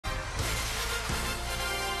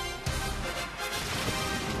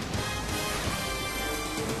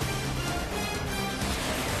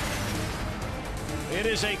It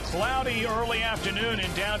is a cloudy early afternoon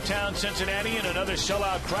in downtown Cincinnati, and another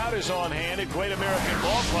sellout crowd is on hand at Great American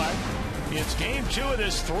Ballpark. It's game 2 of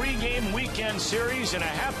this 3-game weekend series, and a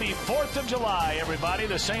happy 4th of July, everybody.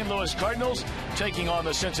 The St. Louis Cardinals taking on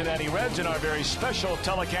the Cincinnati Reds in our very special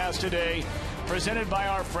telecast today, presented by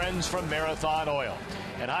our friends from Marathon Oil.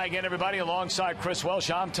 And hi again, everybody. Alongside Chris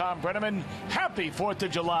Welsh, I'm Tom Brenneman. Happy 4th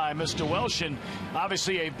of July, Mr. Welsh. And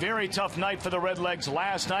obviously a very tough night for the Redlegs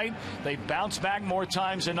last night. They bounced back more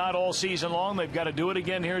times than not all season long. They've got to do it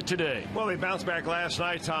again here today. Well, they bounced back last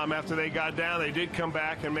night, Tom. After they got down, they did come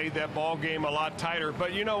back and made that ball game a lot tighter.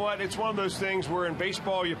 But you know what? It's one of those things where in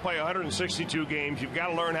baseball you play 162 games. You've got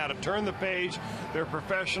to learn how to turn the page. They're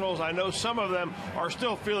professionals. I know some of them are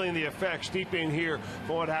still feeling the effects deep in here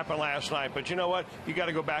from what happened last night. But you know what? You got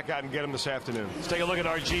to go back out and get them this afternoon. Let's take a look at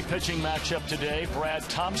our G pitching matchup today. Brad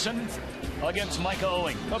Thompson against Micah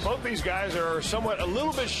Owing. Well, both these guys are somewhat a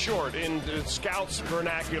little bit short in scouts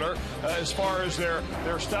vernacular as far as their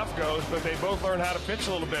stuff goes, but they both learn how to pitch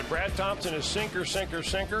a little bit. Brad Thompson is sinker, sinker,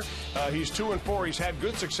 sinker. He's 2-4. He's had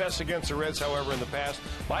good success against the Reds, however, in the past.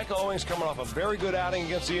 Micah Owing's coming off a very good outing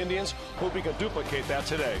against the Indians. Hope he can duplicate that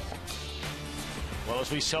today. Well,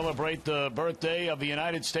 as we celebrate the birthday of the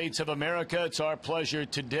United States of America, it's our pleasure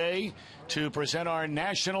today to present our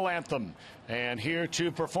national anthem. And here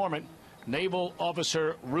to perform it, Naval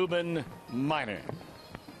Officer Reuben Miner.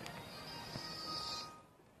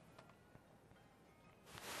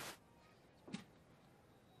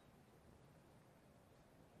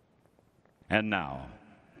 And now,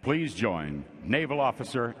 please join Naval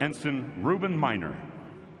Officer Ensign Reuben Miner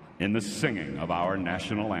in the singing of our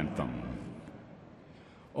national anthem.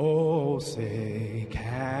 Oh, say,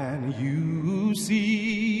 can you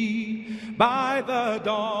see by the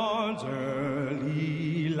dawn's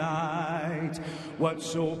early light what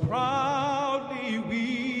so proudly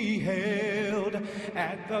we hailed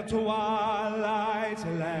at the twilight's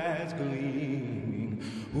last gleaming,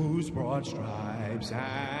 whose broad stripes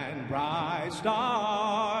and bright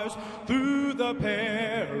stars through the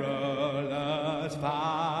perilous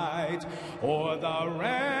fight o'er the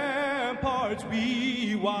ramparts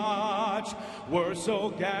we watched were so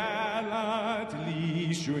gallantly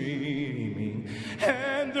streaming,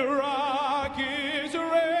 and the rocket's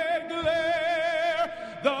red glare,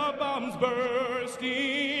 the bombs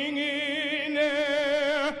bursting in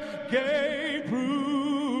air, gave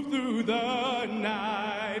proof through the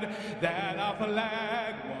night that our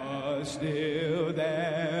flag was still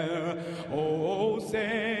there. Oh,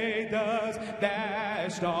 say does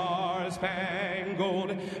that star-spangled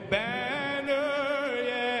banner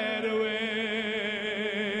yet wave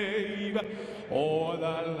o'er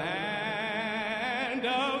the land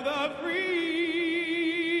of the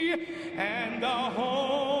free and the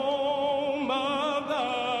home of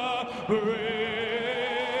the brave.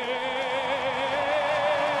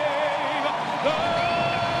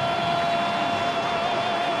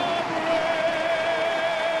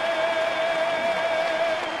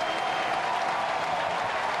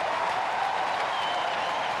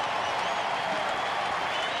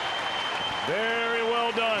 Very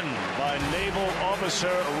well done by Naval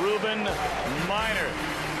Officer Reuben Miner.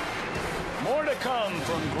 More to come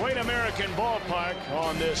from Great American Ballpark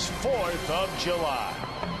on this 4th of July.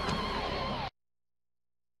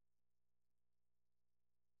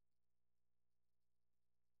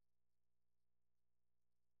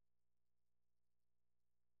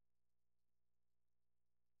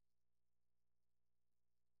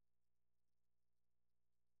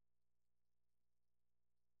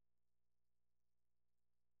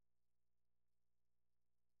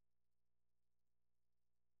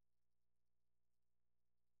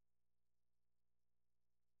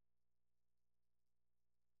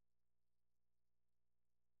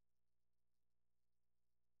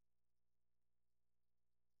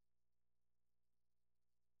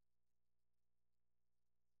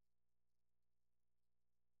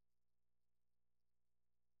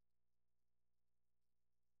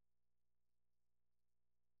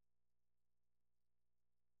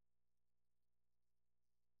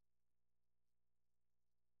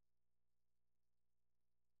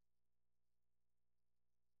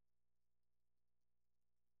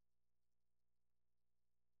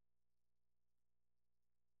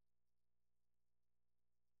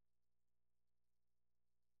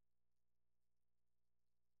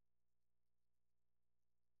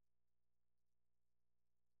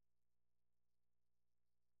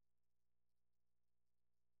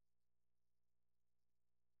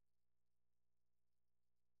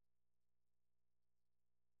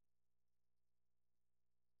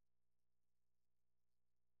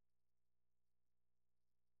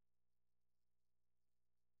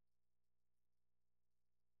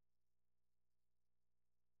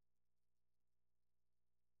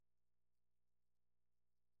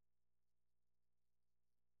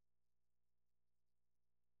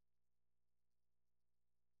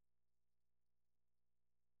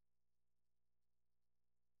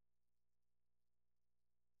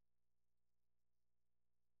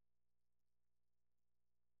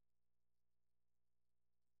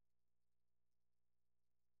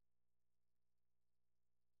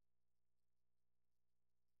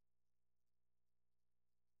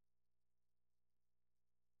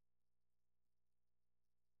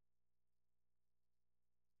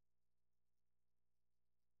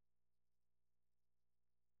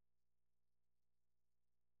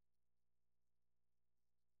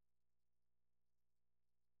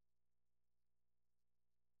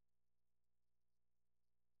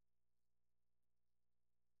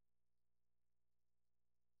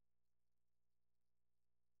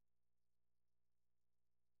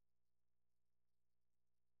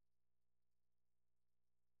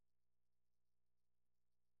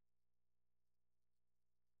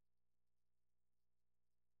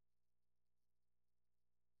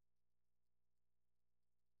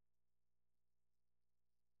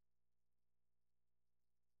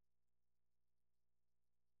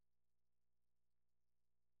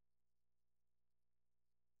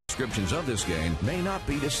 descriptions of this game may not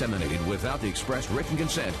be disseminated without the express written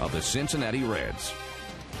consent of the Cincinnati Reds.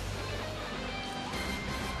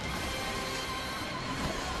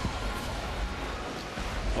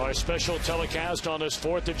 Our special telecast on this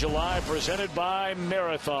 4th of July presented by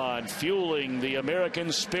Marathon, fueling the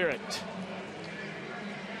American spirit.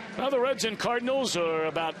 Now the Reds and Cardinals are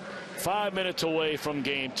about 5 minutes away from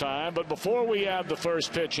game time, but before we have the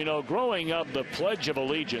first pitch, you know, growing up, the Pledge of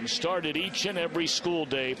Allegiance started each and every school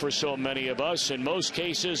day for so many of us. In most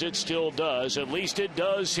cases, it still does. At least it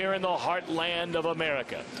does here in the heartland of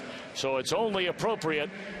America. So it's only appropriate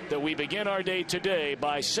that we begin our day today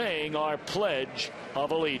by saying our Pledge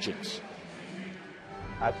of Allegiance.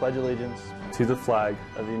 I pledge allegiance to the flag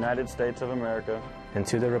of the United States of America and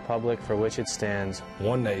to the republic for which it stands,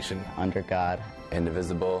 one nation, under God,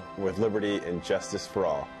 indivisible, with liberty and justice for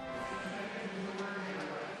all.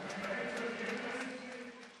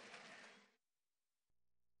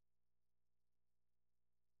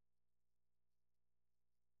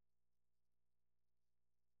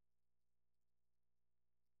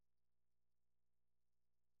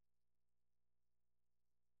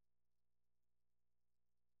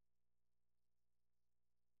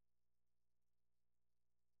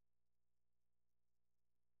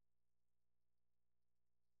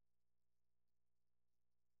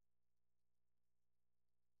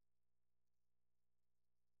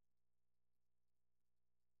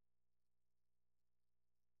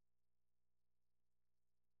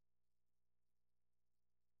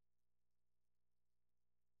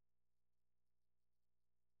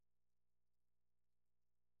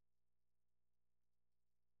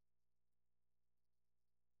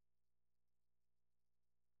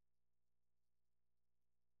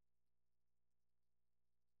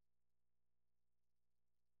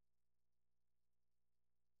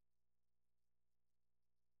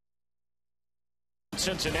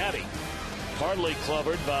 Cincinnati, partly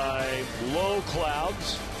covered by low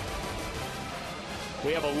clouds.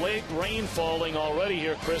 We have a late rain falling already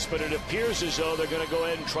here, Chris, but it appears as though they're going to go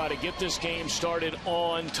ahead and try to get this game started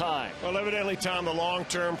on time. Well, evidently, Tom, the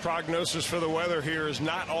long-term prognosis for the weather here is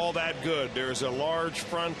not all that good. There's a large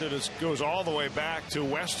front that goes all the way back to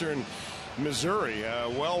western Missouri,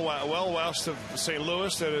 well west of St.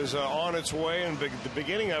 Louis, that is on its way, and the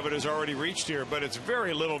beginning of it has already reached here, but it's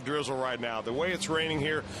very little drizzle right now. The way it's raining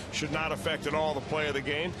here should not affect at all the play of the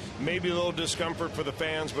game. Maybe a little discomfort for the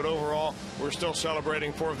fans, but overall, we're still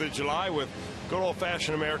celebrating 4th of July with good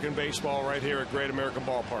old-fashioned American baseball right here at Great American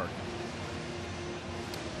Ballpark.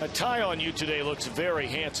 A tie on you today looks very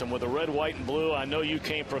handsome with the red, white, and blue. I know you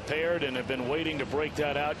came prepared and have been waiting to break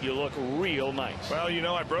that out. You look real nice. Well, you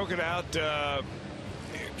know, I broke it out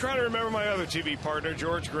trying to remember my other TV partner,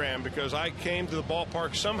 George Graham, because I came to the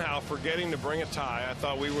ballpark somehow forgetting to bring a tie. I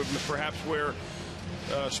thought we would perhaps wear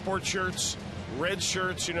sports shirts, red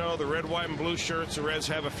shirts, you know, the red, white, and blue shirts. The Reds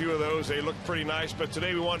have a few of those. They look pretty nice. But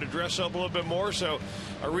today we wanted to dress up a little bit more, so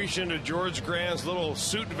I reached into George Graham's little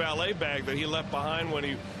suit and valet bag that he left behind when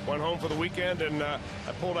he went home for the weekend, and I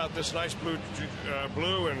pulled out this nice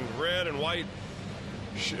blue and red and white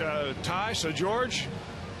tie. So, George,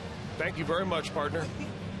 thank you very much, partner.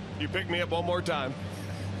 You picked me up one more time.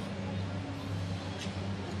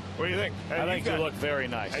 What do you think? I think you look very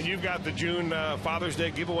nice. And you've got the June Father's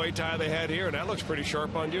Day giveaway tie they had here, and that looks pretty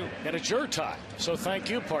sharp on you. And it's your tie. So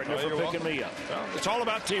thank you, partner, for picking me up. Well, it's all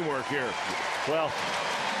about teamwork here. Well,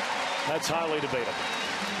 that's highly debatable.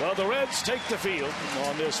 Well, the Reds take the field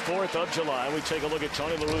on this 4th of July. We take a look at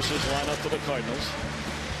Tony La Russa's lineup for the Cardinals.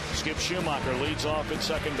 Skip Schumacher leads off at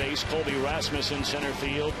second base. Colby Rasmussen center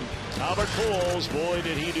field. Albert Pujols, boy,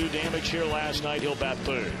 did he do damage here last night. He'll bat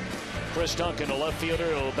third. Chris Duncan, a left fielder,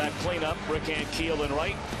 will bat cleanup. Rick Ankiel in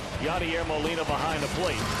right. Yadier Molina behind the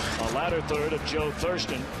plate. A ladder third of Joe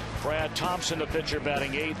Thurston. Brad Thompson, the pitcher,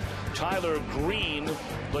 batting eighth. Tyler Green,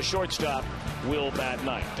 the shortstop, will bat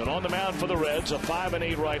ninth. And on the mound for the Reds, a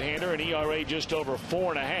 5-8 right-hander, an ERA just over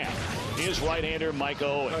 4.5. His right-hander, Micah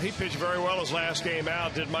Owings. Well, he pitched very well his last game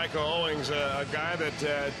out, did Micah Owings, a guy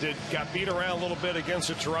that got beat around a little bit against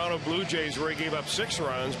the Toronto Blue Jays, where he gave up 6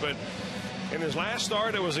 runs, but in his last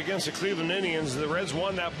start, it was against the Cleveland Indians. The Reds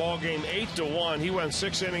won that ball game 8-1. He went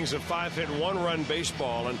 6 innings of 5-hit, 1-run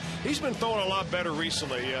baseball, and he's been throwing a lot better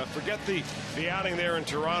recently. Forget the outing there in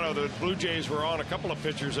Toronto. The Blue Jays were on a couple of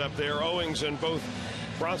pitchers up there. Owings and both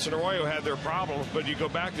Bronson Arroyo had their problems, but you go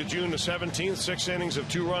back to June the 17th, 6 innings of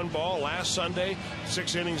 2-run ball. Last Sunday,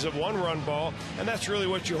 6 innings of 1-run ball, and that's really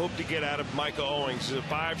what you hope to get out of Micah Owings. He's a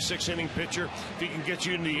 5-6 inning pitcher. If he can get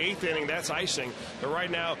you in the 8th inning, that's icing. But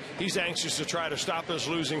right now, he's anxious to try to stop this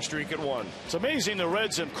losing streak at 1. It's amazing the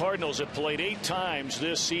Reds and Cardinals have played 8 times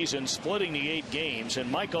this season, splitting the 8 games,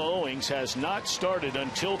 and Micah Owings has not started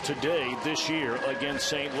until today this year against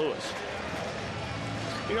St. Louis.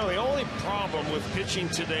 You know, the only problem with pitching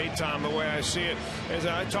today, Tom, the way I see it, is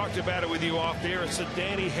I talked about it with you off the air, it's the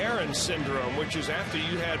Danny Herron syndrome, which is after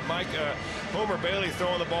you had Homer Bailey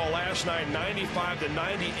throwing the ball last night 95 to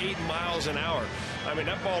 98 miles an hour. I mean,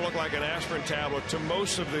 that ball looked like an aspirin tablet to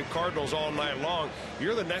most of the Cardinals all night long.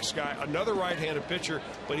 You're the next guy, another right-handed pitcher,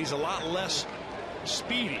 but he's a lot less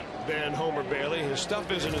speedy than Homer Bailey. His stuff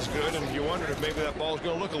isn't as good, and you wondered if maybe that ball's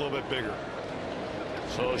going to look a little bit bigger.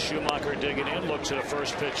 So Schumacher digging in, looks at a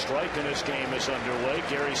first pitch strike, and this game is underway.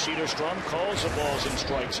 Gary Cederstrom calls the balls and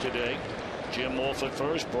strikes today. Jim Wolf at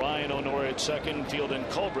first, Brian O'Nora at second, Fielden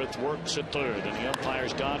Culbreth works at third, and the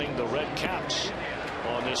umpire's donning the red caps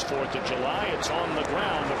on this 4th of July. It's on the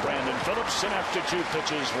ground to Brandon Phillips, and after 2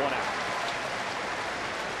 pitches, 1 out.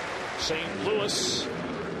 St. Louis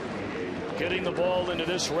getting the ball into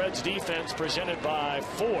this Reds defense presented by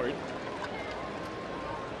Ford.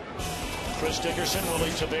 Chris Dickerson, Willie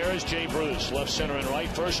Taveras, Jay Bruce, left, center, and right.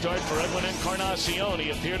 First start for Edwin Encarnacion. He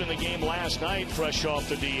appeared in the game last night, fresh off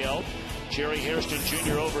the DL. Jerry Hairston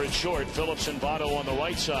Jr. over at short. Phillips and Votto on the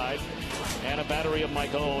right side. And a battery of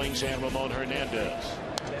Micah Owings and Ramon Hernandez.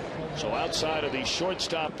 So outside of the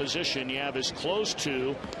shortstop position, you have as close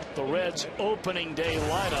to the Reds' opening day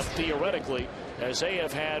lineup, theoretically, as they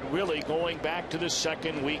have had really going back to the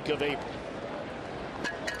 2nd week of April.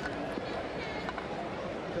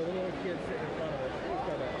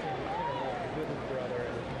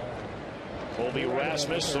 Colby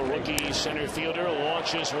Rasmus, the rookie center fielder,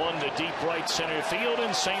 launches one to deep right center field,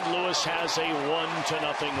 and St. Louis has a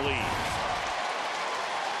 1-0 lead.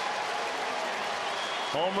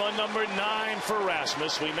 Home run number 9 for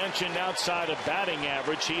Rasmus. We mentioned outside of batting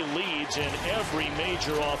average, he leads in every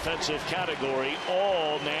major offensive category,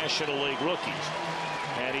 all National League rookies.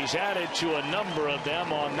 And he's added to a number of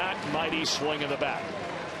them on that mighty swing of the bat.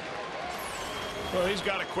 Well, he's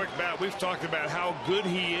got a quick bat. We've talked about how good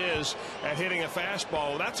he is at hitting a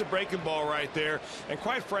fastball. That's a breaking ball right there. And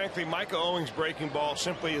quite frankly, Micah Owings' breaking ball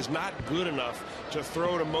simply is not good enough to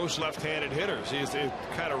throw to most left-handed hitters. It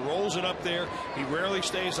kind of rolls it up there. He rarely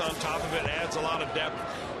stays on top of it and adds a lot of depth.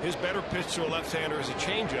 His better pitch to a left-hander is a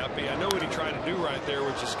changeup. I know what he tried to do right there,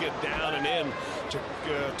 which is get down and in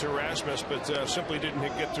to Rasmus, but simply didn't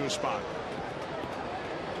get to a spot.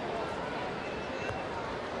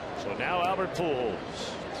 So now Albert Pujols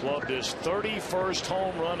clubbed his 31st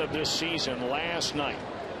home run of this season last night.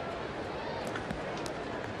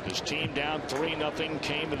 His team down 3-0,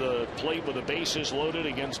 came to the plate with the bases loaded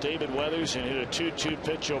against David Weathers and hit a 2-2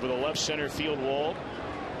 pitch over the left center field wall.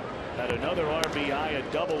 Had another RBI,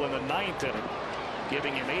 a double in the 9th inning,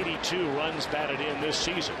 giving him 82 runs batted in this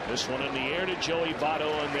season. This one in the air to Joey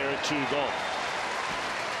Votto, and there are 2 gone.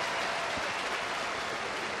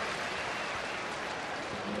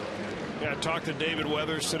 Yeah, I talked to David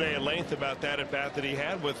Weathers today at length about that at-bat that he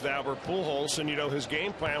had with Albert Pujols, and, you know, his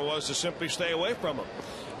game plan was to simply stay away from him.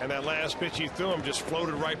 And that last pitch he threw him just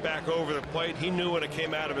floated right back over the plate. He knew when it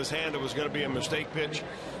came out of his hand it was going to be a mistake pitch,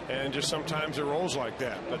 and just sometimes it rolls like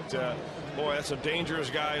that. But, boy, that's a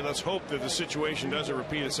dangerous guy. Let's hope that the situation doesn't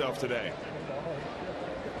repeat itself today.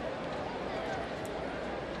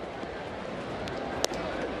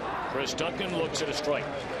 Chris Duncan looks at a strike.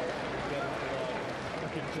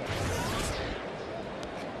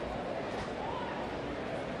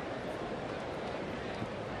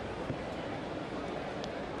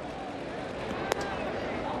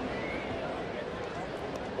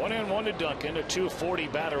 One and one to Duncan, a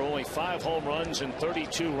 .240 batter, only 5 home runs and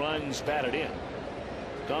 32 runs batted in.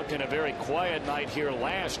 Duncan, a very quiet night here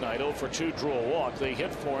last night. 0 for 2, drew a walk. They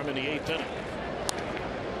hit for him in the 8th inning.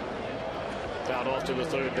 Fouled off to the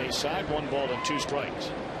third base side, 1 ball and 2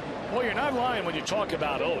 strikes. Well, you're not lying when you talk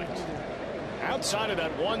about Owings. Outside of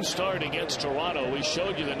that 1 start against Toronto, we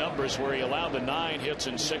showed you the numbers where he allowed the 9 hits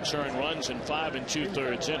and 6 earned runs in 5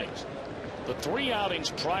 2/3 innings. The 3 outings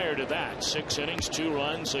prior to that, 6 innings, 2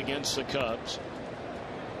 runs against the Cubs.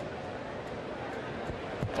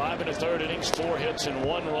 5 1/3 innings, 4 hits and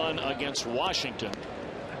 1 run against Washington.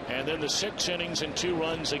 And then the 6 innings and 2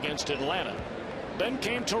 runs against Atlanta. Then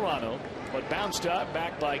came Toronto, but bounced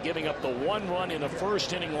back by giving up the 1 run in the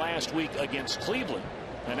 1st inning last week against Cleveland.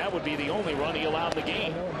 And that would be the only run he allowed in the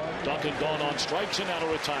game. Duncan gone on strikes and now to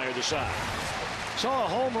retire the side. So a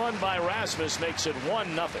home run by Rasmus makes it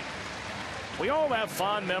 1-0. We all have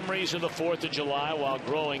fond memories of the 4th of July while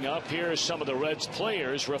growing up. Here's some of the Reds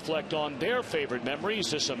players reflect on their favorite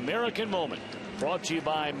memories this American moment. Brought to you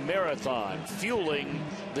by Marathon, fueling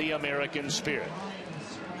the American spirit.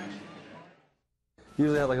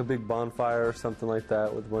 Usually have like a big bonfire or something like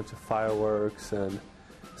that with a bunch of fireworks and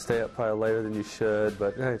stay up probably later than you should,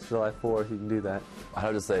 but hey, it's July 4th, you can do that. I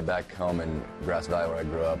would just say back home in Grass Valley where I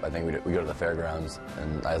grew up, I think we go to the fairgrounds,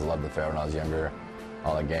 and I just loved the fair when I was younger,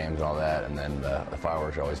 all the games and all that, and then the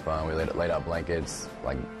fireworks are always fun. We laid out blankets,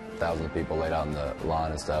 like thousands of people laid out on the lawn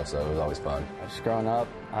and stuff, so it was always fun. Just growing up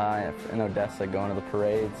in Odessa, going to the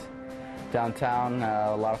parades downtown,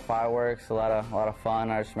 a lot of fireworks, a lot of fun.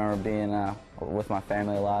 I just remember being with my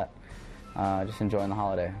family a lot, just enjoying the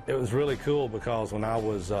holiday. It was really cool because when I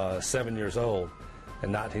was 7 years old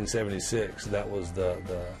in 1976, that was the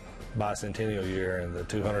bicentennial year and the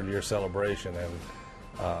 200-year celebration, and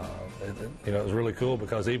it was really cool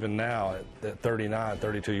because even now, at 39,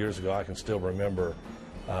 32 years ago, I can still remember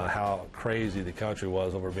how crazy the country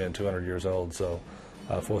was over being 200 years old. So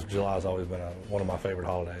 4th of July has always been one of my favorite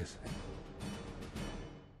holidays.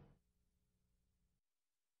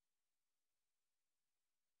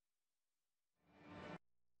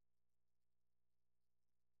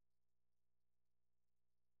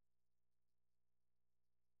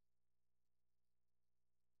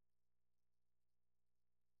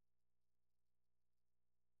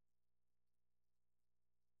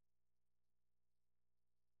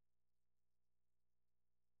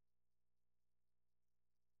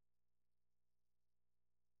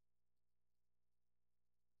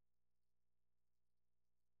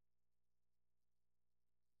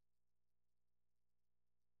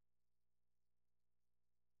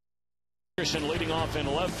 Leading off in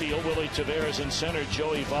left field, Willie Taveras in center,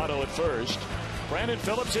 Joey Votto at first. Brandon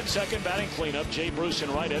Phillips at second, batting cleanup. Jay Bruce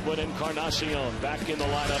in right, Edwin Encarnacion back in the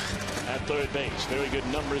lineup at third base. Very good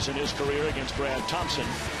numbers in his career against Brad Thompson.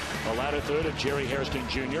 The latter third of Jerry Hairston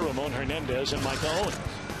Jr., Ramon Hernandez, and Micah Owens.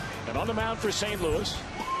 And on the mound for St. Louis,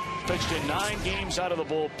 pitched in 9 games out of the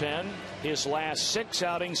bullpen. His last 6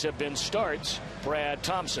 outings have been starts. Brad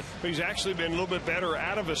Thompson. He's actually been a little bit better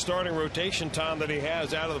out of his starting rotation time than he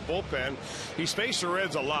has out of the bullpen. He's faced the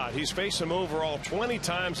Reds a lot. He's faced them overall 20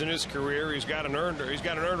 times in his career. He's got an earned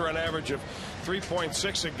run average of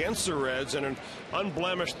 3.6 against the Reds and an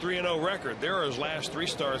unblemished 3-0 record. There are his last 3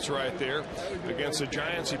 starts right there. Against the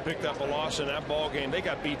Giants, he picked up a loss in that ball game. They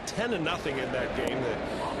got beat 10-0 in that game.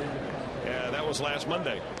 That was last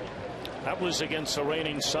Monday. That was against the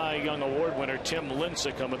reigning Cy Young Award winner Tim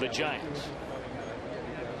Lincecum of the Giants.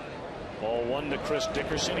 Ball 1 to Chris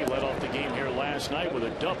Dickerson. He led off the game here last night with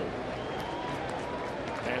a double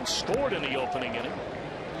and scored in the opening inning.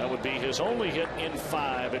 That would be his only hit in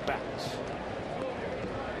 5 at bats.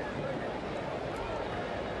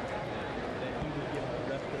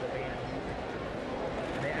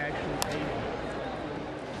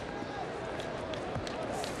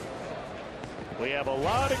 We have a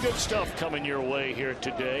lot of good stuff coming your way here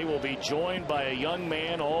today. We'll be joined by a young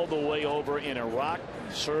man all the way over in Iraq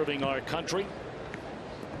serving our country,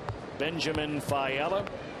 Benjamin Fiala.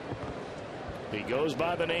 He goes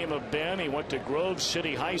by the name of Ben. He went to Grove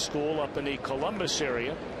City High School up in the Columbus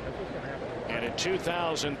area, and in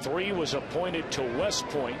 2003 was appointed to West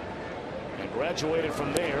Point and graduated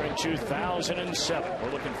from there in 2007.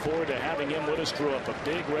 We're looking forward to having him with us. Grew up a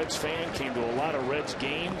big Reds fan, came to a lot of Reds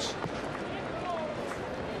games.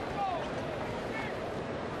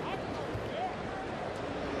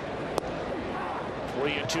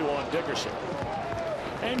 Three and 2 on Dickerson.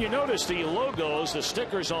 And you notice the logos, the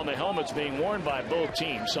stickers on the helmets being worn by both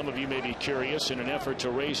teams. Some of you may be curious, in an effort to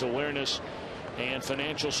raise awareness and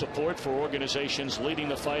financial support for organizations leading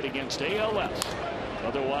the fight against ALS,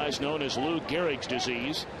 otherwise known as Lou Gehrig's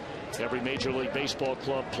disease. Every Major League Baseball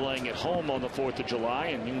club playing at home on the 4th of July,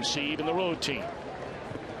 and you can see even the road team.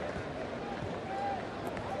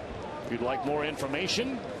 If you'd like more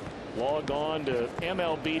information, log on to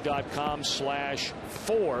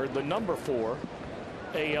MLB.com/4, the number 4,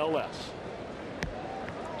 ALS.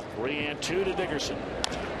 3 and 2 to Dickerson.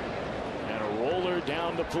 And a roller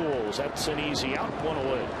down the Pools. That's an easy out, 1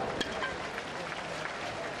 away.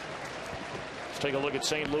 Let's take a look at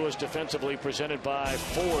St. Louis defensively, presented by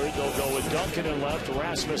Ford. They'll go with Duncan in left,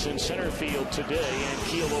 Rasmus in center field today, and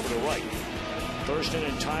Keel over to right. Thurston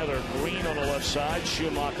and Tyler Green on the left side,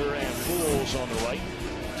 Schumacher and Pools on the right.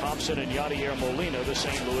 Thompson and Yadier Molina, the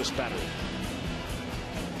St. Louis battery.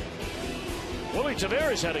 Willie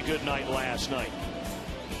Taveras had a good night last night.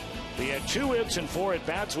 He had 2 hits and 4 at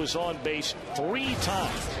bats, was on base 3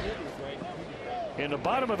 times. In the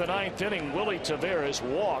bottom of the 9th inning, Willie Taveras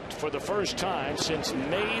walked for the first time since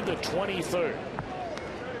May the 23rd.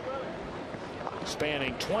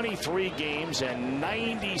 Spanning 23 games and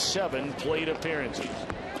 97 plate appearances.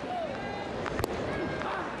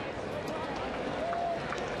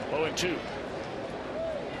 0-2.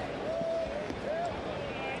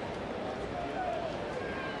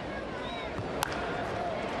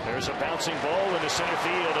 There's a bouncing ball in the center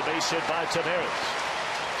field, a base hit by Taveras.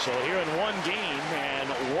 So here in one game and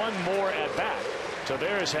one more at bat,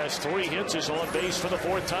 Taveras has 3 hits, is on base for the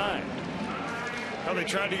 4th time. Well, they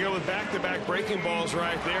tried to go with back-to-back breaking balls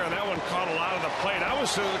right there, and that one caught a lot of the plate. I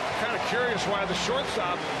was kind of curious why the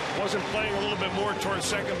shortstop wasn't playing a little bit more towards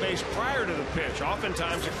second base prior to the pitch.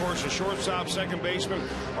 Oftentimes, of course, the shortstop, second baseman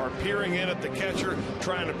are peering in at the catcher,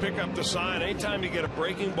 trying to pick up the sign. Anytime you get a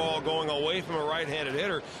breaking ball going away from a right-handed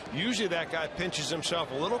hitter, usually that guy pinches himself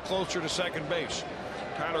a little closer to second base.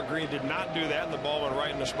 Tyler Green did not do that, and the ball went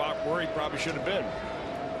right in the spot where he probably should have been.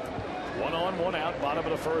 1 on, 1 out, bottom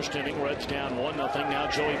of the 1st inning. Reds down 1-0. Now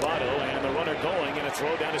Joey Votto, and the runner going, and a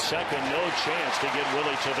throw down to second. No chance to get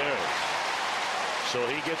Willie Taveras. So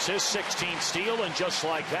he gets his 16th steal, and just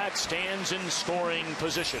like that, stands in scoring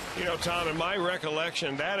position. You know, Tom, in my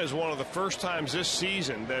recollection, that is one of the first times this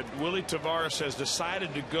season that Willie Taveras has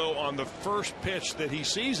decided to go on the first pitch that he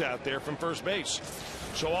sees out there from first base.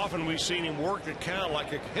 So often we've seen him work the count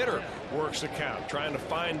like a hitter works the count, trying to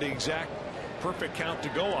find the exact perfect count to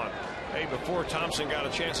go on. Hey, before Thompson got a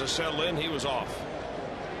chance to settle in, he was off.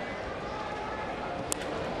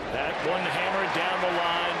 That one hammered down the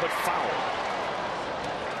line, but foul.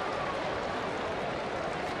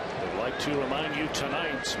 I'd like to remind you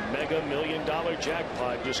tonight's Mega $1 Million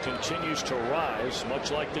jackpot just continues to rise,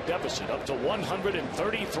 much like the deficit, up to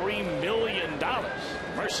 $133 million.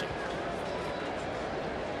 Mercy.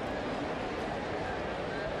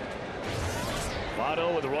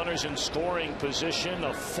 Votto with runners in scoring position,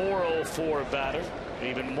 a .404 batter,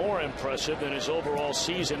 even more impressive than his overall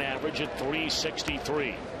season average at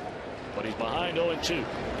 .363. But he's behind 0-2.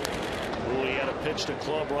 He had a pitch to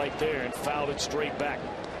club right there and fouled it straight back.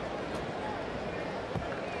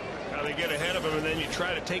 Now they get ahead of him, and then you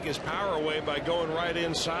try to take his power away by going right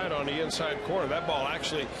inside on the inside corner. That ball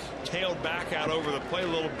actually tailed back out over the plate a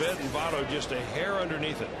little bit, and Votto just a hair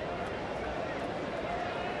underneath it.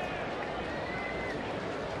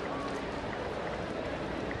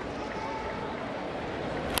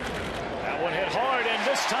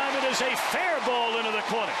 This time it is a fair ball into the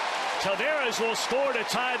corner. Taveras will score to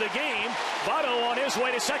tie the game. Votto on his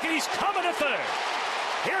way to second. He's coming to third.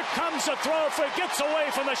 Here comes a throw for gets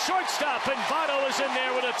away from the shortstop, and Votto is in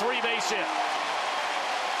there with a 3-base hit.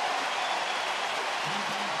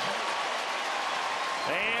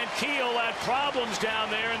 And Keel had problems down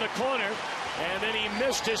there in the corner, and then he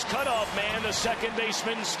missed his cutoff man, the second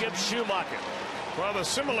baseman Skip Schumacher. Well, the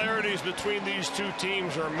similarities between these two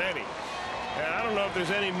teams are many. And I don't know if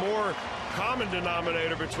there's any more common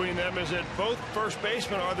denominator between them, is that both first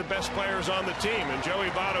basemen are the best players on the team. And Joey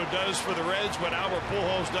Votto does for the Reds what Albert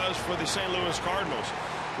Pujols does for the St. Louis Cardinals,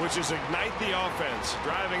 which is ignite the offense.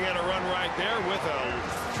 Driving in a run right there with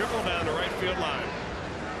a triple down the right field line.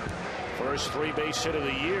 First 3-base hit of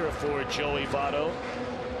the year for Joey Votto.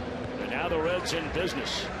 And now the Reds in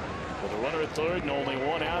business. With a runner at third and only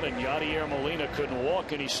 1 out, and Yadier Molina couldn't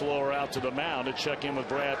walk any slower out to the mound to check in with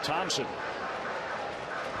Brad Thompson.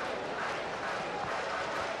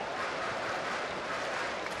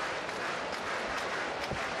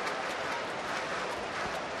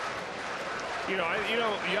 You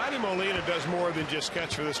know, Yadier Molina does more than just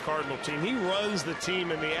catch for this Cardinal team. He runs the team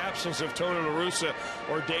in the absence of Tony La Russa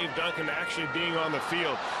or Dave Duncan actually being on the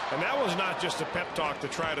field. And that was not just a pep talk to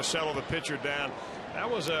try to settle the pitcher down. That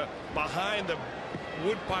was a behind the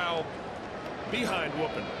woodpile behind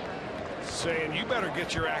whooping, saying you better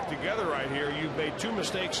get your act together right here. You've made 2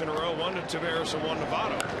 mistakes in a row, 1 to Taveras and 1 to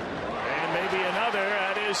Votto. And maybe another.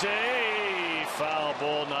 That is a foul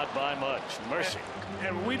ball, not by much. Mercy.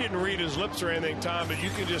 And we didn't read his lips or anything, Tom, but you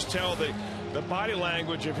can just tell the body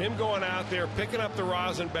language of him going out there, picking up the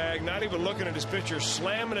rosin bag, not even looking at his pitcher,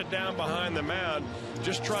 slamming it down behind the mound,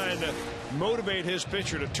 just trying to motivate his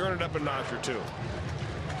pitcher to turn it up a notch or 2.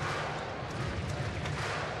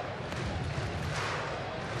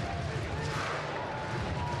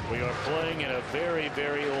 We are playing in a very,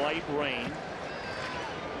 very light rain.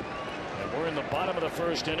 And we're in the bottom of the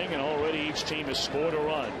 1st inning, and already each team has scored a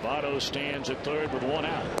run. Votto stands at third with 1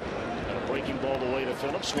 out. And a breaking ball the way to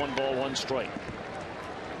Phillips. 1 ball, 1 strike.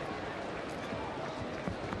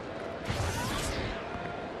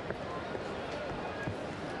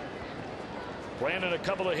 Brandon, a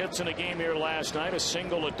couple of hits in a game here last night. A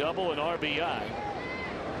single, a double, an RBI.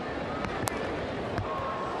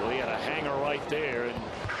 runner right there and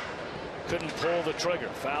couldn't pull the trigger.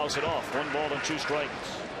 Fouls it off. 1 ball and 2 strikes.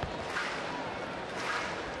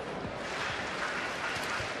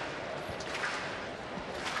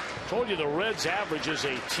 Told you the Reds average as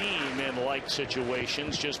a team in like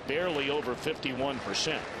situations just barely over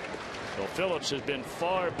 51%. So Phillips has been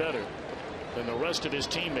far better than the rest of his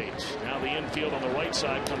teammates. Now the infield on the right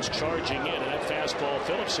side comes charging in, and that fastball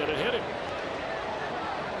Phillips said it hit him.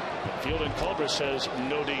 Field and Culver says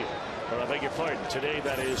no deal. Or I beg your pardon. Today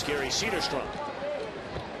that is Gary Cederstrom.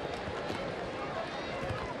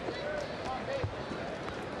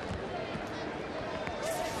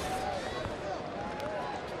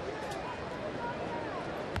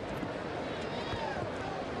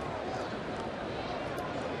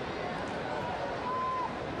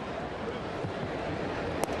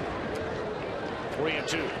 Three and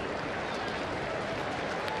two.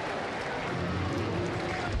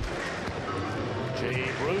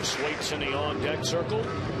 Bruce waits in the on-deck circle.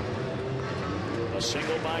 A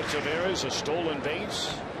single by Taveras, a stolen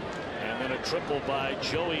base, and then a triple by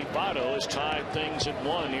Joey Votto has tied things at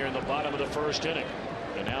 1 here in the bottom of the 1st inning.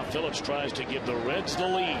 And now Phillips tries to give the Reds the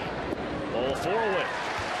lead. Ball 4 away.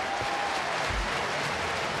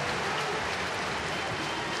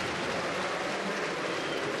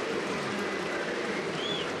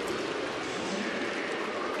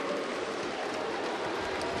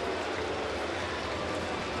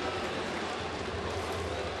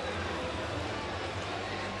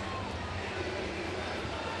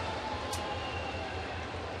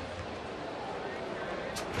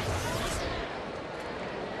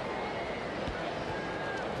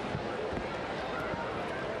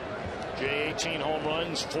 Jay 18 home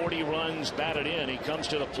runs, 40 runs batted in. He comes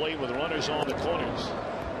to the plate with runners on the corners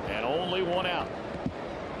and only 1 out.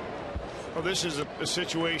 Well, this is a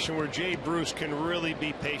situation where Jay Bruce can really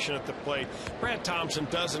be patient at the plate. Brad Thompson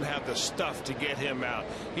doesn't have the stuff to get him out.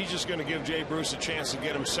 He's just going to give Jay Bruce a chance to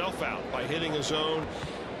get himself out by hitting his own,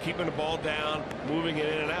 keeping the ball down, moving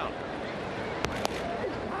it in and out.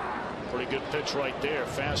 Pretty good pitch right there.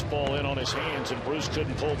 Fastball in on his hands, and Bruce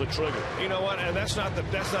couldn't pull the trigger. You know what? And that's not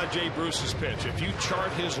Jay Bruce's pitch. If you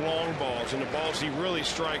chart his long balls and the balls he really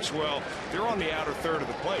strikes well, they're on the outer third of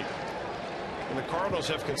the plate. And the Cardinals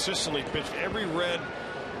have consistently pitched every Red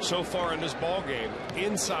so far in this ball game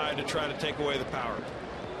inside to try to take away the power.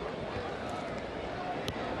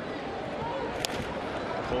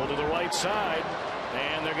 Pull to the right side,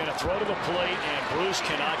 and they're going to throw to the plate, and Bruce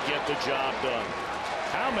cannot get the job done.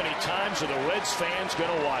 How many times are the Reds fans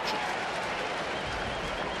going to watch it?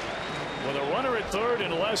 With a runner at third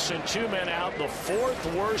and less than 2 men out, the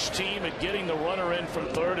 4th worst team at getting the runner in from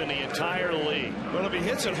third in the entire league. Well, if he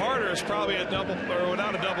hits it harder, it's probably a double, or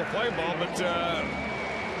without a double play ball, but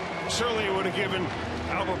certainly it would have given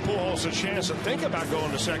Albert Pujols a chance to think about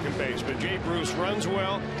going to second base. But Jay Bruce runs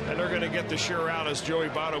well, and they're going to get the sure out as Joey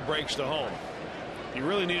Votto breaks to home. You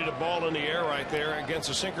really needed a ball in the air right there against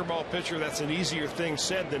a sinker ball pitcher. That's an easier thing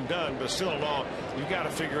said than done, but still along, you've got to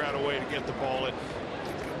figure out a way to get the ball in,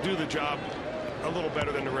 do the job a little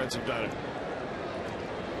better than the Reds have done it.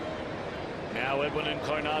 Now Edwin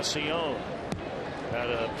Encarnacion had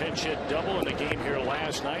a pinch hit double in the game here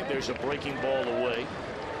last night. There's a breaking ball away.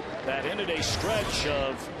 That ended a stretch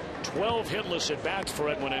of 12 hitless at bats for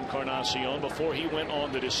Edwin Encarnacion before he went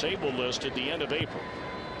on the disabled list at the end of April,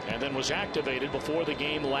 and then was activated before the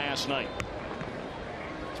game last night.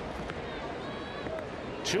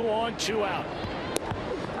 2 on, 2 out.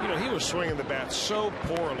 You know, he was swinging the bat so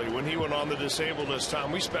poorly when he went on the disabled list,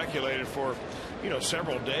 Tom. We speculated for,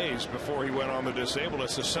 several days before he went on the disabled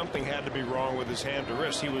list that something had to be wrong with his hand to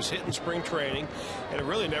wrist. He was hitting spring training, and it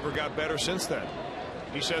really never got better since then.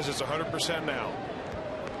 He says it's 100% now.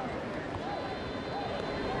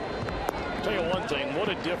 I'll tell you one thing, what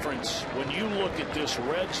a difference when you look at this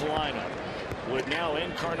Reds lineup with now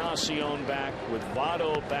Encarnacion back, with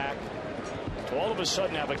Votto back, to all of a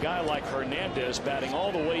sudden have a guy like Hernandez batting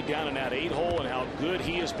all the way down in that 8-hole, and how good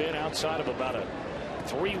he has been outside of about a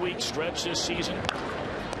 3-week stretch this season.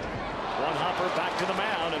 One hopper back to the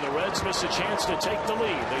mound, and the Reds miss a chance to take the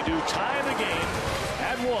lead. They do tie the game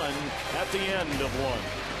at 1 at the end of 1.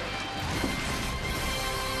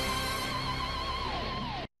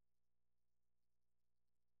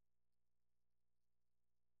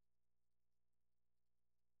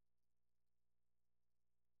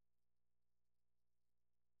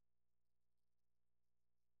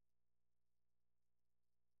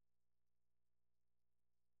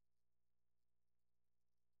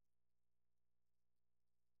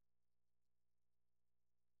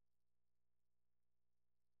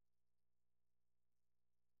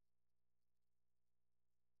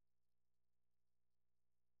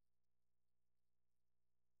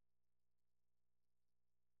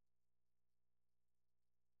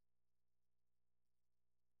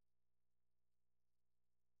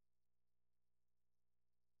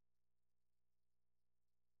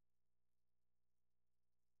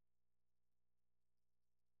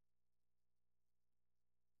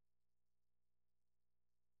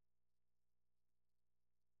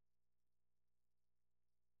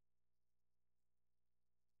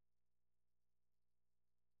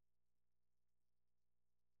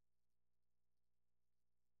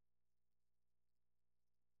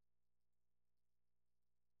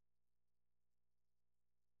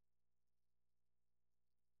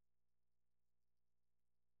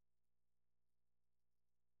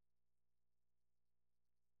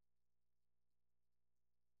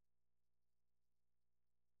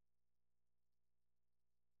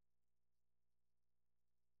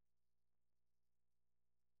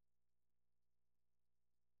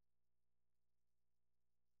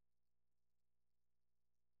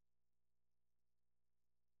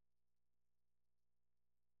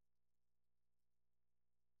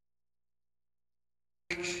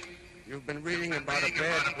 weeks, you've been reading about a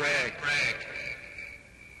bad brag.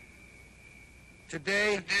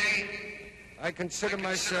 Today, I consider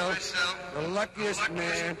myself the luckiest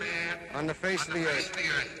man on the face of the earth.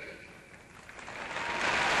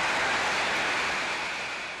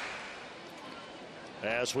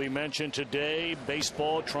 As we mentioned today,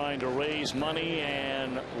 baseball trying to raise money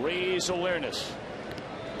and raise awareness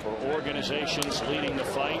for organizations leading the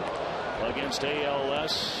fight against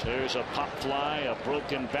ALS. There's a pop fly, a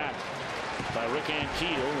broken bat by Rick Ankiel,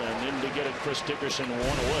 and in to get it, Chris Dickerson won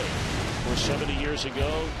away. For 70 years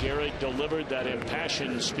ago, Gehrig delivered that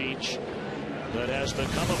impassioned speech that has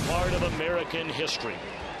become a part of American history.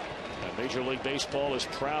 And Major League Baseball is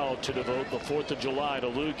proud to devote the 4th of July to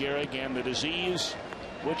Lou Gehrig and the disease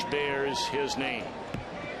which bears his name.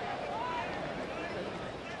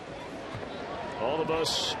 All of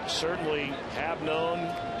us certainly have known,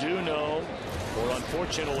 do know, or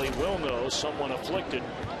unfortunately will know someone afflicted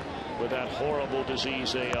with that horrible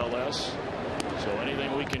disease, ALS. So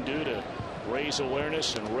anything we can do to raise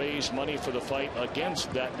awareness and raise money for the fight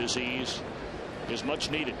against that disease is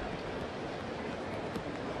much needed.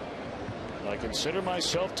 I consider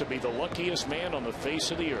myself to be the luckiest man on the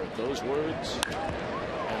face of the earth. Those words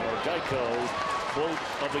and our Geico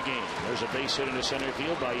quote of the game. There's a base hit in the center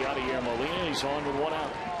field by Yadier Molina. He's on with 1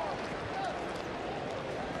 out.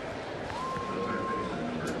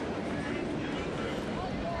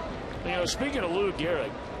 You know, speaking of Lou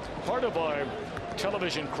Gehrig, part of our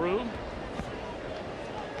television crew,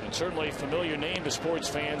 and certainly a familiar name to sports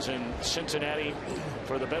fans in Cincinnati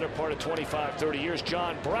for the better part of 25-30 years,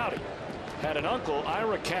 John Browdy, had an uncle,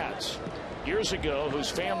 Ira Katz, years ago, whose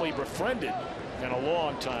family befriended, and a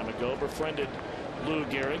long time ago, befriended Lou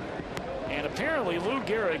Gehrig. And apparently Lou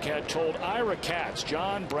Gehrig had told Ira Katz,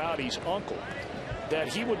 John Browdy's uncle, that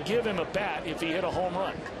he would give him a bat if he hit a home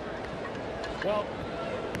run. Well,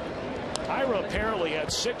 Ira apparently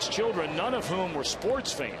had 6 children, none of whom were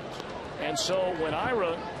sports fans. And so when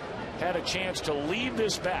Ira had a chance to leave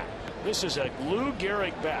this bat, this is a Lou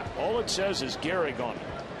Gehrig bat. All it says is Gehrig on it.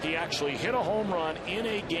 He actually hit a home run in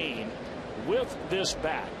a game with this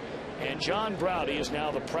bat. And John Browdy is now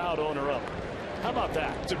the proud owner of it. How about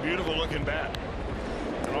that? It's a beautiful looking bat.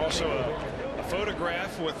 And also a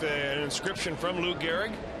photograph with an inscription from Lou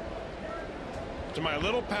Gehrig. To my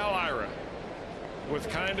little pal Ira. With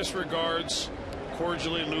kindest regards,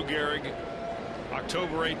 cordially, Lou Gehrig,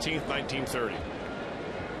 October 18th, 1930.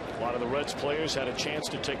 A lot of the Reds players had a chance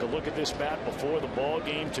to take a look at this bat before the ball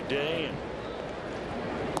game today. And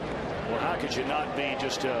well, how could you not be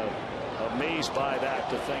just amazed by that,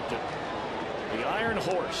 to think that the Iron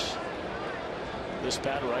Horse, this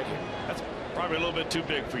bat right here, that's probably a little bit too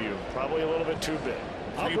big for you. Probably a little bit too big.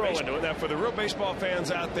 I'll grow into it. Now, for the real baseball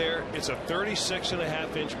fans out there, it's a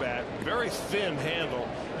 36.5-inch bat, very thin handle,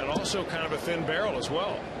 and also kind of a thin barrel as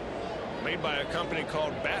well. Made by a company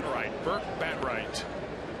called Batright, Burke Batright.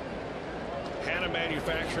 Hanna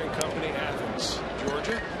Manufacturing Company, Athens,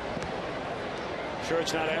 Georgia. Sure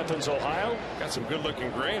it's not Athens, Ohio? Got some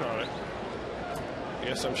good-looking grain on it.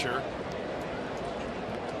 Yes, I'm sure.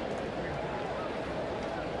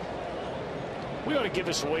 We ought to give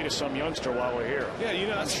this away to some youngster while we're here. Yeah, you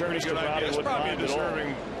know, that's I'm sure a pretty good idea. It's probably a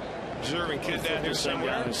deserving kid down here somewhere.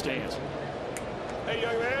 Down in the stands. Hey,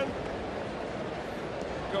 young man.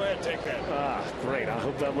 Go ahead and take that. Ah, great. I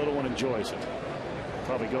hope that little one enjoys it.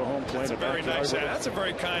 Probably go home, play in the backyard. Very nice. That's a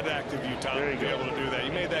very kind act of you, Tom, to be able to do that.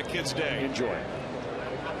 You made that kid's day. Enjoy it.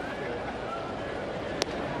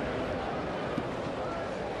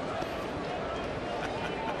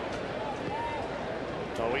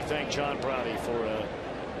 So we thank John Browdy for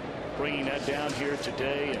bringing that down here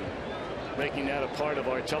today and making that a part of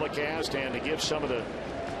our telecast, and to give some of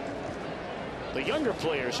the younger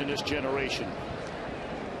players in this generation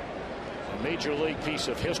a major league piece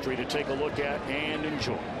of history to take a look at and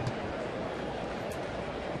enjoy.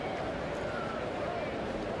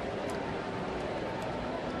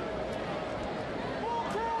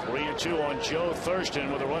 Two on Joe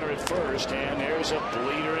Thurston with a runner at first, and there's a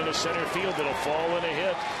bleeder in the center field that'll fall in a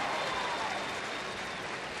hit.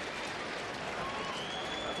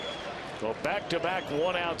 So back-to-back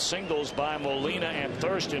one-out singles by Molina and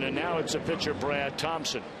Thurston, and now it's a pitcher, Brad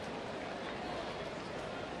Thompson.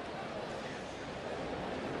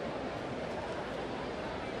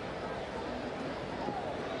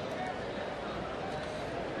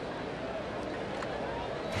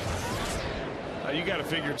 You got to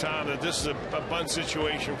figure, Tom, that this is a bunt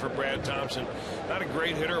situation for Brad Thompson. Not a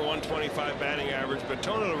great hitter, 125 batting average, but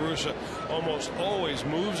Tony La Russa almost always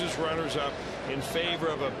moves his runners up in favor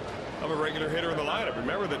of a regular hitter in the lineup.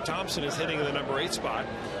 Remember that Thompson is hitting in the number 8 spot.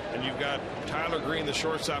 And you've got Tyler Green, the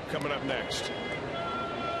shortstop, coming up next.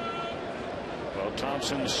 Well,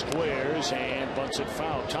 Thompson squares and bunts it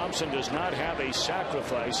foul. Thompson does not have a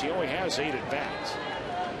sacrifice. He only has 8 at bats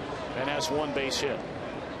and has 1 base hit.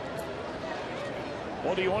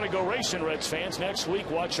 Well, do you want to go racing, Reds fans? Next week,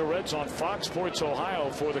 watch the Reds on Fox Sports Ohio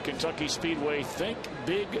for the Kentucky Speedway Think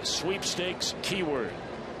Big Sweepstakes keyword.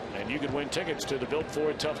 And you could win tickets to the Built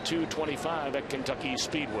Ford Tough 225 at Kentucky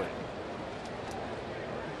Speedway.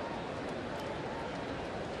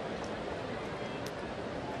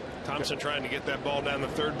 Thompson trying to get that ball down the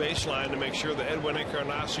third baseline to make sure that Edwin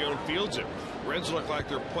Encarnacion fields it. Reds look like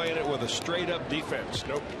they're playing it with a straight up defense.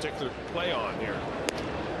 No particular play on here.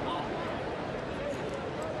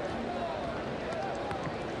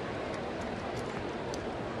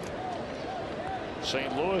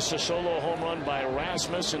 St. Louis, a solo home run by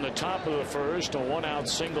Rasmus in the top of the first. A 1-out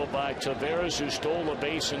single by Taveras, who stole a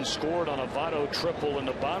base and scored on a Votto triple in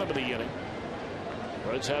the bottom of the inning.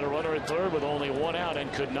 Reds had a runner at third with only 1 out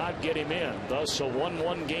and could not get him in. Thus a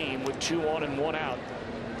 1-1 game with 2 on and 1 out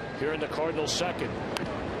here in the Cardinals' second.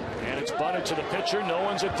 And it's bunted to the pitcher. No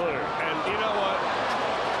one's at third. And you know what?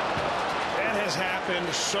 That has happened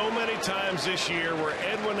so many times this year where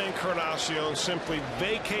Edwin Encarnacion simply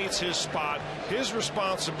vacates his spot. His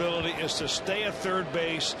responsibility is to stay at third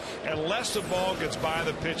base unless the ball gets by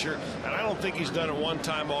the pitcher. And I don't think he's done it one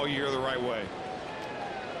time all year the right way.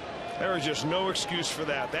 There is just no excuse for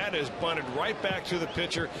that. That is bunted right back to the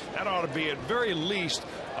pitcher. That ought to be at very least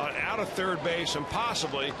out of third base and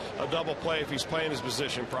possibly a double play if he's playing his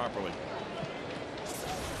position properly.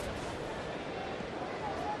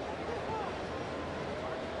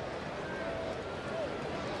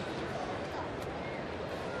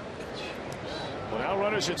 Well, now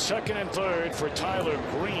runners at second and third for Tyler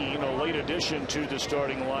Green, a late addition to the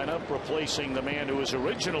starting lineup, replacing the man who was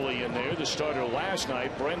originally in there, the starter last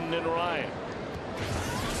night, Brendan Ryan.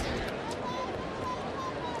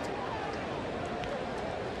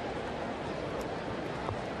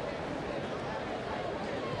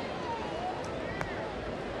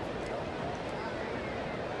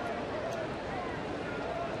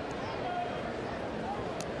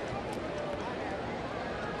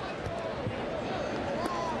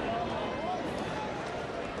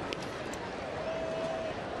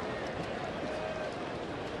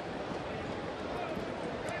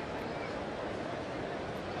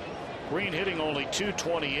 Green hitting only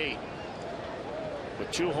 .228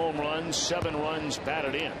 with 2 home runs, 7 runs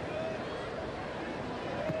batted in.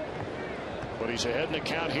 But he's ahead in the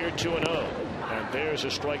count here, 2-0. And there's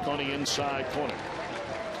a strike on the inside corner.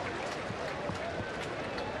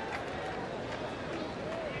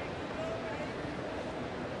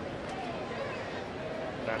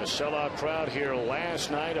 Had a sellout crowd here last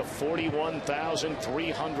night of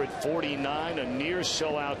 41,349, a near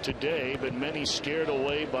sellout today, but many scared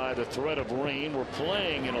away by the threat of rain. We're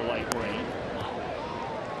playing in a light rain.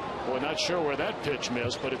 Boy, not sure where that pitch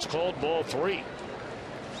missed, but it's called ball 3.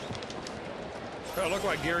 Well, it looked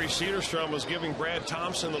like Gary Cederstrom was giving Brad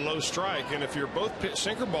Thompson the low strike, and if you're both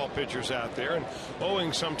sinker ball pitchers out there, and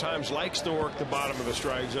Owing sometimes likes to work the bottom of the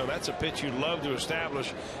strike zone, that's a pitch you'd love to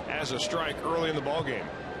establish as a strike early in the ball game.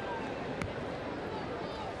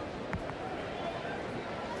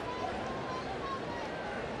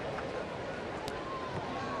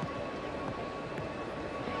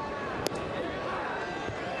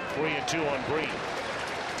 Three and 2 on Green.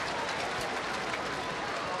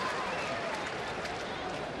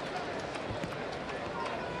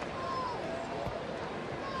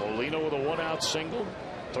 Molina with a 1-out single.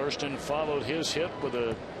 Thurston followed his hit with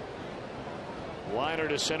a liner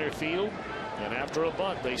to center field. And after a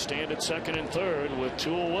bunt, they stand at second and third with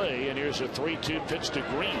 2 away. And here's a 3-2 pitch to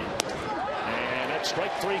Green. And that's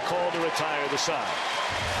strike 3 called to retire the side.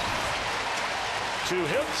 2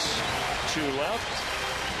 hits, 2 left.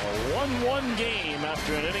 A 1-1 game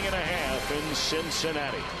after an inning and a half in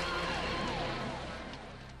Cincinnati.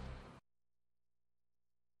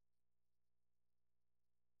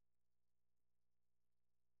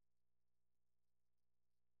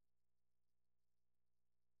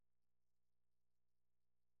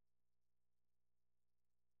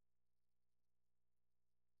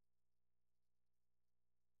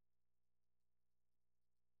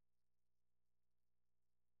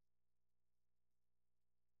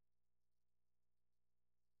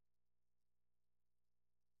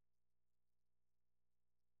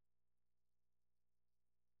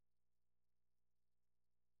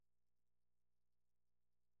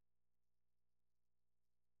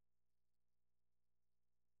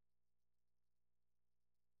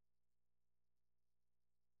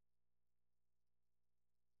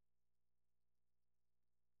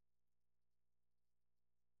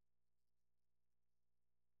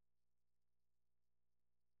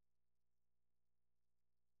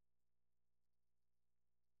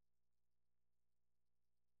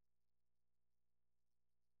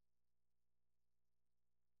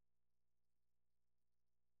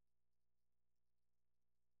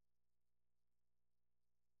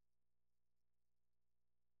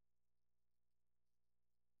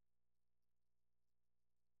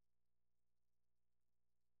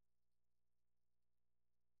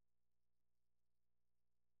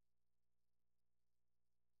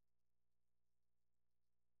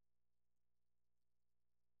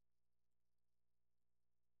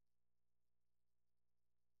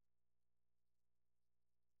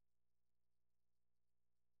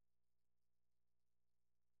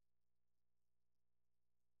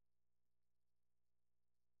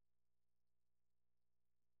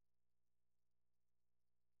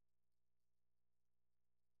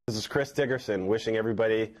 This is Chris Dickerson wishing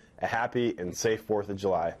everybody a happy and safe 4th of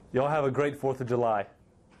July. Y'all have a great 4th of July.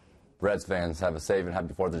 Reds fans, have a safe and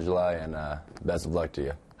happy 4th of July, and best of luck to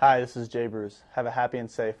you. Hi, this is Jay Bruce. Have a happy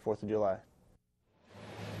and safe 4th of July.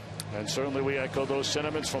 And certainly we echo those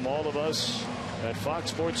sentiments from all of us at Fox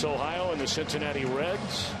Sports Ohio and the Cincinnati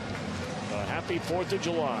Reds. A happy 4th of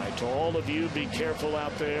July to all of you. Be careful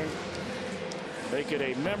out there. Make it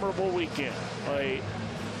a memorable weekend, a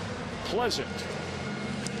pleasant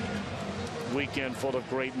weekend full of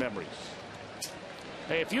great memories.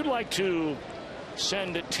 Hey, if you'd like to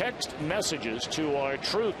send text messages to our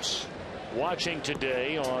troops watching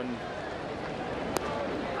today on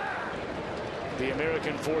the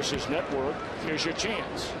American Forces Network, here's your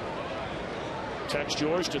chance. Text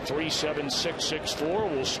yours to 37664.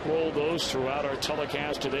 We'll scroll those throughout our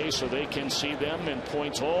telecast today so they can see them in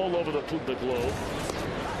points all over the globe.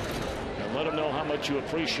 And let them know how much you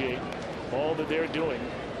appreciate all that they're doing.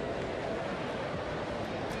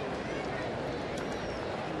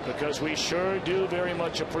 Because we sure do very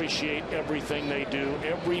much appreciate everything they do,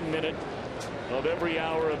 every minute of every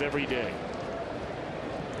hour of every day.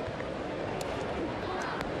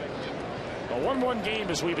 A 1-1 game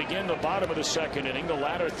as we begin the bottom of the second inning. The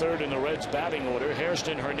latter third in the Reds batting order.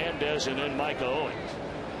 Hairston, Hernandez, and then Micah Owings.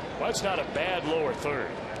 Well, that's not a bad lower third.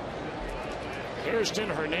 Hairston,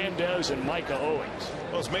 Hernandez, and Micah Owings.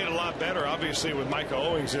 Well, it's made a lot better, obviously, with Micah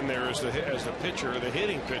Owings in there as the pitcher, the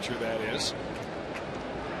hitting pitcher, that is.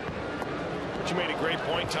 But you made a great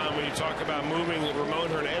point, Tom, when you talk about moving Ramon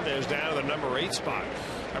Hernandez down to the number 8 spot.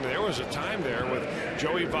 I mean, there was a time there with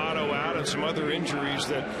Joey Votto out and some other injuries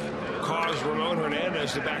that caused Ramon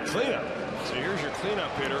Hernandez to back cleanup. So here's your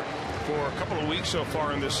cleanup hitter for a couple of weeks so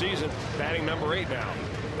far in this season, batting number 8 now.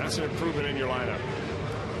 That's an improvement in your lineup.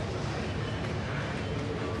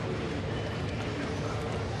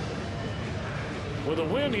 With a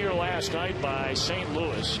win here last night by St.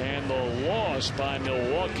 Louis and the loss by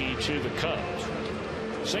Milwaukee to the Cubs,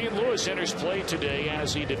 St. Louis enters play today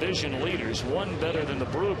as the division leaders, one better than the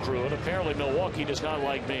Brew Crew, and apparently Milwaukee does not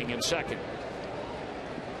like being in second.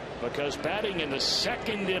 Because batting in the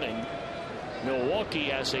second inning,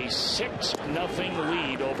 Milwaukee has a 6-0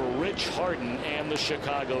 lead over Rich Harden and the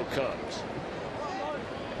Chicago Cubs.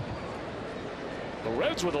 The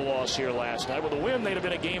Reds with a loss here last night. With a win, they'd have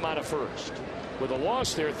been a game out of first. With a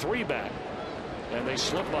loss, they're 3 back, and they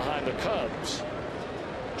slip behind the Cubs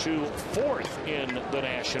to 4th in the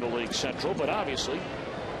National League Central. But obviously,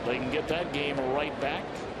 they can get that game right back,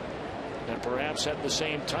 and perhaps at the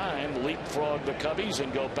same time leapfrog the Cubbies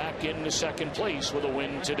and go back into second place with a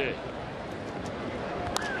win today.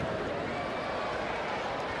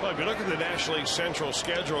 Well, if you look at the National League Central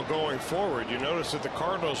schedule going forward, you notice that the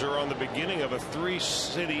Cardinals are on the beginning of a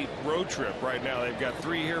 3-city road trip right now. They've got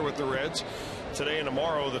 3 here with the Reds today and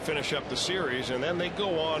tomorrow to finish up the series, and then they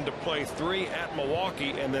go on to play 3 at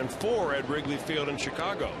Milwaukee and then 4 at Wrigley Field in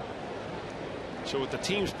Chicago. So with the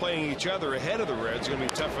teams playing each other ahead of the Reds, it's going to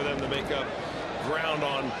be tough for them to make up ground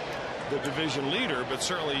on the division leader, but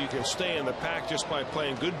certainly you can stay in the pack just by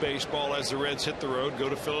playing good baseball as the Reds hit the road, go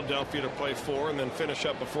to Philadelphia to play 4, and then finish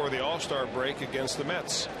up before the All-Star break against the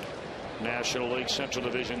Mets. National League Central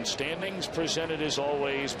Division standings presented as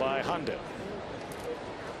always by Honda.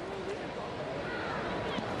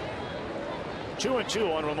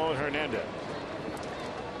 2-2 on Ramon Hernandez.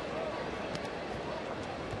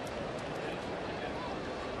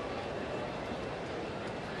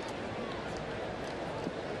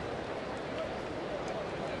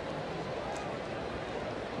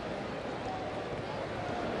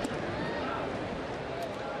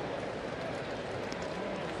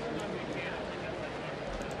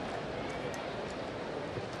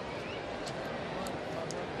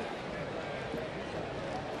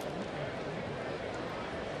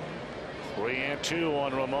 Two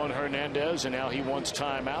on Ramon Hernandez, and now he wants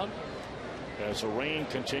timeout as the rain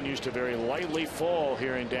continues to very lightly fall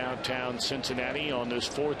here in downtown Cincinnati on this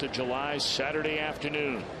 4th of July Saturday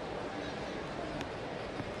afternoon.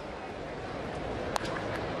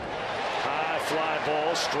 High fly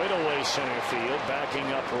ball straight away center field,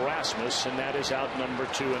 backing up Rasmus, and that is out number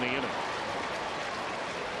 2 in the inning.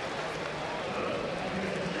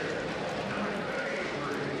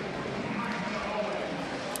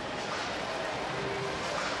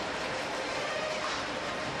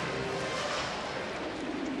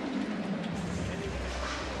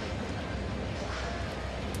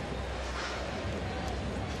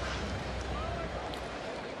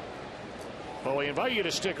 Well, we invite you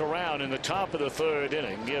to stick around in the top of the 3rd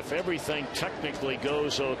inning if everything technically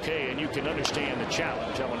goes okay and you can understand the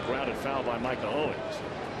challenge. That one grounded foul by Micah Owings.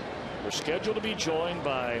 We're scheduled to be joined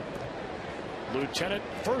by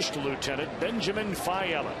First Lieutenant Benjamin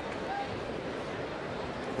Fiala.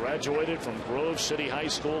 Graduated from Grove City High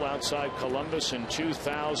School outside Columbus in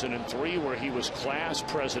 2003, where he was class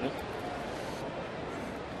president.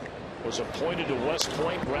 Was appointed to West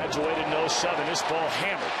Point, graduated in 07. This ball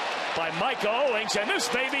hammered by Micah Owings, and this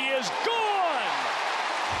baby is gone!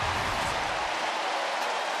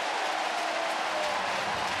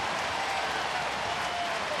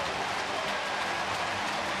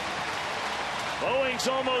 Owings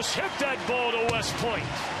almost hit that ball to West Point.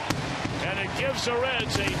 And it gives the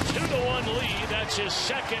Reds a 2-1 lead. That's his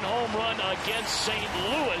second home run against St.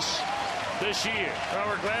 Louis this year. Well,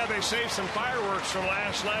 we're glad they saved some fireworks from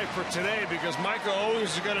last night for today, because Micah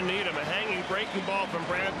Owings is going to need him. A hanging breaking ball from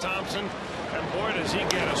Brad Thompson, and boy, does he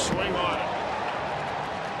get a swing on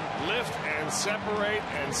it. Lift and separate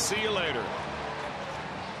and see you later.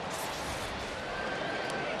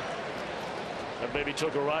 That baby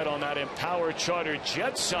took a ride on that Empower Charter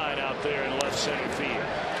jet sign out there in left center field.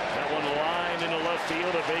 That one lined into left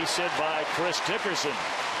field, a base hit by Chris Dickerson.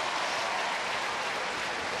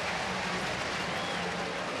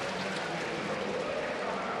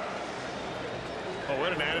 Oh,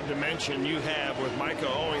 what an added dimension you have with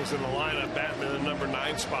Micah Owings in the lineup, batting in the number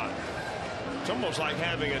 9 spot. It's almost like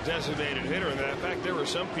having a designated hitter. And in fact, there were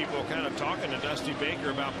some people kind of talking to Dusty Baker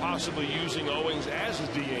about possibly using Owings as a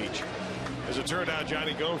DH. As it turned out,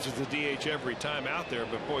 Johnny Gomes is the DH every time out there,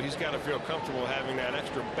 but boy, he's got to feel comfortable having that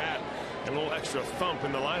extra bat and a little extra thump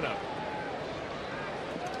in the lineup.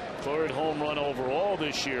 Third home run overall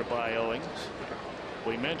this year by Owings.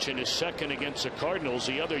 We mentioned his second against the Cardinals.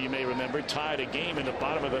 The other, you may remember, tied a game in the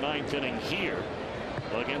bottom of the 9th inning here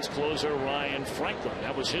against closer Ryan Franklin.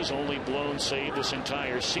 That was his only blown save this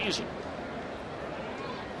entire season.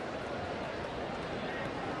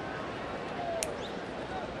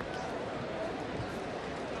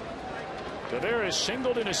 Tavares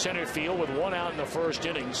singled into center field with 1 out in the first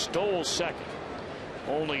inning. Stole second.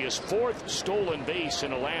 Only his 4th stolen base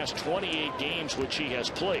in the last 28 games which he has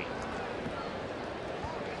played.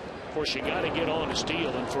 Of course, you got to get on to steal,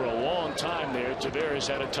 and for a long time there, Tavares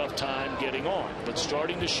had a tough time getting on, but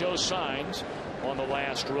starting to show signs on the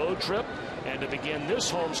last road trip and to begin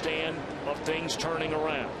this homestand of things turning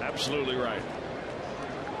around. Absolutely right.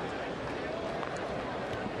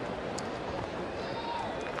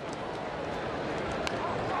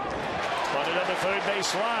 Bunted up the third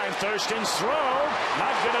base line. Thurston's throw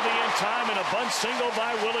not going to be in time, and a bunt single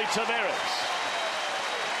by Willie Tavares.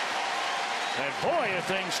 And boy, are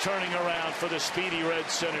things turning around for the speedy Red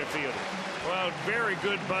center fielder. Well, very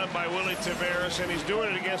good bunt by Willie Tavares, and he's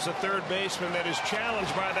doing it against a third baseman that is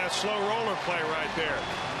challenged by that slow roller play right there.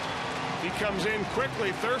 He comes in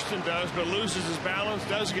quickly, Thurston does, but loses his balance,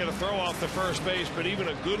 does get a throw off the first base, but even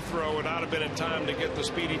a good throw would not have been in time to get the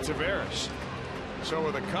speedy Tavares. So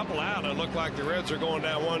with a couple out, it looked like the Reds are going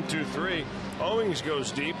down 1, 2, 3. Owings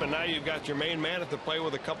goes deep, and now you've got your main man at the plate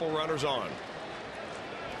with a couple runners on.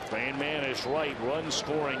 Main man is right. Run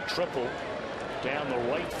scoring triple down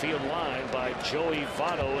the right field line by Joey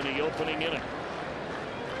Votto in the opening inning.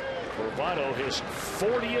 For Votto, his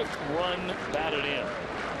 40th run batted in.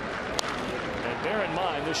 And bear in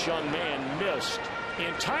mind, this young man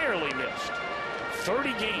entirely missed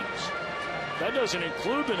 30 games. That doesn't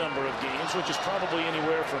include the number of games, which is probably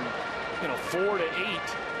anywhere from 4 to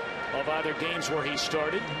 8 of either games where he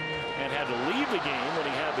started and had to leave the game when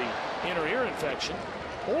he had the inner ear infection,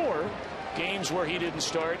 or games where he didn't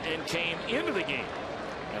start and came into the game.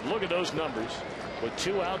 And look at those numbers with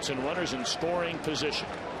 2 outs and runners in scoring position.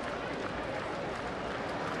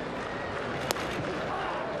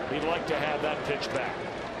 He'd like to have that pitch back.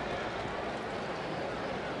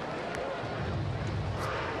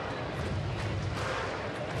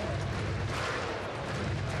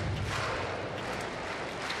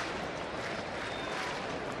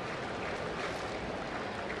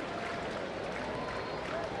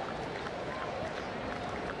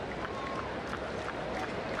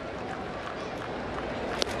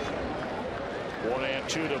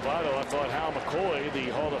 To Votto. I thought Hal McCoy,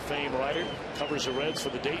 the Hall of Fame writer, covers the Reds for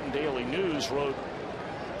the Dayton Daily News, wrote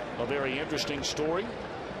a very interesting story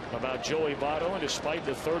about Joey Votto, and despite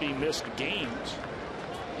the 30 missed games,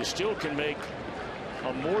 you still can make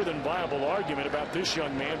a more than viable argument about this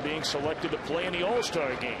young man being selected to play in the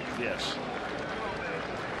All-Star game. Yes.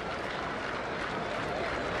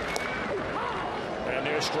 And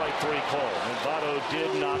there's strike 3 call, and Votto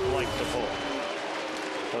did not like the call.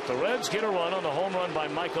 But the Reds get a run on the home run by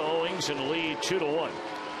Micah Owings and lead 2-1.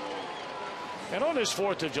 And on this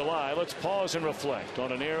 4th of July, let's pause and reflect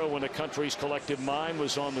on an era when the country's collective mind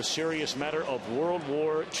was on the serious matter of World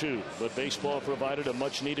War II. But baseball provided a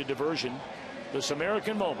much needed diversion This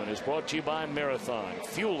American moment is brought to you by Marathon,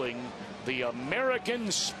 fueling the American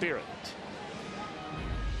spirit.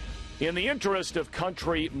 In the interest of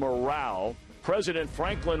country morale, President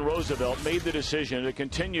Franklin Roosevelt made the decision to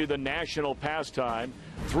continue the national pastime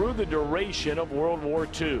through the duration of World War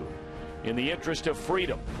II. In the interest of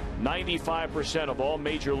freedom, 95% of all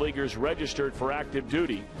major leaguers registered for active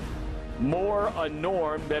duty, more a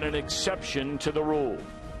norm than an exception to the rule.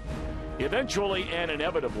 Eventually and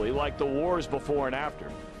inevitably, like the wars before and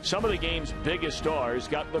after, some of the game's biggest stars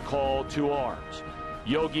got the call to arms.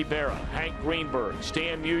 Yogi Berra, Hank Greenberg,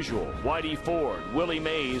 Stan Musial, Whitey Ford, Willie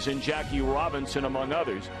Mays, and Jackie Robinson, among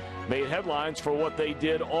others, made headlines for what they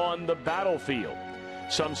did on the battlefield.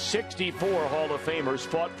 Some 64 Hall of Famers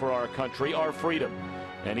fought for our country, our freedom,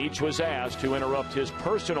 and each was asked to interrupt his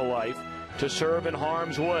personal life to serve in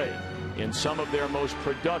harm's way in some of their most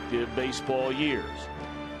productive baseball years.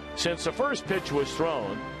 Since the first pitch was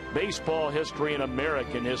thrown, baseball history and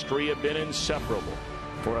American history have been inseparable.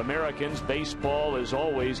 For Americans, baseball has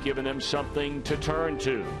always given them something to turn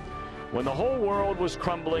to. When the whole world was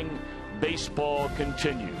crumbling, baseball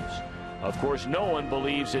continues. Of course, no one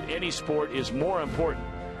believes that any sport is more important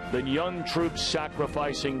than young troops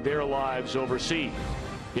sacrificing their lives overseas,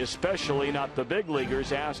 especially not the big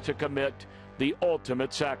leaguers asked to commit the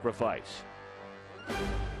ultimate sacrifice.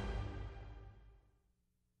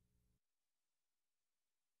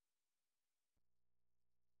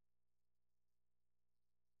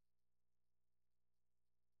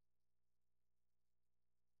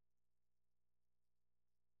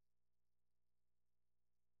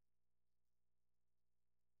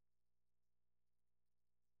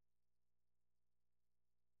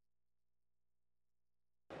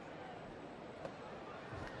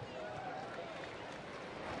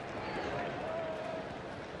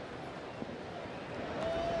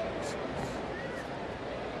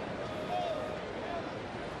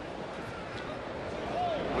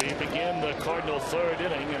 Begin the Cardinal third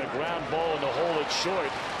inning, and a ground ball in the hole at short.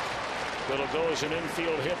 That'll go as an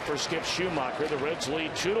infield hit for Skip Schumacher. The Reds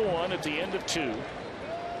lead 2-1 at the end of 2.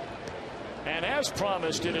 And as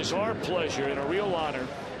promised, it is our pleasure and a real honor,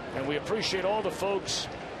 and we appreciate all the folks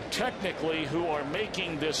technically who are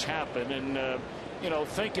making this happen. And you know,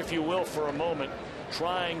 think, if you will, for a moment,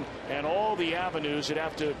 trying and all the avenues that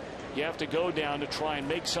you have to go down to try and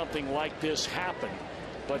make something like this happen.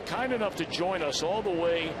 But kind enough to join us all the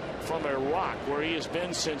way from Iraq, where he has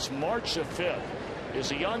been since March the 5th,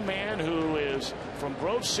 is a young man who is from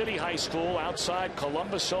Grove City High School outside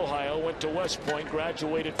Columbus, Ohio, went to West Point,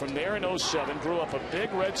 graduated from there in 07, grew up a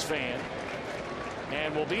big Reds fan,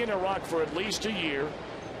 and will be in Iraq for at least a year.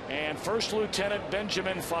 And First Lieutenant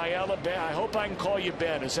Benjamin Fiala, Ben, I hope I can call you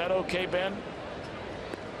Ben. Is that okay, Ben?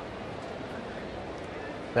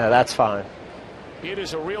 No, that's fine. It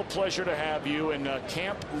is a real pleasure to have you in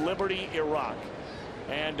Camp Liberty, Iraq.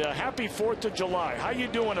 And happy 4th of July. How you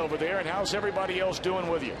doing over there, and how's everybody else doing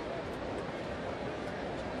with you?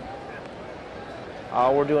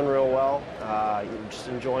 We're doing real well. Just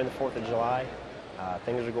enjoying the 4th of July.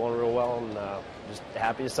 Things are going real well, and just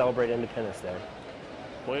happy to celebrate Independence Day.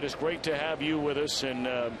 Well, it is great to have you with us. And,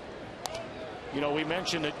 you know, we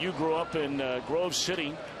mentioned that you grew up in Grove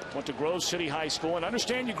City. Went to Grove City High School, and I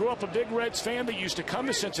understand you grew up a big Reds fan that used to come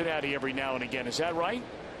to Cincinnati every now and again. Is that right?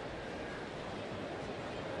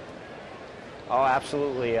 Oh,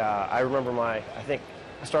 absolutely. I remember I think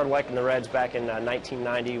I started liking the Reds back in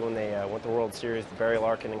 1990 when they went to the World Series with Barry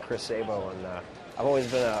Larkin and Chris Sabo, and I've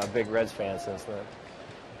always been a big Reds fan since then.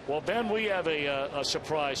 Well, Ben, we have a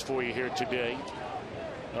surprise for you here today.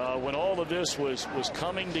 When all of this was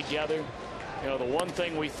coming together, you know, the one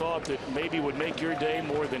thing we thought that maybe would make your day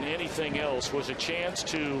more than anything else was a chance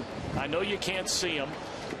to, I know you can't see them,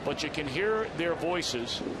 but you can hear their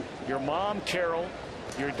voices. Your mom, Carol,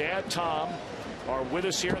 your dad, Tom, are with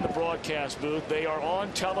us here in the broadcast booth. They are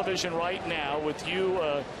on television right now with you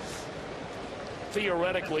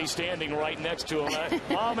theoretically standing right next to him.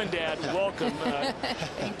 Mom and Dad, welcome.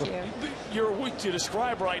 Thank you. You're weak to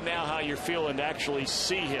describe right now how you're feeling to actually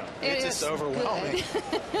see him. It's just overwhelming.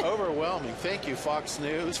 Overwhelming. Thank you, Fox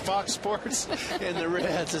News, Fox Sports, and the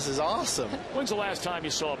Reds. This is awesome. When's the last time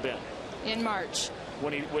you saw Ben? In March.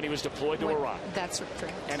 When he was deployed to Iraq. That's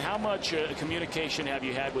correct. And how much communication have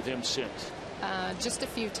you had with him since? Just a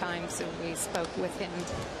few times that we spoke with him.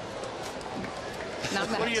 Not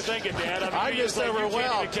much. What are you thinking, Dad? I mean, I'm just overwhelmed. You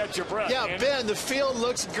can't even catch your breath. Yeah, Ben, the field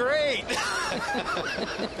looks great.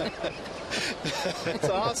 It's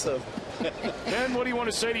awesome. Ben, what do you want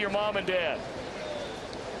to say to your mom and dad?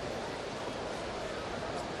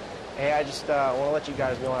 Hey, I just want to let you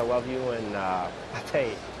guys know I love you, and I tell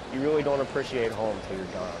you, you really don't appreciate home until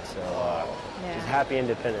you're gone. So just happy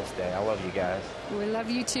Independence Day. I love you guys. We love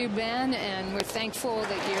you too, Ben, and we're thankful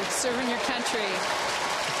that you're serving your country.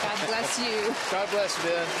 God bless you. God bless,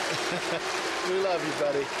 Ben. We love you,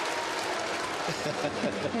 buddy.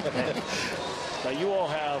 Now, you all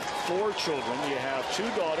have 4 children. You have 2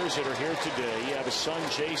 daughters that are here today. You have a son,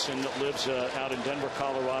 Jason, that lives out in Denver,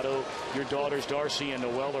 Colorado. Your daughters, Darcy and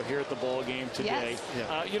Noelle, are here at the ball game today.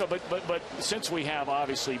 Yes. You know, but since we have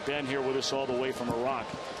obviously Ben here with us all the way from Iraq,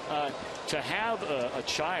 to have a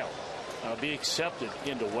child be accepted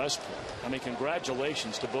into Westport, I mean,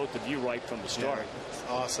 congratulations to both of you right from the start. Yeah, it's an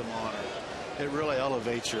awesome honor. It really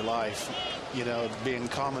elevates your life, you know, being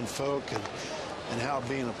common folk and how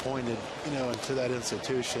being appointed, you know, to that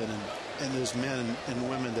institution and those men and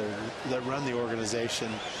women that run the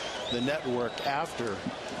organization, the network after,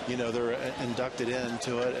 you know, they're inducted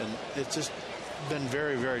into it, and it's just been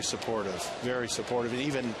very, very supportive, and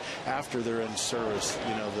even after they're in service,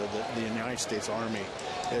 you know, the United States Army,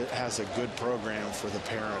 it has a good program for the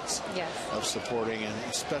parents of supporting,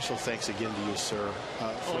 and special thanks again to you, sir,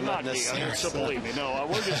 for not me. this. I mean, so believe me, no,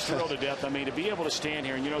 we're just thrilled to death. I mean, to be able to stand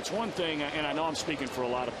here, and you know, it's one thing, and I know I'm speaking for a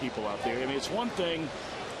lot of people out there. I mean, it's one thing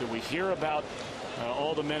that we hear about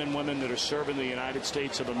all the men and women that are serving the United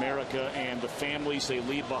States of America and the families they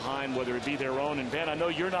leave behind, whether it be their own. And Ben, I know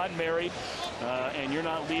you're not married and you're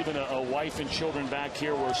not leaving a wife and children back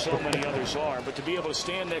here where so many others are. But to be able to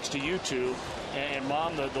stand next to you two, and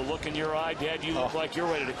Mom, the look in your eye, Dad, you look like you're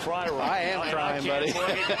ready to cry right now. I am crying, buddy.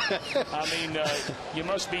 I mean, you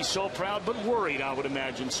must be so proud, but worried, I would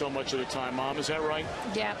imagine, so much of the time. Mom, is that right?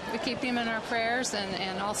 Yeah, we keep him in our prayers,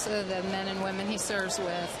 and also the men and women he serves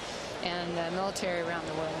with, and the military around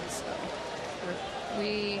the world. So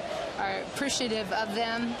we are appreciative of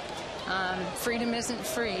them. Freedom isn't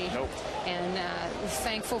free. Nope. And we're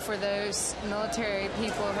thankful for those military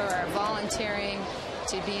people who are volunteering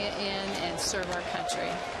to be in and serve our country.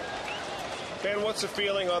 Ben, what's the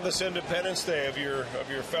feeling on this Independence Day of your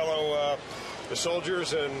fellow the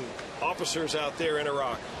soldiers and officers out there in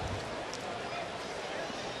Iraq?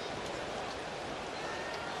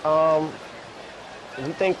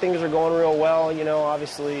 We think things are going real well. You know,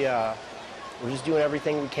 obviously, we're just doing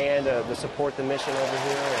everything we can to support the mission over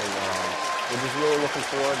here, and we're just really looking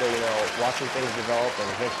forward to, you know, watching things develop and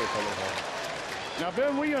eventually coming home. Now,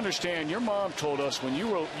 Ben, we understand your mom told us when you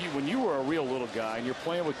were a real little guy and you're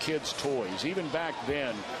playing with kids' toys, even back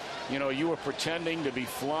then, you know, you were pretending to be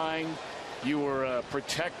flying. You were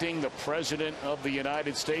protecting the President of the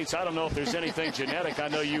United States. I don't know if there's anything genetic. I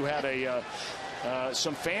know you had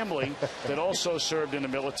some family that also served in the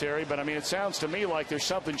military, but I mean, it sounds to me like there's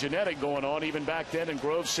something genetic going on even back then in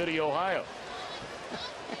Grove City, Ohio.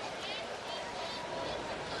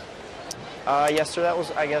 Yes, sir. That was,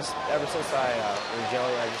 I guess, ever since I was young,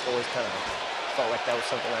 I just always kind of felt like that was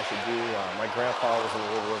something I should do. My grandpa was in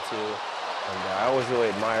World War II, and I always really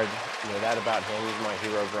admired, you know, that about him. He was my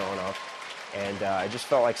hero growing up, and I just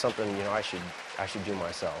felt like something, you know, I should do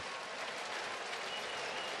myself.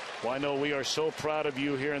 Well, I know we are so proud of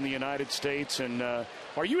you here in the United States. And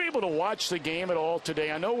are you able to watch the game at all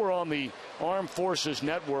today? I know we're on the Armed Forces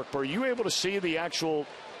Network, but are you able to see the actual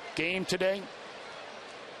game today?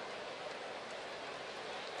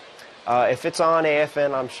 If it's on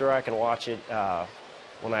AFN, I'm sure I can watch it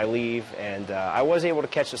when I leave. And I was able to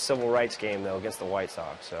catch the civil rights game, though, against the White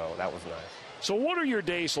Sox, so that was nice. So what are your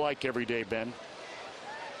days like every day, Ben?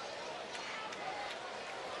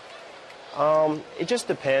 It just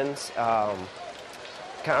depends.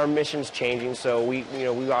 Our mission's changing, so we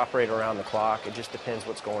operate around the clock. It just depends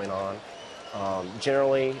what's going on.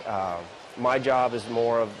 Generally, my job is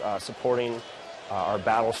more of supporting our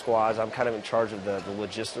battle squads. I'm kind of in charge of the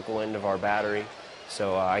logistical end of our battery.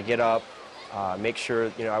 So I get up, make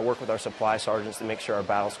sure, I work with our supply sergeants to make sure our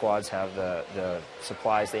battle squads have the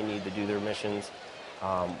supplies they need to do their missions.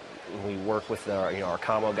 We work with our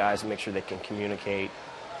commo guys to make sure they can communicate.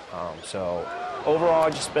 So overall, I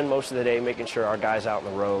just spend most of the day making sure our guys out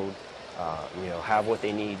on the road, have what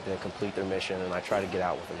they need to complete their mission, and I try to get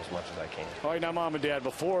out with them as much as I can. All right, now, Mom and Dad,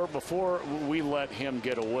 before we let him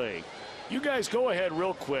get away, you guys go ahead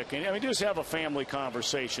real quick and just have a family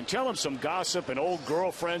conversation. Tell him some gossip, an old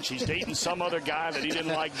girlfriend, she's dating some other guy that he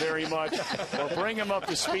didn't like very much, or bring him up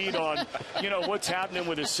to speed on, what's happening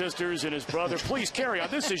with his sisters and his brother. Please carry on.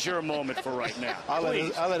 This is your moment for right now. I'll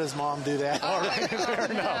let his mom do that. All right, fair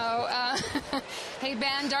enough. No. Hey,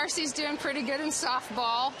 Ben, Darcy's doing pretty good in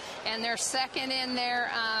softball, and they're second in their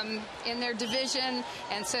division,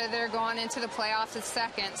 and so they're going into the playoffs at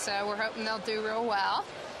second. So we're hoping they'll do real well.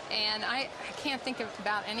 And I can't think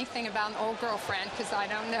about anything about an old girlfriend because I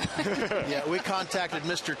don't know. Yeah, we contacted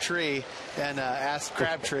Mr. Tree and asked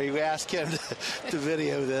Crabtree. We asked him to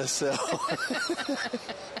video this. So.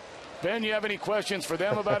 Ben, you have any questions for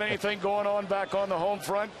them about anything going on back on the home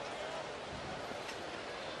front?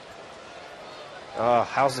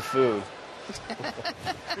 How's the food?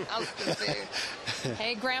 How's the food?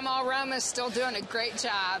 Hey, Grandma Roma's still doing a great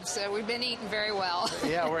job, so we've been eating very well.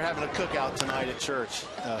 Yeah, we're having a cookout tonight at church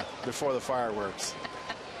before the fireworks.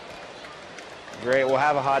 Great. Well,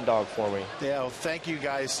 have a hot dog for me. Yeah, well, thank you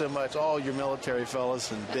guys so much, all your military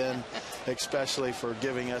fellas, and Ben especially, for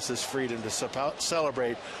giving us this freedom to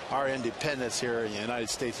celebrate our independence here in the United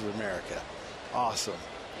States of America. Awesome.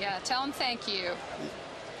 Yeah, tell them thank you.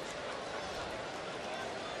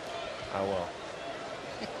 I will.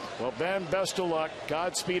 Well, Ben, best of luck.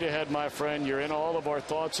 Godspeed ahead, my friend. You're in all of our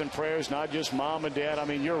thoughts and prayers, not just Mom and Dad. I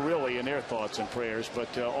mean, you're really in their thoughts and prayers,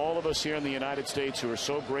 but all of us here in the United States who are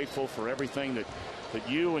so grateful for everything that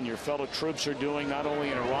you and your fellow troops are doing, not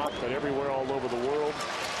only in Iraq, but everywhere all over the world.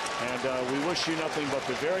 And we wish you nothing but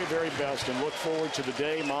the very, very best and look forward to the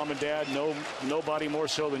day, Mom and Dad, nobody more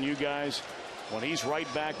so than you guys, when he's right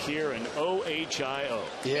back here in OHIO.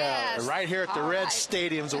 Yeah, yes. Right here at the Red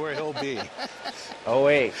Stadium's where he'll be.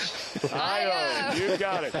 OH. IO, you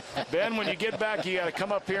got it. Ben, when you get back, you got to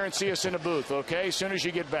come up here and see us in the booth, okay? As soon as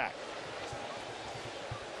you get back.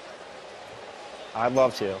 I'd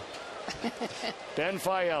love to. Ben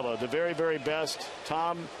Fiala, the very, very best.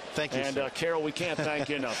 Tom, thank you, and Carol, we can't thank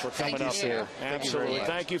you enough for coming up here. Absolutely.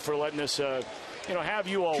 Thank you for letting us have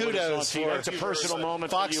you all with us on TV. It's a personal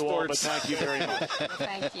moment for you all, but thank you very much.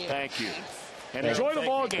 Thank you. Thank you. And enjoy the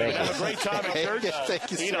ball game. Have a great time at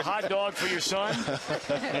church. Eat a hot dog for your son.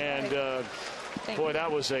 And, boy,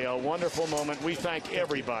 that was a wonderful moment. We thank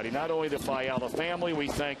everybody, not only the Fiala family. We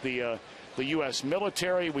thank the U.S.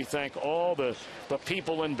 military. We thank all the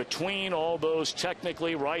people in between, all those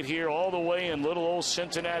technically right here, all the way in little old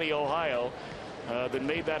Cincinnati, Ohio, that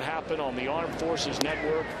made that happen on the Armed Forces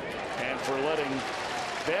Network, and for letting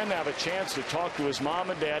Ben have a chance to talk to his mom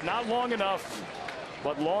and dad. Not long enough,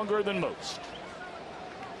 but longer than most.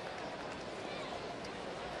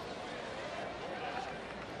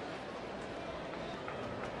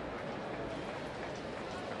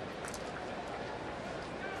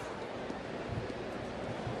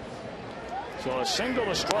 So a single,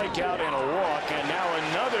 a strikeout, and a walk, and now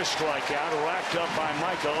another strikeout racked up by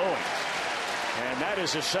Micah Owens. And that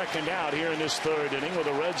is the second out here in this third inning with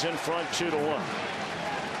the Reds in front 2-1.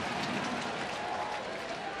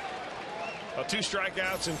 2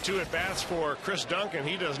 strikeouts and 2 at-bats for Chris Duncan.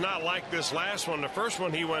 He does not like this last one. The first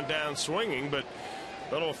one he went down swinging, but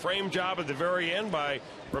a little frame job at the very end by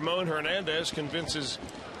Ramon Hernandez convinces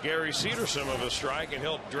Gary Cederson of a strike, and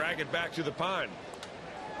he'll drag it back to the pine.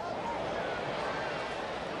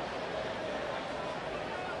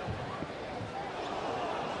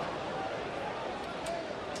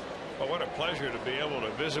 Well, what a pleasure to be able to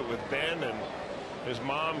visit with Ben and his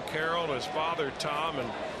mom, Carol, and his father, Tom. And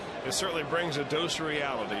it certainly brings a dose of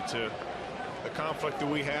reality to the conflict that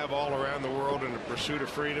we have all around the world in the pursuit of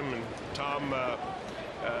freedom. And Tom,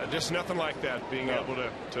 just nothing like that, being able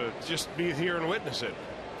to just be here and witness it.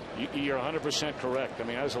 You're 100% correct. I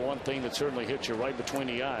mean, that's the one thing that certainly hits you right between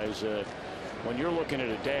the eyes. When you're looking at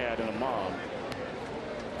a dad and a mom,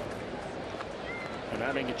 and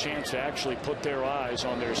having a chance to actually put their eyes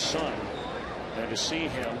on their son and to see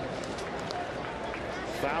him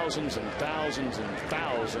thousands and thousands and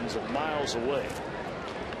thousands of miles away.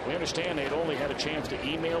 We understand they'd only had a chance to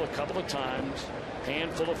email a couple of times,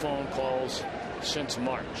 handful of phone calls since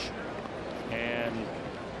March. And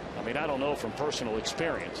I mean, I don't know from personal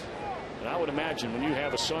experience, but I would imagine when you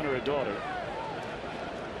have a son or a daughter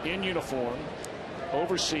in uniform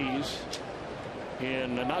overseas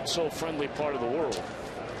in a not so friendly part of the world,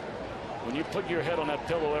 when you put your head on that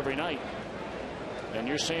pillow every night and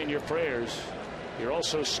you're saying your prayers, you're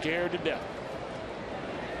also scared to death.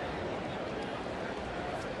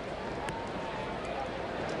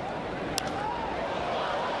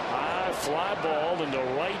 High fly ball into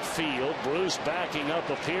right field. Bruce backing up,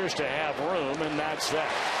 appears to have room, and that's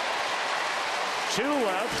that. 2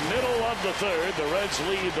 left, middle of the third. The Reds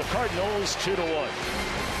lead the Cardinals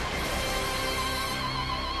 2-1.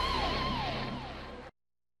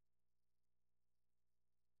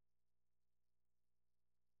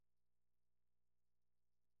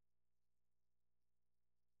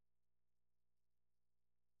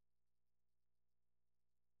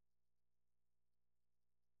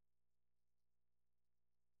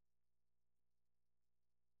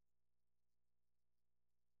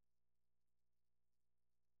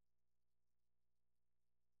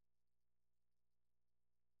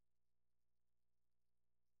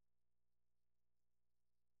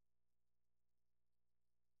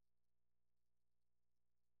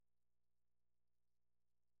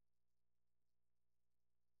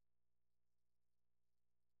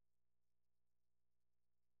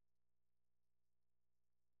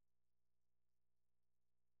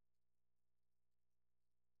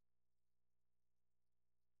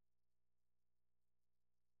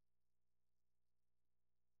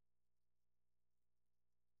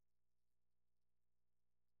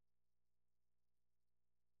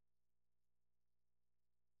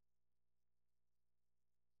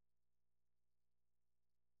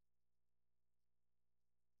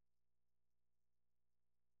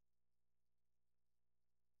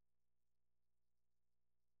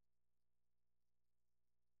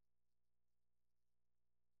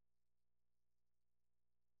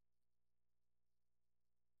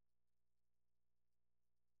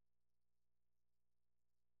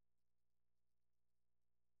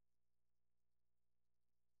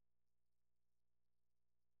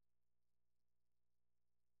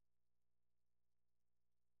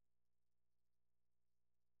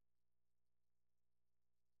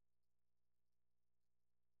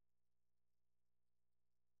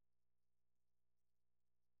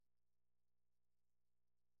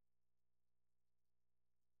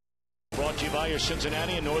 Brought to you by your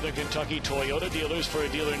Cincinnati and Northern Kentucky Toyota dealers. For a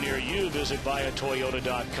dealer near you, visit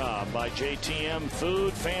viatoyota.com. By JTM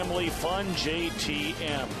Food, Family Fun,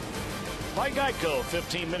 JTM. By Geico,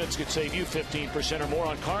 15 minutes could save you 15% or more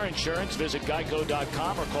on car insurance. Visit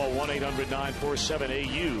geico.com or call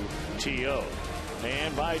 1-800-947-AUTO.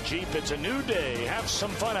 And by Jeep, it's a new day. Have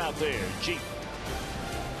some fun out there. Jeep.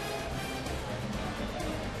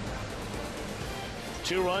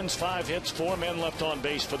 2 runs, 5 hits, 4 men left on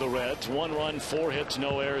base for the Reds. 1 run, 4 hits,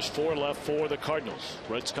 no errors, 4 left for the Cardinals.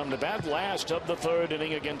 Reds come to bat last of the 3rd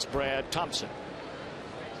inning against Brad Thompson.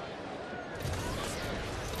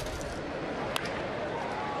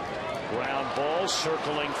 Ground ball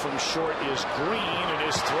circling from short is Green, and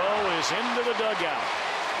his throw is into the dugout.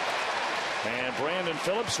 And Brandon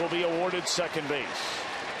Phillips will be awarded second base.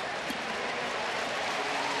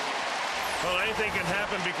 Well, anything can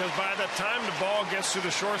happen because by the time the ball gets to the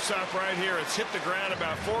shortstop right here, it's hit the ground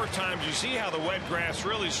about 4 times. You see how the wet grass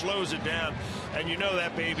really slows it down, and you know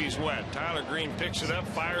that baby's wet. Tyler Green picks it up,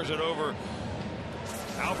 fires it over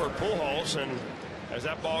Albert Pujols, and as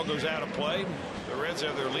that ball goes out of play, the Reds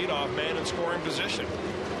have their leadoff man in scoring position.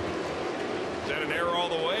 Is that an error all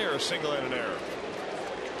the way or a single and an error?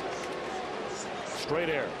 Straight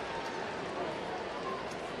error.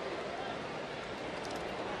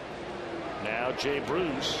 Now Jay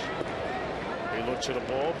Bruce. He looks at a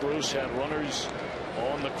ball. Bruce had runners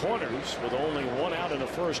on the corners with only 1 out in the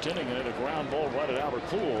 1st inning, and a ground ball right at Albert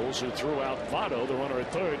Pujols, who threw out Votto, the runner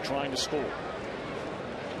at 3rd, trying to score.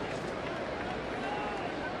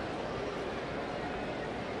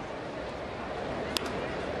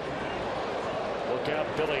 Look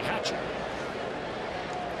out, Billy Hatcher.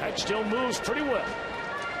 Hatch still moves pretty well.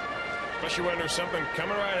 Especially when there's something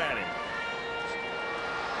coming right at him.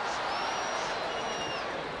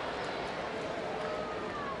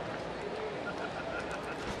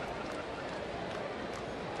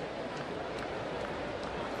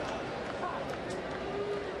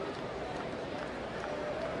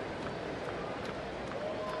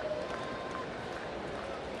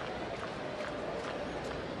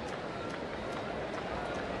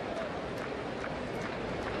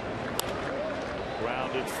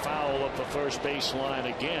 Grounded foul up the first baseline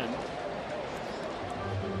again.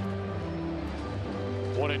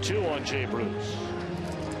 1-2 on Jay Bruce.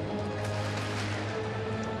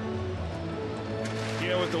 You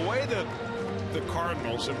know, with the way that the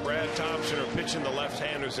Cardinals and Brad Thompson are pitching the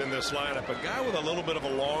left-handers in this lineup, a guy with a little bit of a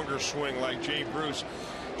longer swing like Jay Bruce,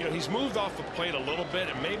 you know, he's moved off the plate a little bit.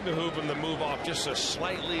 It may behoove him to move off just a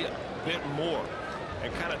slightly bit more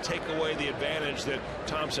and kind of take away the advantage that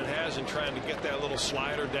Thompson has in trying to get that little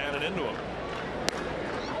slider down and into him.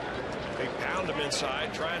 They pound him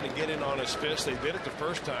inside, trying to get in on his fist. They did it the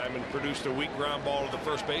first time and produced a weak ground ball to the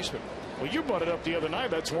first baseman. Well, you brought it up the other night.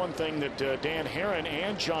 That's one thing that Dan Herron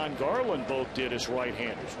and John Garland both did as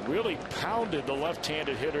right-handers. Really pounded the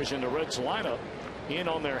left-handed hitters in the Reds lineup in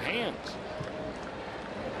on their hands.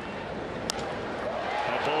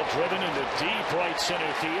 That ball driven into deep right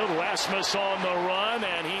center field. Rasmus on the run,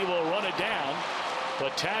 and he will run it down.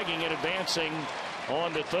 But tagging and advancing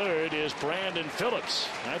on to 3rd is Brandon Phillips.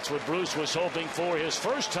 That's what Bruce was hoping for his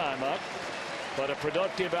first time up. But a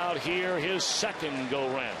productive out here, his second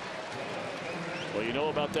go-round. Well, you know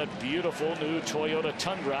about that beautiful new Toyota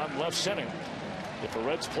Tundra out in left center. If a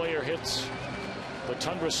Reds player hits the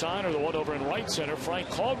Tundra sign or the one over in right center, Frank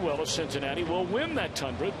Caldwell of Cincinnati will win that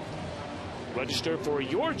Tundra. Register for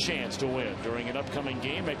your chance to win during an upcoming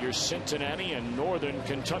game at your Cincinnati and Northern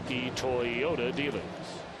Kentucky Toyota dealers.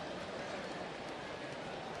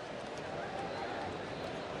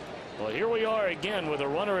 Well, here we are again with a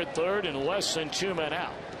runner at 3rd and less than 2 men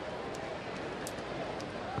out.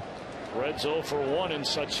 Reds 0 for 1 in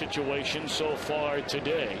such situations so far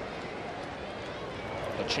today.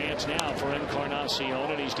 A chance now for Encarnacion,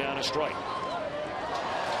 and he's down a strike.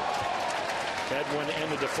 Edwin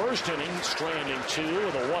ended the 1st inning stranding 2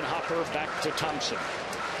 with a 1-hopper back to Thompson.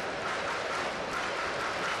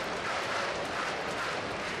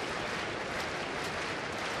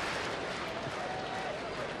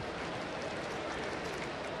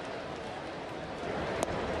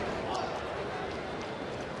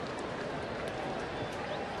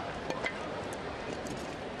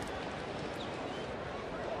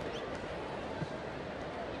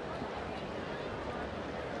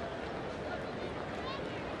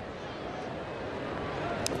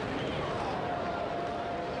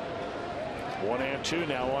 One and 2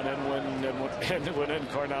 now on Edwin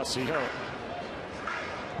Encarnacion.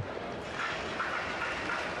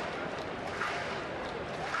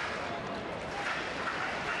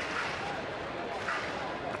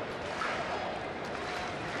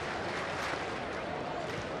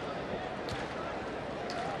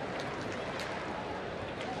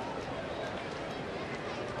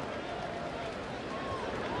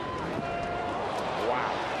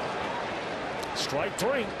 Strike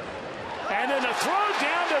three. And then the throw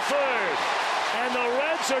down to third. And the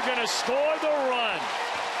Reds are going to score the run.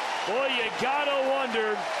 Boy, you got to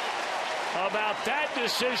wonder about that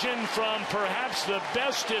decision from perhaps the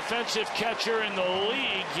best defensive catcher in the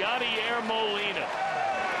league, Yadier Molina.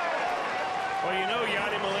 Well, you know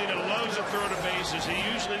Yadier Molina loves to throw to bases. He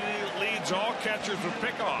usually leads all catchers with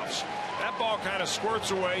pickoffs. That ball kind of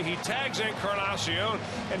squirts away. He tags Encarnacion,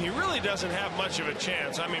 and he really doesn't have much of a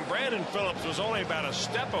chance. I mean, Brandon Phillips was only about a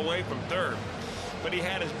step away from third, but he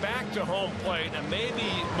had his back to home plate, and maybe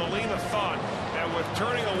Molina thought that with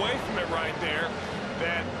turning away from it right there,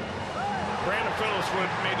 that Brandon Phillips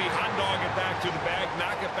would maybe hot dog it back to the bag,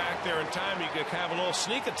 knock it back there in time. You could have a little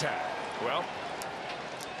sneak attack. Well,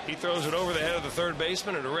 he throws it over the head of the third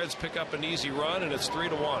baseman, and the Reds pick up an easy run, and it's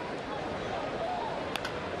 3-1.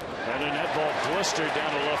 And then that ball blistered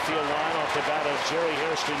down the left field line off the bat of Jerry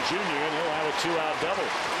Hairston Jr., and he'll have a 2-out double.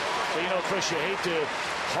 So, you know, Chris, you hate to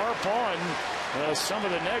harp on some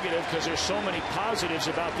of the negative because there's so many positives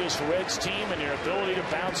about this Reds team and their ability to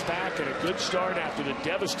bounce back and a good start after the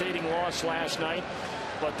devastating loss last night.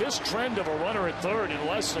 But this trend of a runner at third in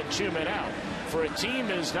less than 2 men out for a team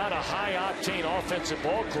that is not a high-octane offensive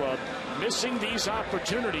ball club, missing these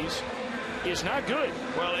opportunities is not good.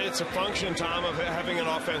 Well, it's a function, Tom, of having an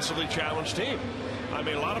offensively challenged team. I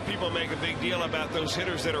mean, a lot of people make a big deal about those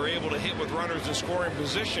hitters that are able to hit with runners in scoring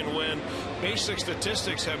position when basic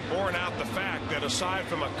statistics have borne out the fact that aside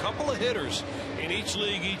from a couple of hitters in each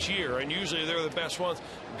league each year, and usually they're the best ones,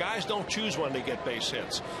 guys don't choose when they get base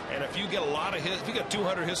hits. And if you get a lot of hits, if you get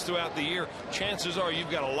 200 hits throughout the year, chances are you've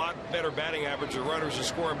got a lot better batting average of runners in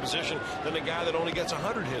scoring position than a guy that only gets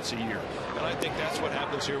 100 hits a year. And I think that's what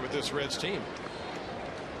happens here with this Reds team.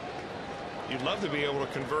 You'd love to be able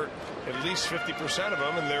to convert at least 50% of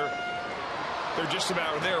them, and they're just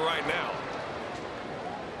about there right now.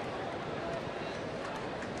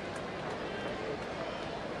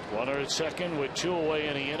 Runner at second with 2 away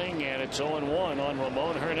in the inning, and it's 0-1 on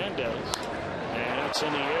Ramon Hernandez. And it's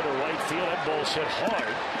in the air to right field. That ball's hit hard.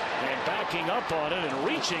 And backing up on it and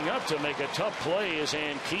reaching up to make a tough play is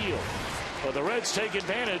Ankiel. But the Reds take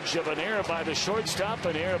advantage of an error by the shortstop,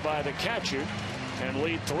 an error by the catcher, and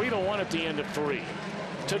lead 3-1 at the end of 3.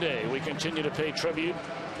 Today, we continue to pay tribute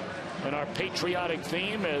in our patriotic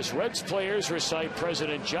theme as Reds players recite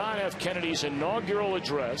President John F. Kennedy's inaugural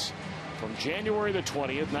address from January the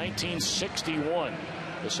 20th, 1961.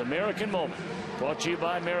 This American moment brought to you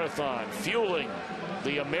by Marathon, fueling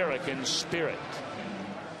the American spirit.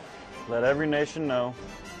 Let every nation know,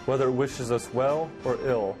 whether it wishes us well or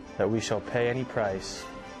ill, that we shall pay any price,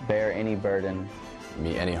 bear any burden,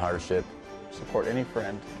 meet any hardship, support any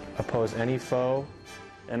friend, oppose any foe,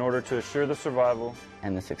 in order to assure the survival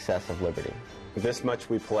and the success of liberty. This much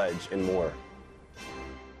we pledge and more.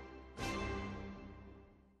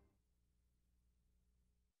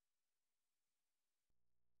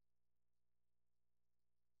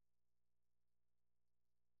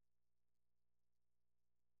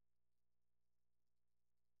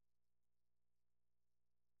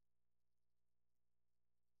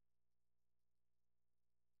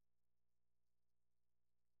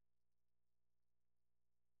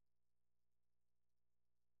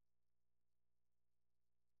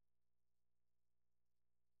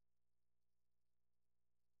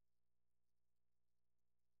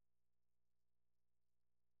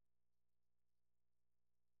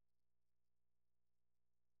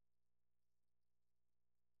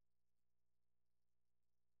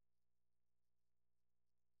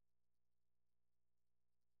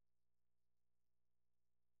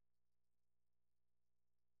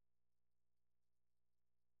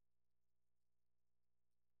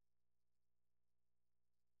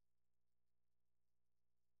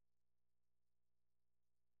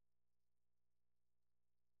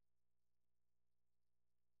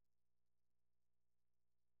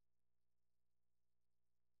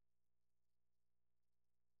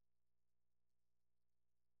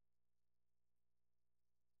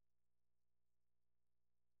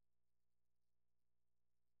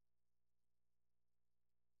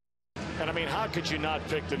 And I mean, how could you not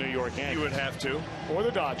pick the New York Yankees? You would have to. Or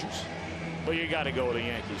the Dodgers. But you got to go with the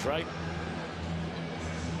Yankees, right?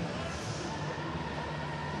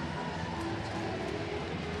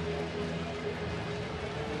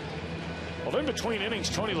 Well, in between innings,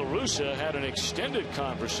 Tony La Russa had an extended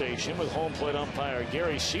conversation with home plate umpire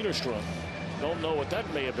Gary Cederstrom. Don't know what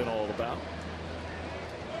that may have been all about.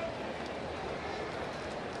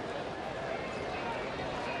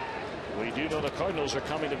 We do know the Cardinals are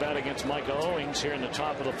coming to bat against Micah Owings here in the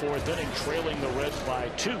top of the 4th inning, trailing the Reds by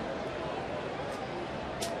 2.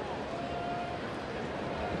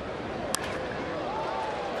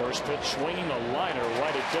 First pitch swinging a liner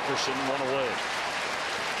right at Dickerson, one away.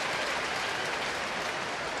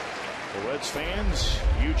 The Reds fans,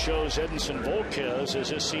 you chose Edinson Volquez as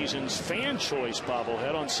this season's fan choice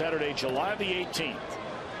bobblehead on Saturday, July the 18th.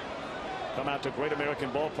 Come out to Great American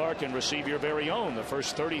Ballpark and receive your very own. The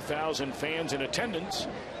first 30,000 fans in attendance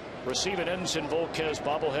receive an Edinson Volquez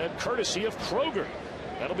bobblehead courtesy of Kroger.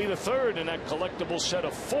 That'll be the third in that collectible set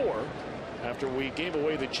of 4 after we gave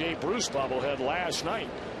away the Jay Bruce bobblehead last night.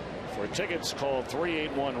 For tickets, call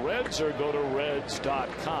 381-REDS or go to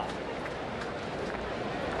reds.com.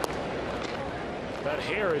 That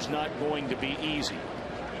hair is not going to be easy.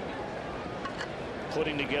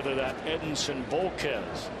 Putting together that Edinson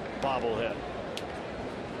Volquez bobblehead.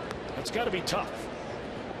 That's got to be tough.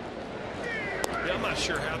 Yeah, I'm not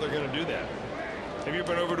sure how they're going to do that. Have you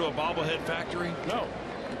been over to a bobblehead factory? No.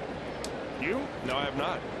 You? No, I have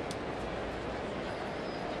not.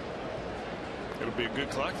 It'll be a good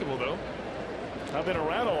collectible, though. I've been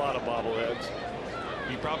around a lot of bobbleheads.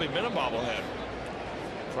 You've probably been a bobblehead.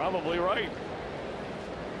 Probably right.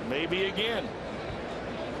 Maybe again.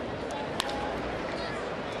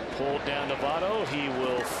 Pulled down to Votto. He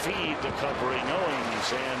will feed the covering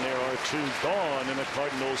Owings, and there are 2 gone in the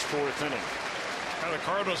Cardinals' 4th inning. Now the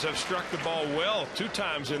Cardinals have struck the ball well 2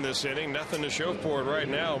 times in this inning. Nothing to show for it right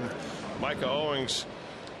now. Micah Owings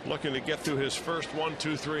looking to get through his first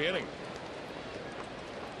 1-2-3 inning.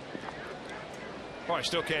 Oh, I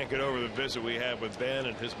still can't get over the visit we had with Ben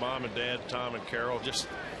and his mom and dad, Tom and Carol. Just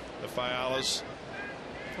the Fialas.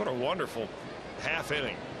 What a wonderful half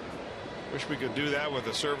inning. Wish we could do that with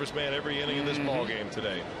a serviceman every inning in this ball game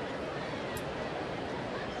today.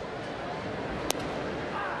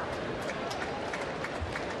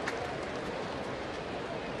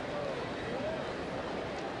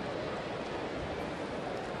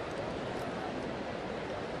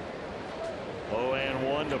 Oh, and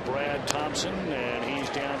 1 to Brad Thompson, and he's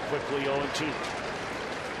down quickly 0-2.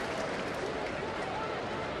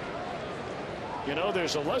 You know,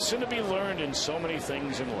 there's a lesson to be learned in so many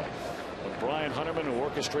things in life. When Brian Hunterman, who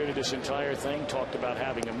orchestrated this entire thing, talked about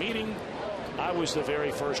having a meeting, I was the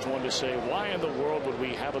very first one to say, why in the world would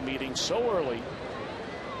we have a meeting so early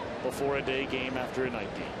before a day game after a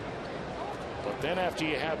night game? But then after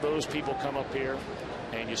you have those people come up here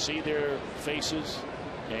and you see their faces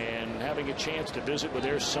and having a chance to visit with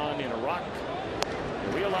their son in Iraq,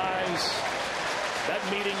 you realize that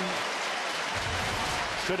meeting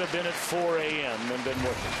could have been at 4 a.m. and been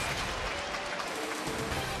working.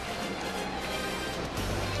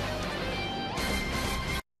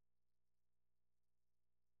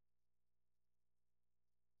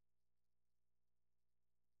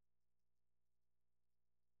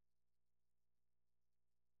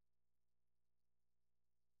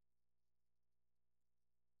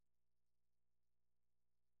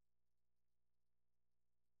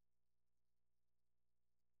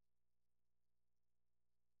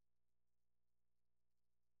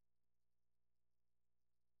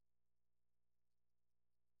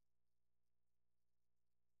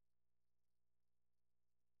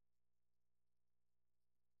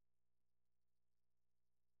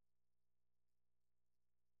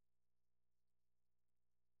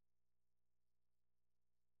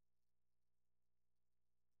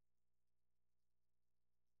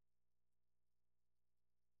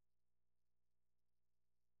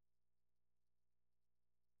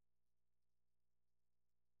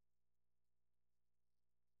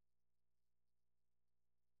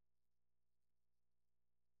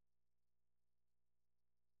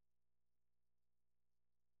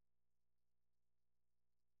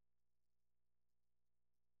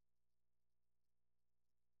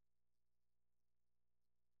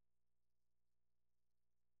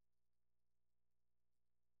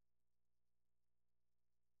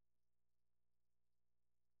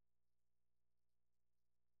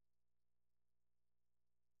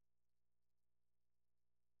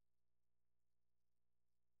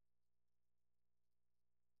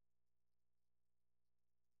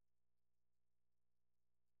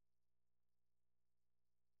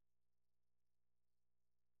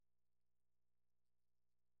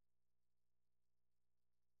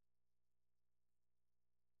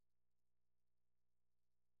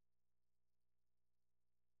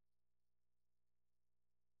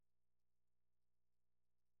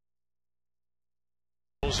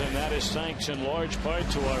 And that is thanks in large part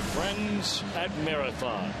to our friends at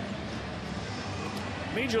Marathon.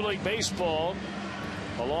 Major League Baseball,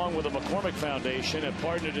 along with the McCormick Foundation, have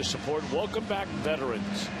partnered to support Welcome Back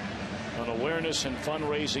Veterans, an awareness and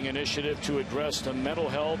fundraising initiative to address the mental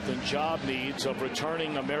health and job needs of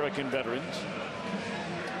returning American veterans.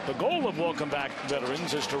 The goal of Welcome Back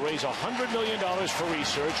Veterans is to raise $100 million for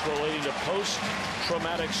research relating to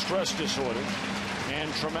post-traumatic stress disorder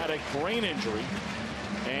and traumatic brain injury,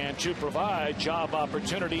 and to provide job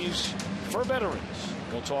opportunities for veterans.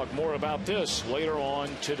 We'll talk more about this later on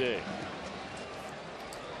today.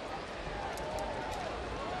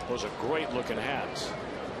 Those are great looking hats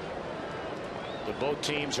that both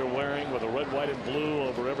teams are wearing, with a red, white, and blue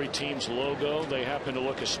over every team's logo. They happen to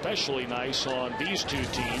look especially nice on these two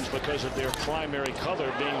teams because of their primary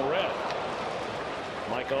color being red.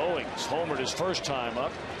 Micah Owings homered his first time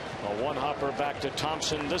up. A one-hopper back to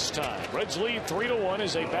Thompson this time. Reds lead 3-1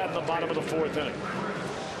 as they bat in the bottom of the fourth inning.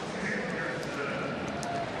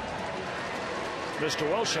 Mr.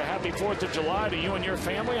 Welsh, a happy 4th of July to you and your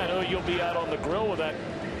family. I know you'll be out on the grill with that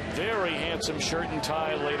very handsome shirt and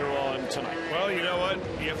tie later on tonight. Well, you know what?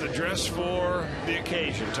 You have to dress for the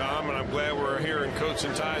occasion, Tom, and I'm glad we're here in coats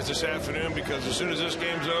and ties this afternoon, because as soon as this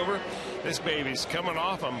game's over, this baby's coming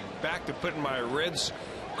off. I'm back to putting my Reds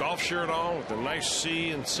golf shirt on with the nice C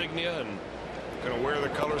insignia, and going to wear the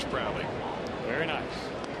colors proudly. Very nice.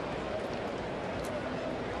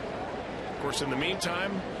 Of course, in the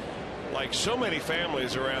meantime, like so many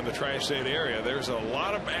families around the tri-state area, there's a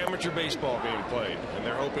lot of amateur baseball being played, and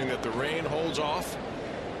they're hoping that the rain holds off,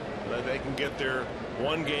 that they can get their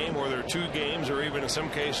one game or their 2 games, or even in some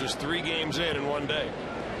cases 3 games in one day.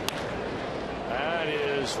 That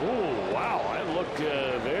is, ooh, wow, I look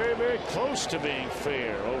very, very close to being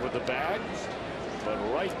fair over the bag, but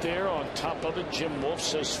right there on top of it, Jim Wolf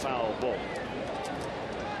says foul ball.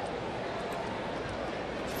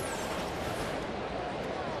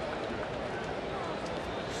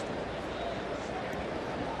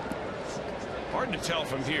 Hard to tell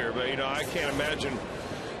from here, but, you know, I can't imagine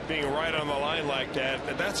being right on the line like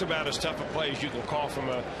that. That's about as tough a play as you can call from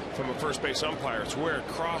a first base umpire. It's where it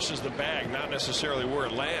crosses the bag, not necessarily where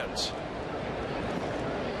it lands.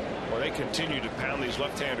 Well, they continue to pound these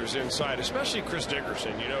left-handers inside, especially Chris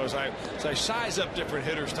Dickerson. You know, as I size up different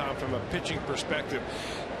hitters, Tom, from a pitching perspective,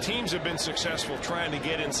 teams have been successful trying to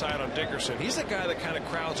get inside on Dickerson. He's the guy that kind of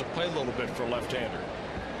crowds a play a little bit for a left-hander.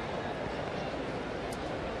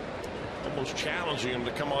 Almost challenging him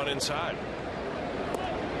to come on inside.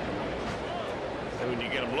 And when you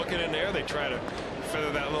get them looking in there, they try to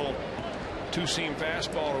feather that little 2-seam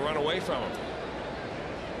fastball to run away from him.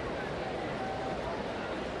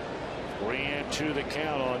 3-2 the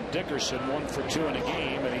count on Dickerson, 1 for 2 in a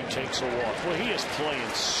game, and he takes a walk. Well, he is playing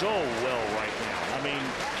so well right now. I mean,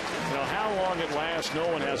 you know, how long it lasts, no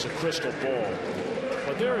one has a crystal ball.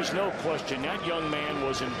 But there is no question that young man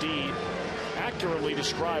was indeed accurately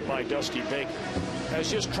described by Dusty Baker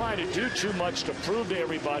as just trying to do too much to prove to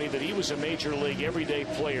everybody that he was a major league everyday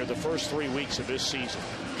player the first 3 weeks of this season.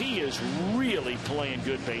 He is really playing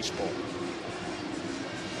good baseball.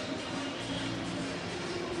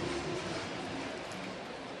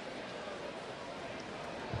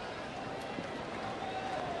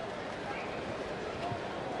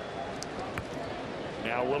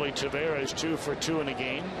 Now Willie Taveras 2 for 2 in a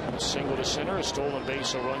game. A single to center, a stolen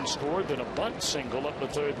base, a run scored, then a bunt single up the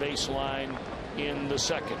third baseline in the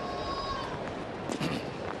second.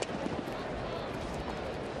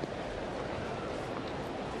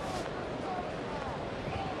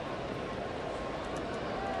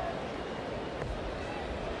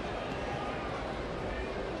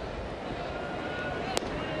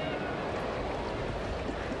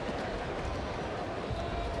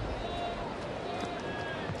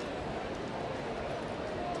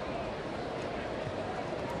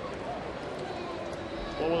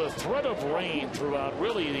 Well, with a threat of rain throughout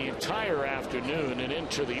really the entire afternoon and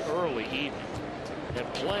into the early evening,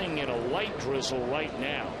 and playing in a light drizzle right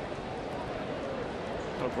now.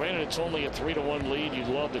 Now, granted, it's only a 3-1 lead. You'd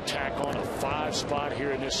love to tack on a 5 spot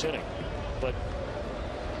here in this inning, but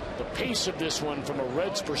the pace of this one, from a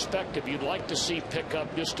Reds perspective, you'd like to see pick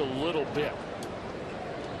up just a little bit.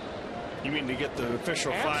 You mean to get the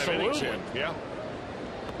official 5 innings in? Yeah.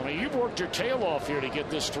 I mean, you've worked your tail off here to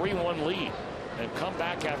get this 3-1 lead and come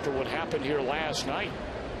back after what happened here last night.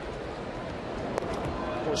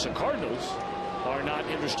 Of course, the Cardinals are not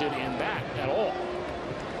interested in that at all.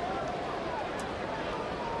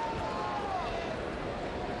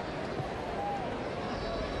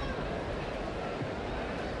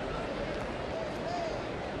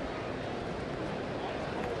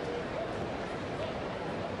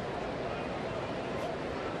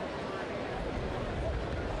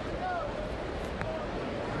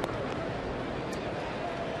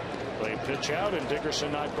 They pitch out, and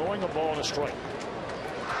Dickerson not going, a ball and a strike.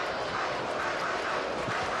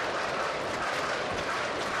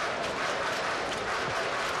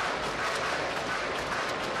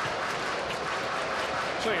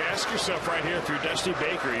 ask yourself right here if you're Dusty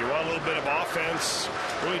Baker, you want a little bit of offense.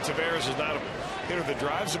 Willie Taveras is not a hitter that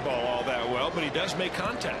drives the ball all that well, but he does make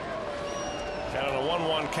contact. And on a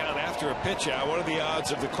 1-1 count after a pitch out, what are the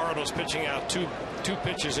odds of the Cardinals pitching out two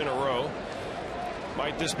pitches in a row?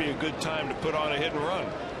 Might this be a good time to put on a hit and run?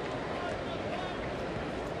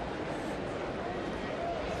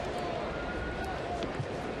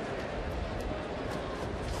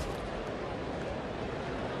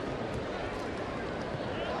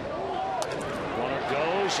 Runner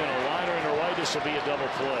goes, and a liner into right. This will be a double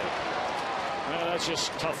play. Well, that's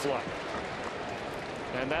just tough luck.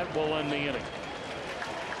 And that will end the inning.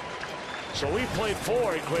 So we played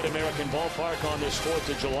 4 at Great American Ballpark on this 4th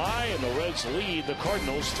of July, and the Reds lead the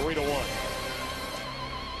Cardinals 3-1.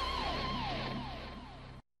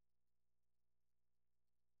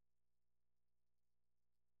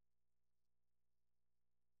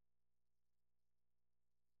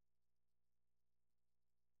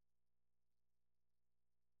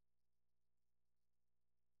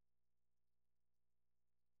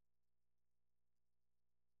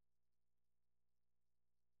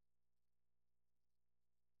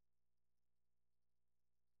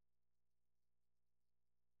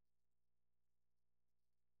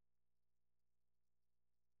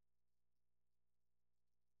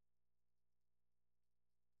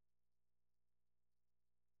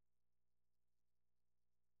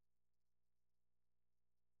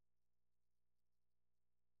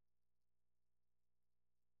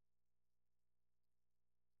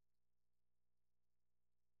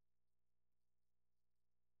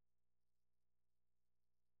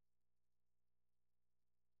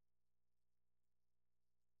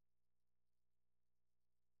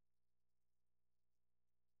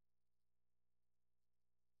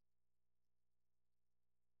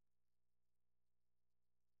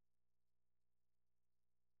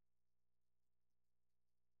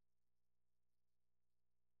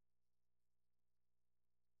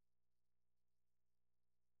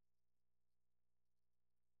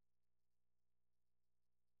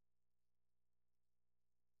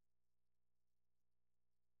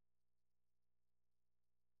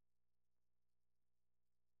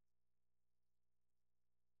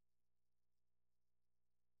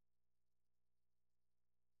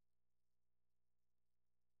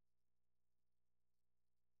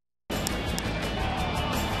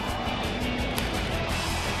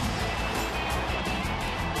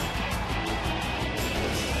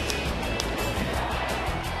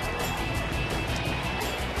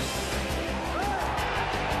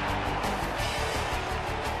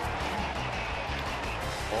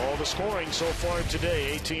 The scoring so far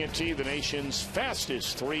today. AT&T, the nation's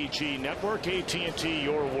fastest 3G network. AT&T,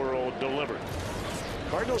 your world delivered.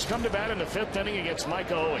 Cardinals come to bat in the 5th inning against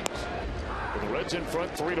Micah Owings. With the Reds in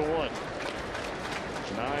front 3-1.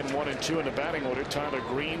 9-1-2 in the batting order. Tyler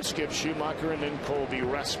Green, Skip Schumacher, and then Colby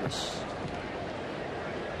Rasmus.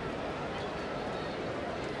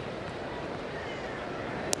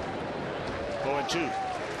 Going 2.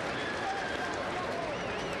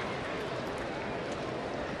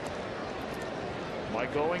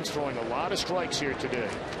 Mike Owings throwing a lot of strikes here today.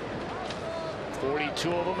 42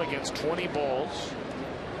 of them against 20 balls.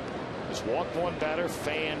 Has walked 1 batter,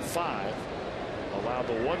 fanned 5. Allowed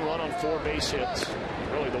the 1 run on 4 base hits.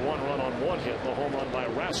 Really the 1 run on 1 hit, the home run by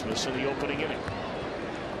Rasmus in the opening inning.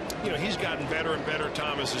 You know, he's gotten better and better,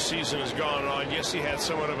 Tom, as the season has gone on. Yes, he had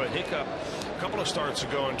somewhat of a hiccup a couple of starts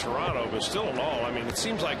ago in Toronto, but still in all, I mean, it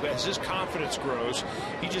seems like as his confidence grows,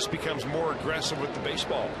 he just becomes more aggressive with the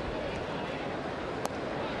baseball.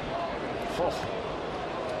 Oh.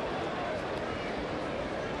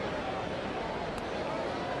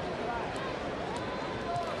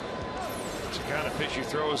 It's the kind of pitch you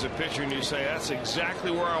throw as a pitcher and you say, that's exactly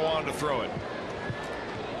where I wanted to throw it.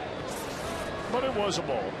 But it was a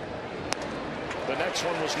ball. The next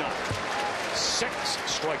one was not. 6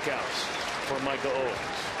 strikeouts for Micah Owings.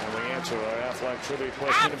 And we answer our Aflac trivia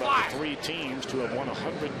question about the 3 teams to have won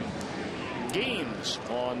 100 games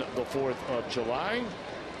on the 4th of July.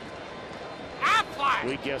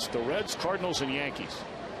 We guessed the Reds, Cardinals, and Yankees.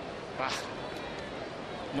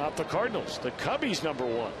 Not the Cardinals. The Cubbies number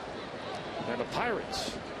 1. And the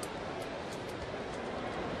Pirates.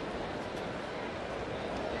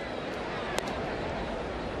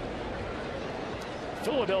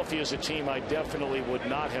 Philadelphia is a team I definitely would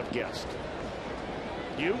not have guessed.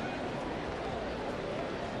 You?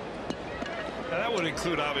 Now that would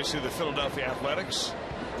include obviously the Philadelphia Athletics.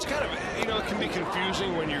 It's kind of, you know, it can be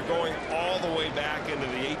confusing when you're going all the way back into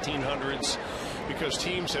the 1800s because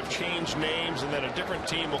teams have changed names, and then a different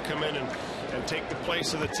team will come in and take the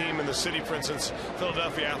place of the team in the city. For instance,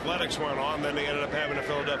 Philadelphia Athletics went on, then they ended up having a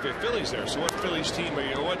Philadelphia Phillies there. So what Phillies team are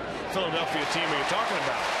you, what Philadelphia team are you talking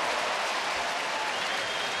about?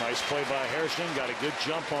 Nice play by Hairston. Got a good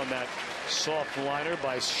jump on that soft liner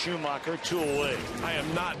by Schumacher, 2 away. I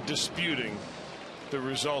am not disputing the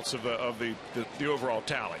results of the overall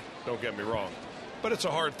tally. Don't get me wrong, but it's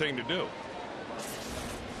a hard thing to do.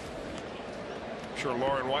 I'm sure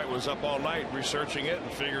Lauren White was up all night researching it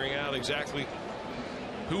and figuring out exactly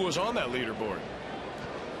who was on that leaderboard.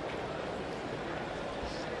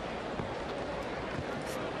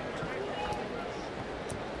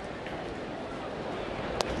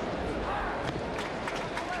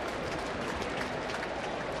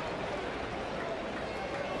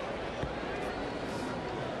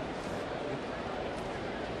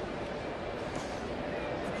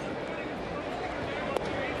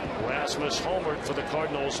 Rasmus homered for the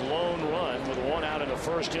Cardinals' lone run with 1 out in the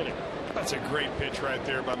first inning. That's a great pitch right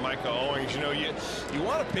there by Micah Owings. You know, you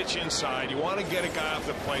want to pitch inside. You want to get a guy off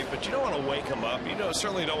the plate, but you don't want to wake him up. You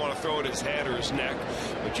certainly don't want to throw at his head or his neck.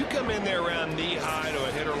 But you come in there around knee high to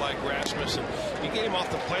a hitter like Rasmus, and you get him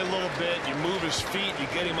off the plate a little bit. You move his feet. You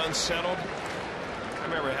get him unsettled. I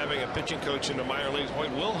remember having a pitching coach in the minor leagues,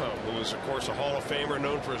 Hoyt Wilhelm, who was, of course, a Hall of Famer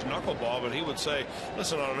known for his knuckleball, but he would say,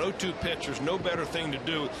 listen, on an 0-2 pitch, there's no better thing to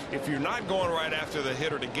do. If you're not going right after the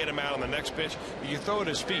hitter to get him out on the next pitch, you throw at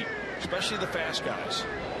his feet, especially the fast guys.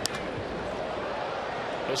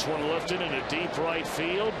 This one lifted into deep right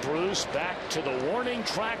field. Bruce back to the warning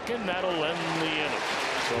track, and that'll end the inning.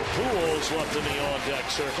 So Pools left in the on-deck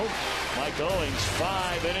circle. Mike Owings,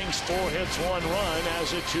 5 innings, 4 hits, 1 run,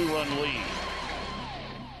 has a 2-run lead.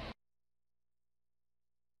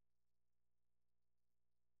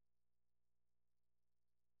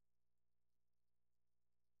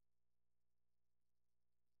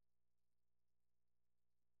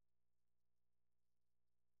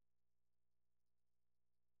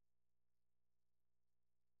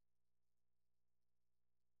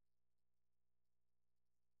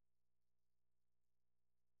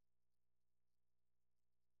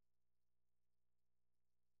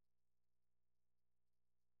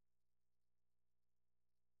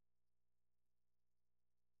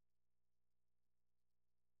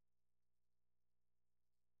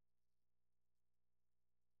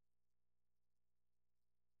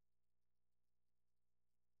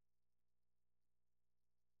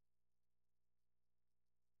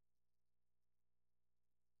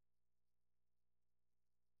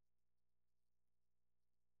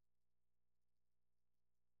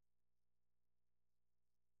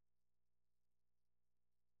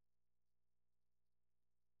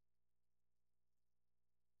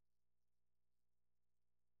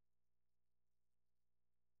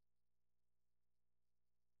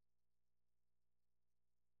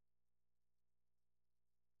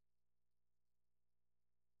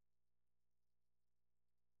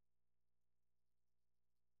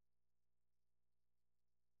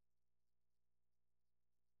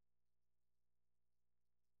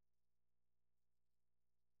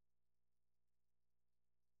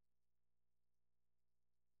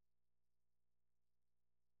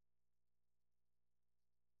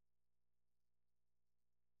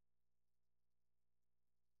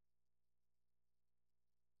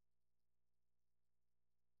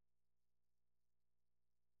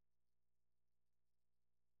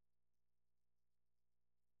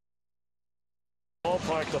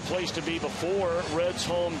 Ballpark, the place to be before Reds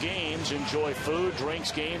home games. Enjoy food,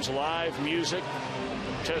 drinks, games, live music.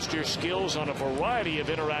 Test your skills on a variety of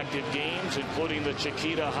interactive games, including the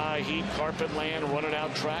Chiquita High Heat Carpet Land Run It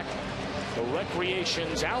Out track. The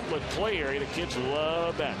Recreations outlet play area. The kids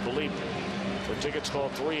love that, believe me. For tickets, call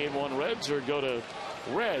 381-REDS or go to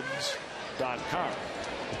reds.com.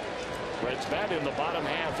 Reds bat in the bottom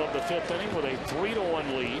half of the 5th inning with a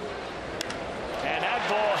 3-1 lead. And that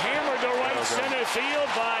ball hammered to right center field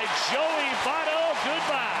by Joey Votto.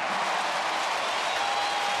 Goodbye.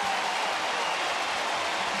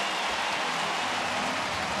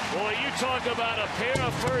 Boy, you talk about a pair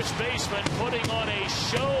of first basemen putting on a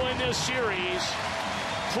show in this series.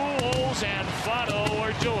 Pujols and Votto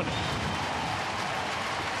are doing it.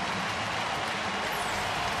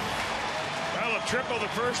 Well, a triple the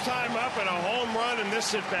first time up and a home run in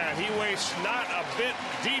this at-bat. He wastes not a bit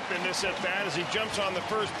deep in this at-bat as he jumps on the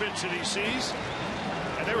first pitch that he sees.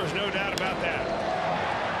 And there was no doubt about that.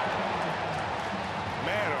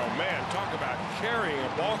 Man, oh man, talk about carrying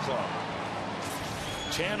a ball club.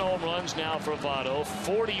 10 home runs now for Votto,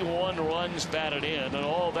 41 runs batted in, and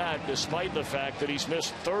all that despite the fact that he's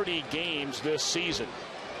missed 30 games this season.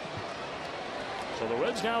 So the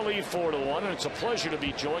Reds now lead 4-1, and it's a pleasure to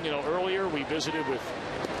be joined. You know, earlier we visited with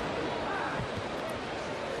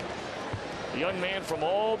a young man from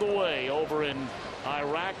all the way over in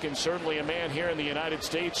Iraq, and certainly a man here in the United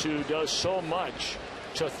States who does so much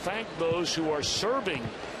to thank those who are serving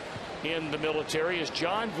in the military. Is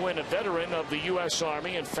John Gwynn, a veteran of the U.S.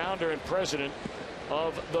 Army and founder and president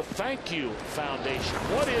of the Thank You Foundation.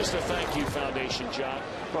 What is the Thank You Foundation, John?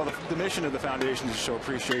 Well, the mission of the foundation is to show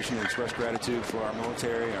appreciation and express gratitude for our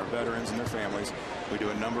military, our veterans, and their families. We do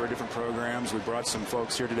a number of different programs. We brought some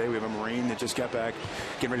folks here today. We have a Marine that just got back,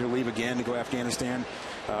 getting ready to leave again to go Afghanistan.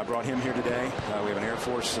 Brought him here today. We have an Air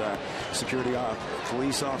Force security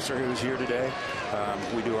police officer who's here today.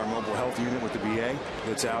 We do our mobile health unit with the VA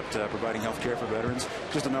that's out providing health care for veterans.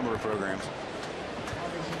 Just a number of programs.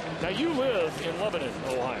 Now, you live in Lebanon,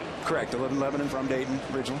 Ohio. Correct. I live in Lebanon, from Dayton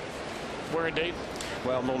originally. Where in Dayton?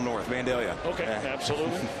 Well, a little north, Vandalia. Okay,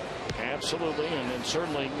 absolutely. Absolutely. And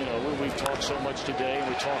certainly, you know, we've talked so much today, and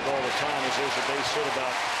we talk all the time, as there's a base hit,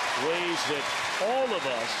 about ways that all of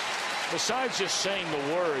us, besides just saying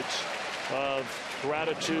the words of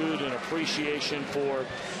gratitude and appreciation for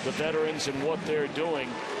the veterans and what they're doing,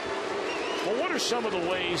 well, what are some of the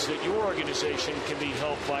ways that your organization can be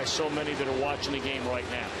helped by so many that are watching the game right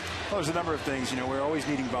now? Well, there's a number of things. You know, we're always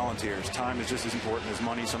needing volunteers. Time is just as important as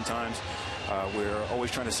money sometimes. We're always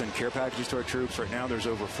trying to send care packages to our troops. Right now, there's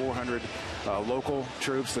over 400 local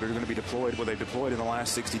troops that are going to be deployed. Well, they've deployed in the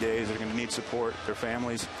last 60 days. They're going to need support. Their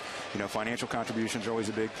families. You know, financial contributions are always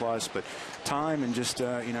a big plus, but time and just,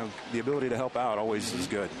 you know, the ability to help out always is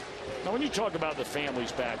good. Now, when you talk about the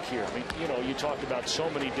families back here, I mean, you know, you talked about so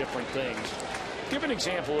many different things. Give an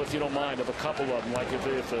example, if you don't mind, of a couple of them. Like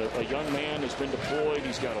if a young man has been deployed,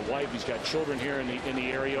 he's got a wife, he's got children here in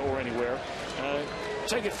the area or anywhere.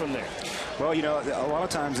 Take it from there. Well, you know, a lot of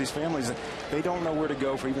times these families, they don't know where to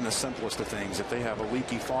go for even the simplest of things. If they have a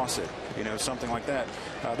leaky faucet, you know, something like that,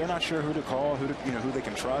 they're not sure who to call, who they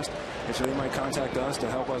can trust, and so they might contact us to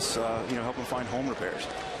help us, you know, help them find home repairs.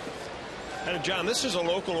 And John, this is a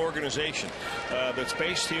local organization that's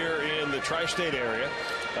based here in the tri-state area.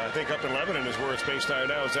 I think up in Lebanon is where it's based out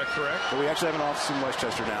now. Is that correct? Well, we actually have an office in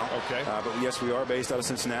Westchester now. Okay. But yes, we are based out of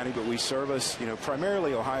Cincinnati, but we service, you know,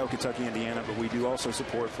 primarily Ohio, Kentucky, Indiana, but we do also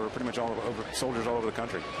support for pretty much soldiers all over the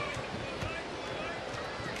country.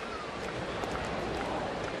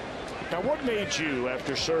 Now, what made you,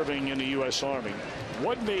 after serving in the U.S. Army,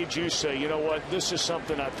 what made you say, you know what, this is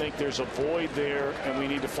something I think there's a void there, and we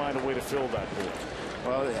need to find a way to fill that void?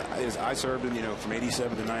 Well, I served in, you know, from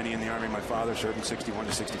 87 to 90 in the Army. My father served in 61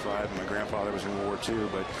 to 65, and my grandfather was in World War II,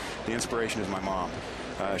 but the inspiration is my mom.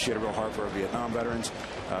 She had a real heart for our Vietnam veterans.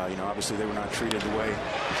 You know, obviously they were not treated the way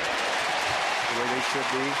they should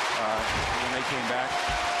be when they came back.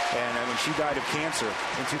 And when she died of cancer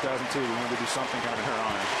in 2002, we wanted to do something kind of in her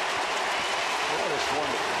honor. That is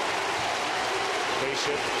wonderful. Base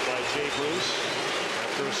hit by Jay Bruce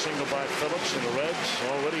after a single by Phillips, and the Reds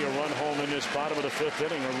already a run home in this bottom of the fifth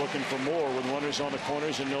inning are looking for more with runners on the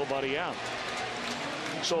corners and nobody out.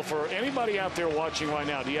 So for anybody out there watching right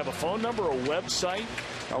now, do you have a phone number or website?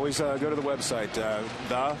 Always go to the website,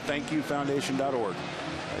 thethankyoufoundation.org.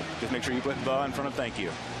 Just make sure you put the in front of thank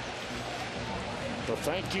you. The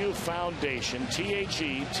Thank You Foundation,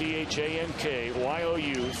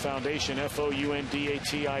 THETHANKYOU Foundation,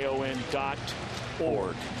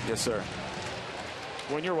 FOUNDATION.org. Yes, sir.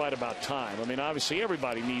 When you're right about time, I mean, obviously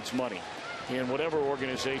everybody needs money in whatever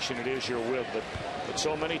organization it is you're with, but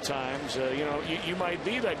so many times, you know, you might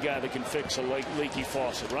be that guy that can fix a leaky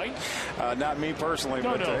faucet, right? Not me personally.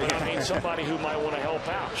 No, but but I mean somebody who might want to help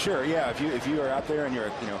out. Sure, yeah. If you are out there and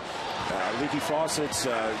you're, you know, leaky faucets,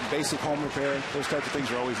 basic home repair, those types of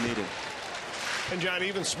things are always needed. And, John,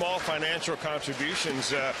 even small financial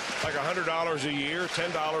contributions like $100 a year,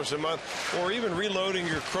 $10 a month, or even reloading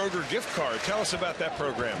your Kroger gift card. Tell us about that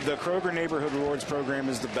program. The Kroger Neighborhood Rewards program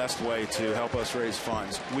is the best way to help us raise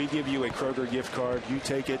funds. We give you a Kroger gift card. You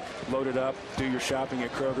take it, load it up, do your shopping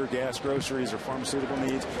at Kroger, gas, groceries, or pharmaceutical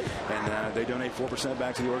needs, and they donate 4%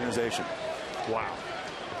 back to the organization. Wow.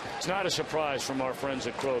 It's not a surprise from our friends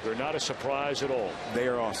at Kroger. Not a surprise at all. They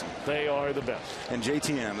are awesome. They are the best. And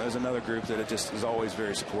JTM, there's another group that it just is always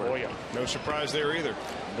very supportive. Oh, yeah. No surprise there either.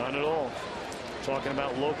 None at all. Talking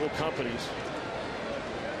about local companies.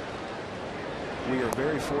 We are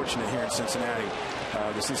very fortunate here in Cincinnati.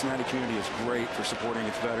 The Cincinnati community is great for supporting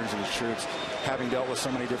its veterans and its troops. Having dealt with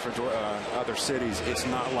so many different other cities, it's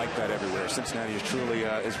not like that everywhere. Cincinnati is truly,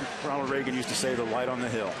 as Ronald Reagan used to say, the light on the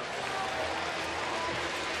hill.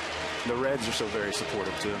 the Reds are so very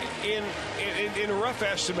supportive too. In a rough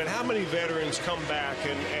estimate, how many veterans come back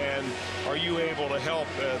and are you able to help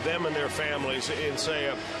them and their families in, say,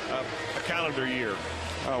 a calendar year?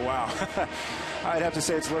 Oh, wow. I'd have to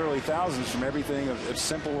say it's literally thousands, from everything of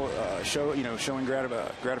simple showing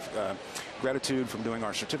gratitude from doing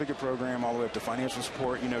our certificate program all the way up to financial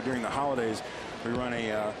support. During the holidays, we run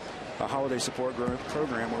a holiday support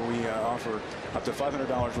program where we offer up to $500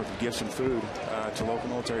 worth of gifts and food to local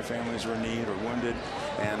military families who are in need or wounded.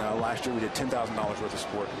 And last year we did $10,000 worth of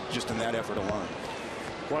support just in that effort alone.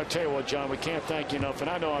 Well, I tell you what, John, we can't thank you enough. And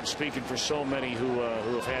I know I'm speaking for so many who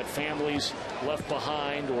have had families left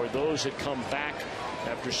behind, or those that come back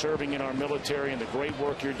after serving in our military, and the great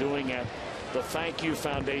work you're doing at the Thank You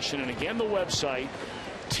Foundation. And again, the website,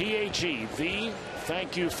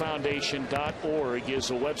 thankyofoundation.org, is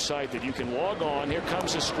a website that you can log on. Here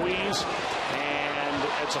comes a squeeze, and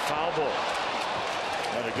it's a foul ball.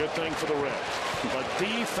 And a good thing for the Reds. But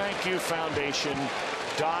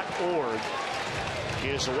thankyofoundation.org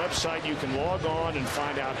is a website you can log on and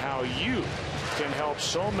find out how you can help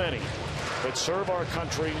so many that serve our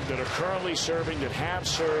country, that are currently serving, that have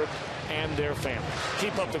served, and their families.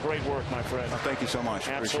 Keep up the great work, my friend. Well, thank you so much.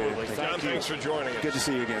 Absolutely. Appreciate it. John, thanks for joining us. Good to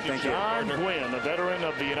see you again. Thank you. John Gwynn, a veteran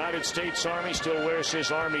of the United States Army, still wears his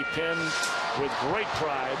Army pin with great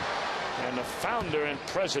pride, and the founder and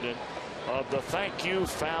president of the Thank You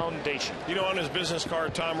Foundation. On his business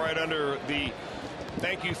card, Tom, right under the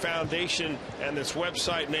Thank You Foundation and this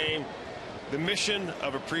website name, the mission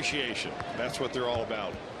of appreciation. That's what they're all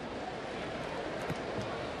about.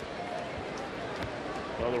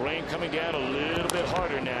 Well, the rain coming down a little bit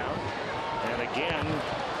harder now. And again,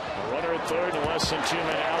 a runner at third in less than 2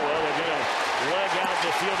 men out. Well, they're going to leg out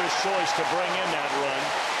the fielder's choice to bring in that run.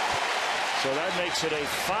 So that makes it a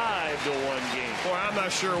 5-1 game. Boy, I'm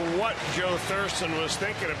not sure what Joe Thurston was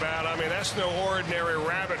thinking about. I mean, that's no ordinary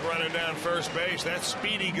rabbit running down first base. That's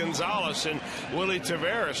Speedy Gonzalez and Willie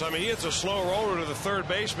Taveras. I mean, he hits a slow roller to the third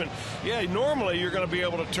baseman. Yeah, normally you're going to be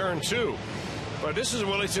able to turn two. But this is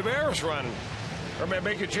Willie Taveras running. Or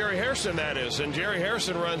make it Jerry Harrison, that is. And Jerry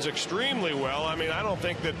Harrison runs extremely well. I mean, I don't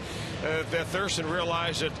think that Thurston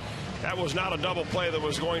realized that was not a double play that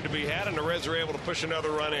was going to be had, and the Reds are able to push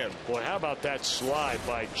another run in. Boy, how about that slide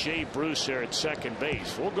by Jay Bruce there at second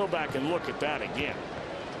base? We'll go back and look at that again.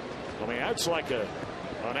 I mean, that's like an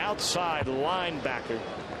outside linebacker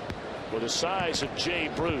with the size of Jay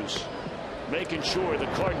Bruce, making sure the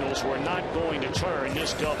Cardinals were not going to turn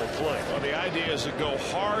this double play. Well, the idea is to go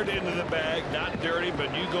hard into the bag, not dirty,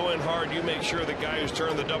 but you go in hard. You make sure the guy who's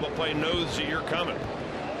turned the double play knows that you're coming.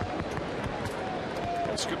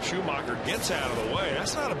 And Skip Schumacher gets out of the way.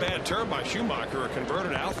 That's not a bad turn by Schumacher, a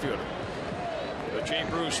converted outfielder. But Jay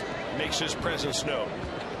Bruce makes his presence known.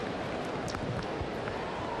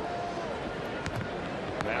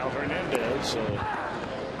 Now Hernandez.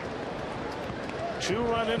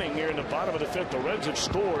 2-run inning here in the bottom of the fifth. The Reds have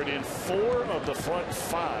scored in 4 of the front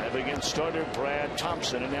 5 against starter Brad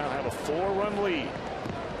Thompson, and now have a 4-run lead.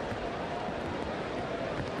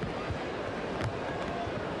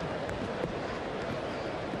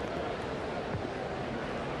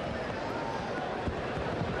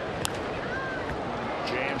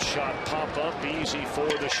 Jam shot pop up easy for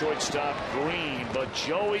the shortstop Green, but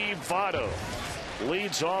Joey Votto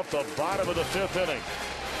leads off the bottom of the 5th inning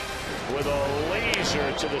with a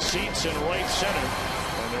laser to the seats in right center,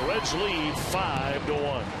 and the Reds lead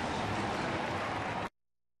 5-1.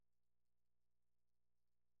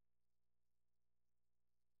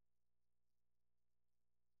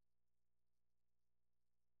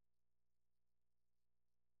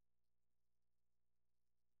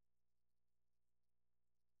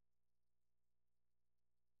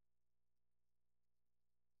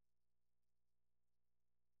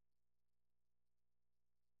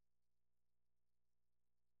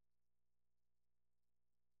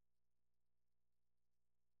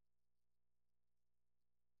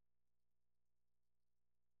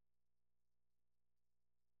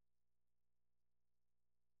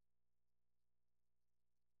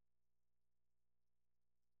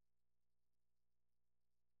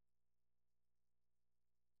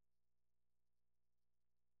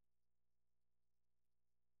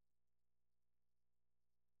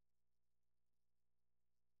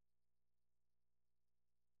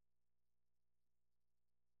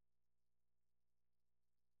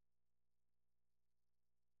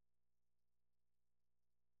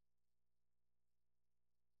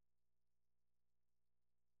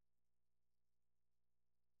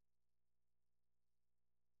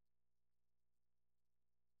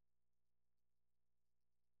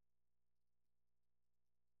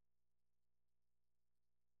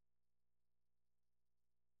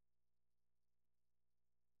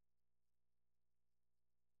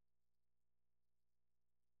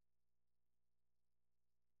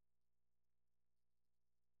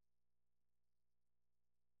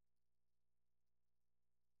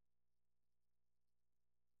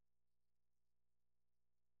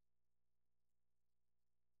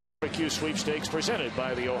 barbecue sweepstakes presented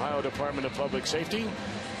by the Ohio Department of Public Safety.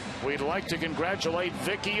 We'd like to congratulate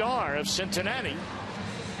Vicki R. of Cincinnati.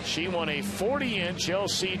 She won a 40-inch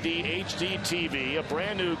LCD HD TV, a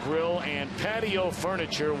brand new grill, and patio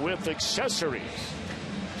furniture with accessories.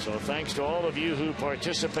 So thanks to all of you who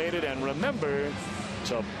participated, and remember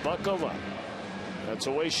to buckle up. That's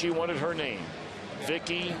the way she wanted her name,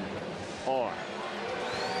 Vicki R.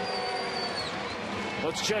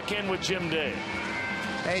 Let's check in with Jim Day.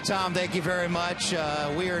 Hey, Tom, thank you very much.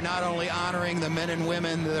 We are not only honoring the men and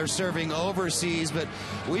women that are serving overseas, but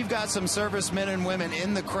we've got some servicemen and women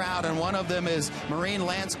in the crowd, and one of them is Marine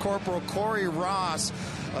Lance Corporal Corey Moss.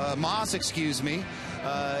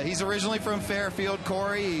 He's originally from Fairfield.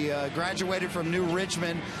 Corey, he graduated from New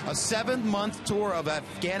Richmond, a 7-month tour of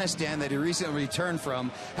Afghanistan that he recently returned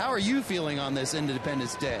from. How are you feeling on this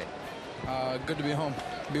Independence Day? Good to be home,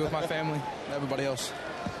 be with my family, everybody else.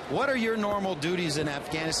 What are your normal duties in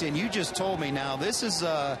Afghanistan? You just told me now. This is,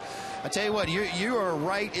 I tell you what, you are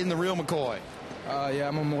right in the real McCoy. Yeah,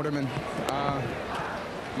 I'm a mortarman.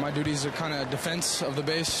 My duties are kind of defense of the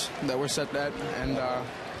base that we're set at, and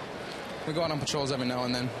we go out on patrols every now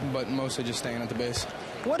and then, but mostly just staying at the base.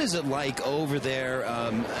 What is it like over there?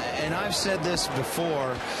 And I've said this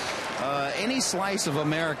before. Any slice of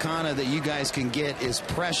Americana that you guys can get is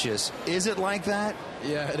precious. Is it like that?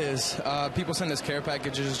 Yeah, it is. People send us care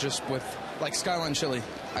packages just with, like, Skyline chili.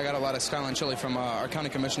 I got a lot of Skyline chili from our county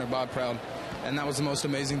commissioner, Bob Proud, and that was the most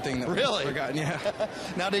amazing thing that we've ever gotten. Yeah.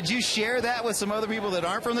 Now, did you share that with some other people that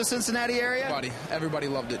aren't from the Cincinnati area? Everybody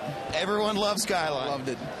loved it. Everyone loved Skyline. Loved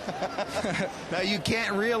it. Now, you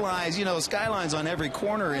can't realize, you know, Skyline's on every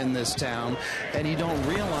corner in this town, and you don't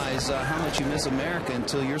realize how much you miss America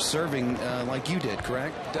until you're serving like you did,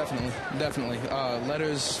 correct? Definitely, definitely.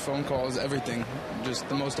 Letters, phone calls, everything. Just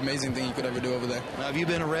the most amazing thing you could ever do over there. Now, have you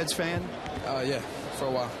been a Reds fan? Yeah, for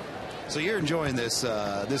a while. So you're enjoying this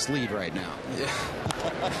this lead right now?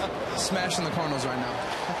 Yeah. Smashing the Cardinals right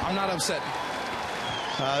now. I'm not upset.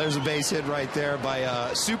 There's a base hit right there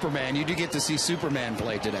by Superman. You do get to see Superman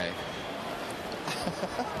play today.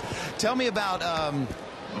 Tell me about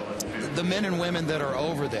the men and women that are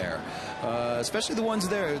over there, especially the ones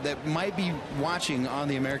there that might be watching on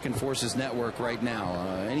the American Forces Network right now.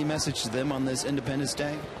 Any message to them on this Independence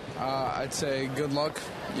Day? I'd say good luck.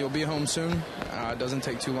 You'll be home soon. It doesn't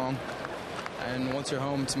take too long. And once you're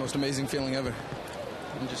home, it's the most amazing feeling ever.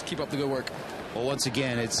 And just keep up the good work. Well, once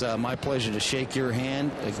again, it's my pleasure to shake your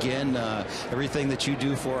hand. Again, everything that you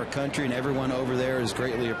do for our country and everyone over there is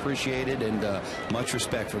greatly appreciated, and much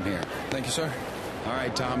respect from here. Thank you, sir. All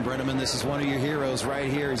right, Tom Brenneman, this is one of your heroes right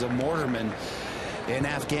here. He's a mortarman in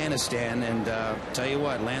Afghanistan, and tell you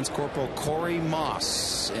what, Lance Corporal Corey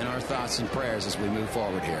Moss in our thoughts and prayers as we move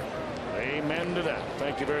forward here. Amen to that.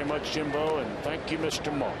 Thank you very much, Jimbo, and thank you,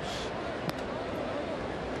 Mr. Moss.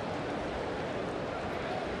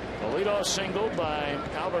 A leadoff single by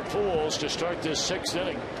Albert Pujols to start this 6th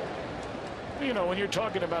inning. You know, when you're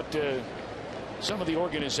talking about some of the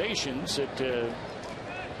organizations that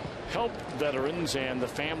help veterans and the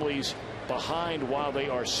families behind while they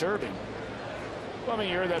are serving. Well, I mean,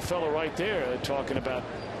 you heard that fellow right there talking about,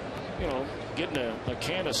 you know, getting a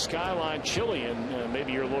can of Skyline chili in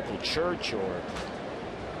maybe your local church or,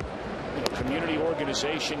 you know, community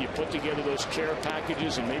organization. You put together those care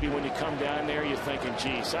packages, and maybe when you come down there, you're thinking,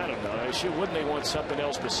 geez, I don't know, wouldn't they want something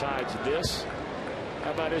else besides this?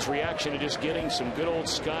 How about his reaction to just getting some good old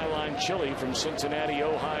Skyline chili from Cincinnati,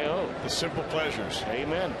 Ohio? The simple pleasures.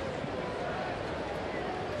 Amen.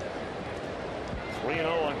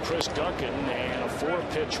 3-0 on Chris Duncan and a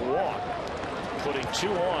 4-pitch walk, putting 2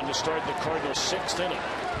 on to start the Cardinals' 6th inning.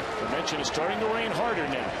 I mentioned it's starting to rain harder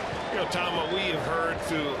now. You know, Tom, what we have heard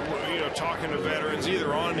through, you know, talking to veterans,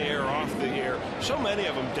 either on the air or off the air, so many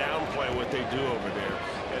of them downplay what they do over there.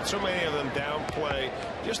 And so many of them downplay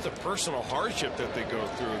just the personal hardship that they go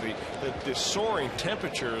through, the soaring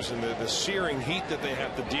temperatures and the searing heat that they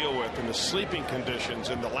have to deal with, and the sleeping conditions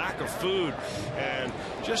and the lack of food, and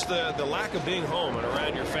just the lack of being home and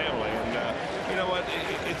around your family. And you know what,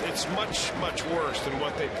 it's much, much worse than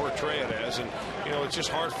what they portray it as. And you know, it's just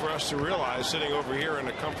hard for us to realize, sitting over here in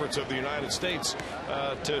the comforts of the United States,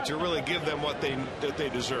 to really give them what they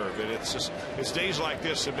deserve. And it's days like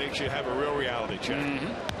this that makes you have a real reality check.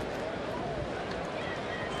 Mm-hmm.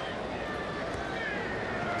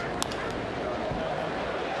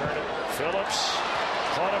 Phillips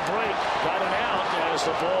caught a break, got an out as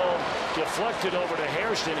the ball deflected over to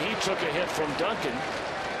Hairston. He took a hit from Duncan.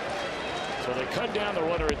 So they cut down the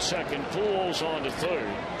runner at second. Pujols on to third.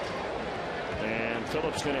 And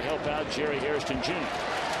Phillips going to help out Jerry Hairston Jr.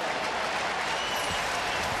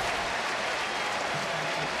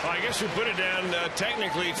 Well, I guess we put it down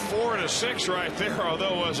technically 4-6 right there,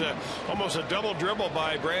 although it was almost a double dribble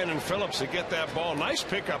by Brandon Phillips to get that ball. Nice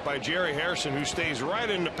pickup by Jerry Harrison, who stays right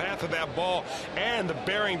in the path of that ball, and the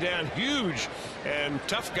bearing down huge and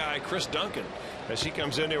tough guy Chris Duncan as he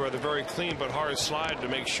comes in there with a very clean but hard slide to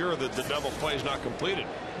make sure that the double play is not completed.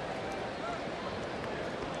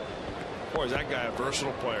 Boy, is that guy a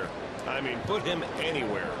versatile player. I mean, put him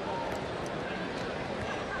anywhere.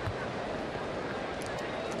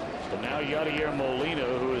 But now Yadier Molina,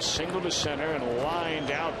 who is single to center and lined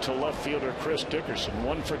out to left fielder Chris Dickerson.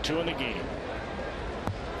 1 for 2 in the game.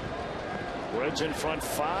 Reds in front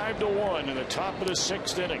 5-1 in the top of the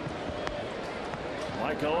 6th inning.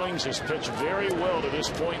 Mike Owings has pitched very well to this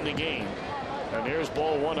point in the game. And there's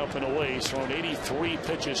ball 1 up and away. He's thrown 83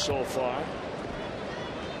 pitches so far.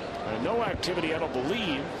 And no activity, I don't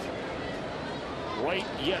believe, right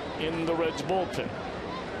yet in the Reds bullpen.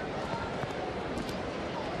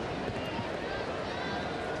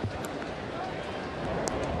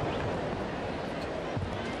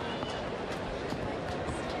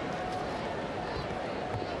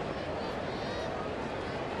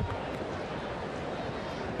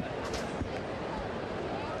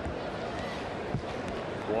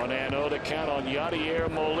 One and 0 to count on Yadier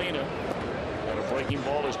Molina. And a breaking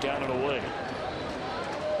ball is down and away.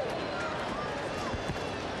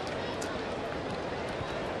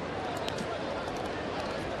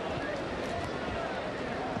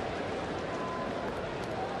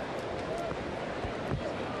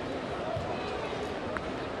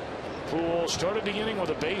 Poole started the inning with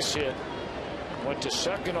a base hit. Went to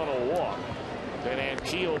second on a walk. Then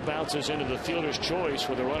Ankiel bounces into the fielder's choice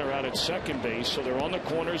with a runner out at second base. So they're on the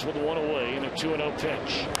corners with 1 away and a 2-0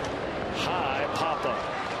 pitch. High pop up.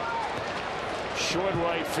 Short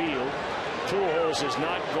right field. Pujols is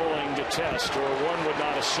not going to test, or one would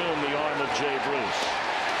not assume, the arm of Jay Bruce.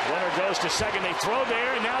 Runner goes to second. They throw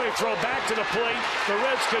there, and now they throw back to the plate. The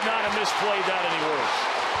Reds could not have misplayed that any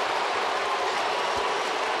worse.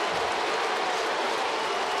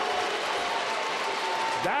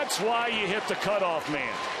 That's why you hit the cutoff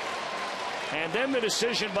man. And then the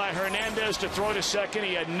decision by Hernandez to throw to second.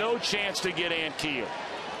 He had no chance to get Ankiel.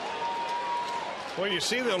 Well, you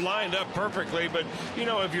see they're lined up perfectly, but, you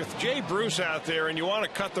know, if you're Jay Bruce out there and you want to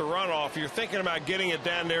cut the run off, you're thinking about getting it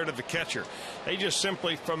down there to the catcher. They just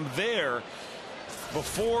simply, from there,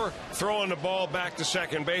 before throwing the ball back to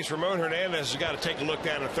second base, Ramon Hernandez has got to take a look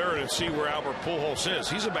down at third and see where Albert Pujols is.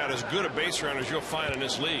 He's about as good a base runner as you'll find in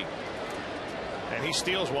this league. And he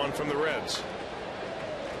steals one from the Reds.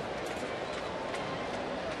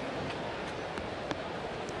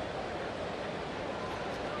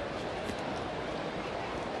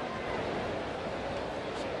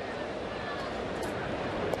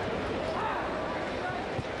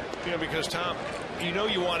 You know, because, Tom, you know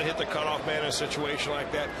you want to hit the cutoff man in a situation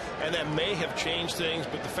like that, and that may have changed things,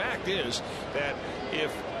 but the fact is that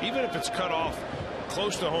even if it's cut off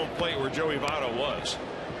close to home plate where Joey Votto was,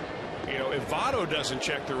 you know, if Votto doesn't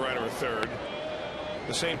check the runner at third,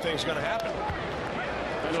 the same thing's going to happen.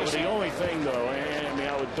 I know, but the only thing, though, and I mean,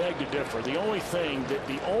 I would beg to differ, the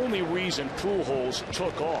only reason Pujols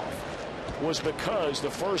took off was because the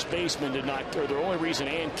first baseman did not, or the only reason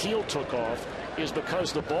Ankiel took off is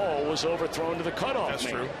because the ball was overthrown to the cutoff man. That's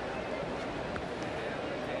true.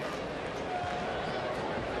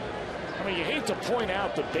 I mean, you hate to point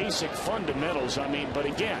out the basic fundamentals, I mean, but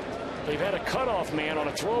again, they've had a cutoff man on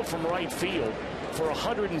a throw from right field for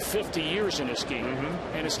 150 years in this game.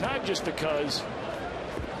 And it's not just because,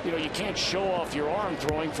 you know, you can't show off your arm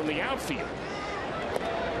throwing from the outfield.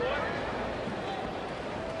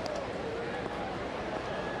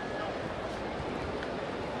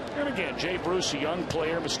 And again, Jay Bruce, a young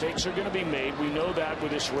player, mistakes are going to be made. We know that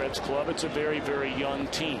with this Reds club. It's a very, very young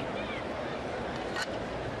team.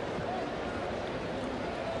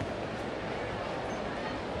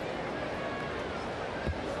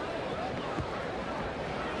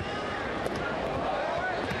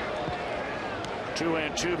 Two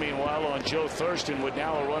and two, meanwhile, on Joe Thurston, with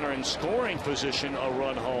now a runner in scoring position, a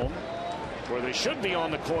run home, where they should be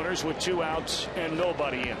on the corners with 2 outs and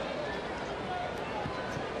nobody in.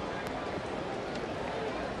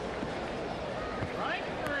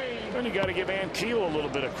 And you got to give Ankiel a little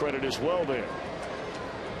bit of credit as well there.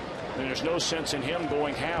 And there's no sense in him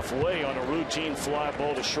going halfway on a routine fly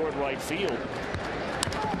ball to short right field.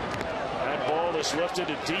 That ball is lifted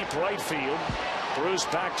to deep right field. Bruce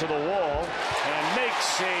back to the wall and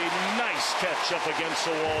makes a nice catch up against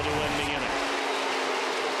the wall to end the inning.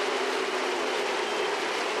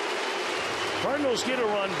 Cardinals get a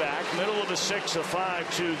run back, middle of the 6, a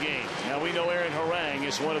 5-2 game. Now we know Aaron Harang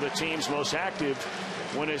is one of the team's most active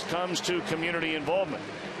when it comes to community involvement.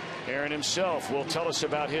 Aaron himself will tell us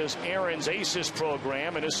about his Aaron's Aces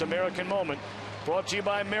program and this American Moment, brought to you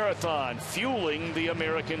by Marathon, fueling the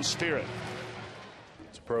American spirit.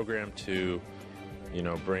 It's a program to,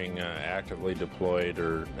 bring actively deployed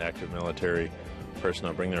or active military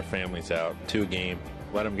personnel, bring their families out to a game,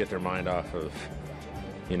 let them get their mind off of,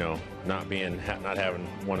 not having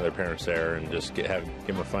one of their parents there, and just give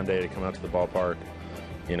them a fun day to come out to the ballpark.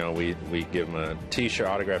 We give them a T-shirt,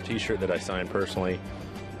 autographed T-shirt that I signed personally,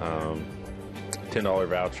 $10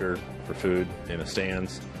 voucher for food in the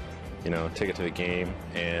stands, ticket to the game,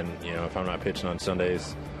 and if I'm not pitching on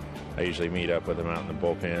Sundays, I usually meet up with them out in the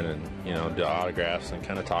bullpen and do autographs and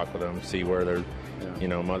kind of talk with them, see where their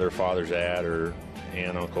mother, father's at, or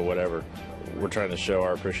aunt, uncle, whatever. We're trying to show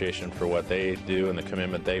our appreciation for what they do and the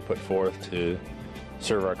commitment they put forth to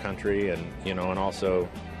serve our country, and and also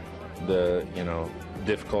the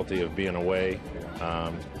difficulty of being away,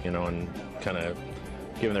 and kind of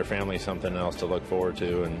giving their family something else to look forward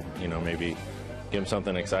to, and maybe give them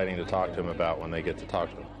something exciting to talk to them about when they get to talk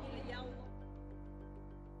to them.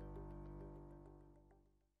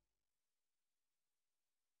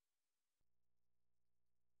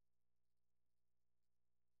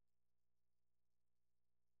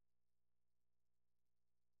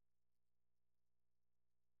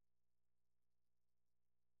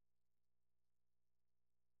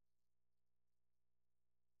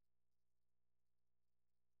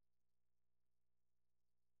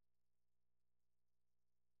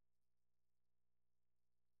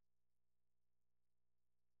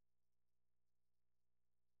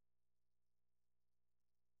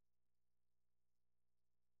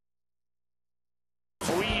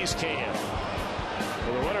 Freeze cam.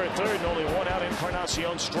 With a runner at third and only one out,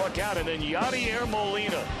 Encarnacion struck out, and then Yadier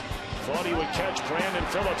Molina thought he would catch Brandon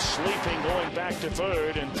Phillips sleeping, going back to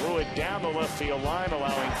third, and threw it down the left field line,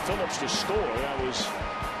 allowing Phillips to score. That was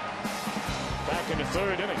back in the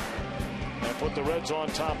third inning. That put the Reds on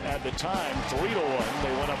top at the time, 3-1.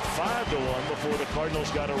 They went up 5-1 before the Cardinals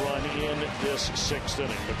got a run in this 6th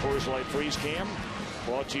inning. The Coors Light Freeze Cam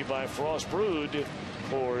brought to you by Frost Brewed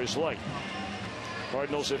Coors Light.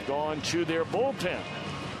 Cardinals have gone to their bullpen.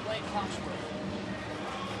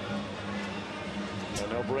 And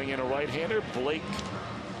they'll bring in a right-hander, Blake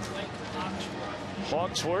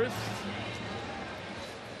Hawksworth,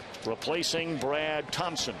 replacing Brad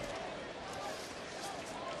Thompson.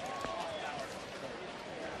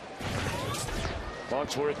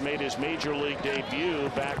 Hawksworth made his major league debut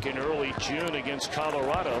back in early June against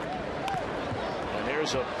Colorado. And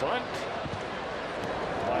there's a bunt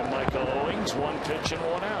by Michael Owings, 1 pitch and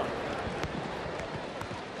 1 out.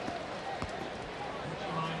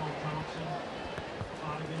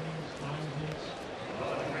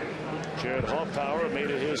 Jared Hoffpauir made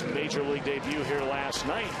his major league debut here last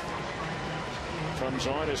night. Comes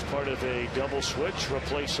on as part of a double switch,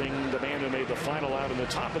 replacing the man who made the final out in the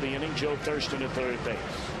top of the inning, Joe Thurston, at third base.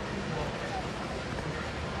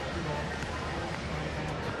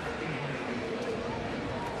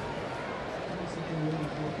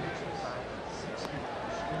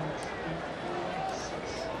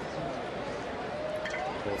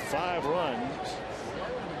 For 5 runs,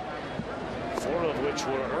 4 of which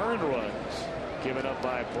were earned runs, given up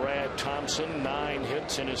by Brad Thompson. 9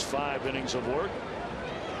 hits in his 5 innings of work.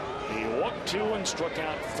 He walked 2 and struck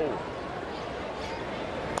out 4.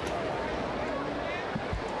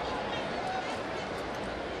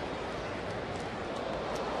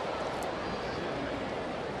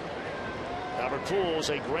 Albert Pujols,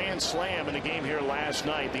 a grand slam in the game here last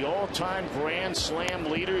night. The all-time grand slam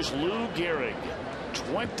leaders: Lou Gehrig,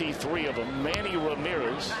 23 of them. Manny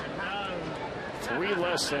Ramirez, 3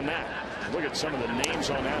 less than that. Look at some of the names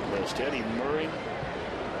on that list. Eddie Murray.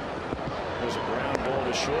 There's a ground ball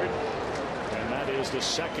to short, and that is the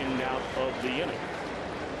 2nd out of the inning.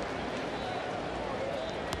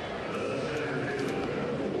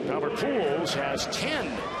 Albert Pujols has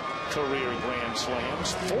 10 career grand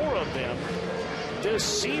slams, 4 of them this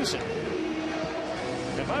season.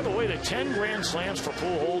 And by the way, the 10 grand slams for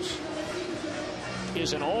Pujols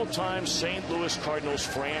is an all-time St. Louis Cardinals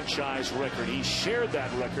franchise record. He shared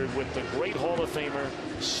that record with the great Hall of Famer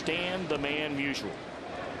Stan the Man Musial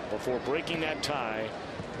before breaking that tie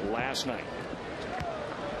last night.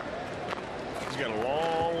 He's got a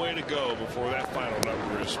long way to go before that final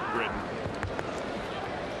number is written.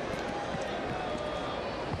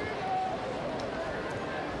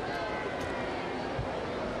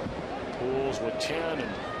 Pujols with 10,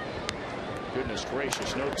 and Goodness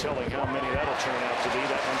gracious, no telling how many that'll turn out to be.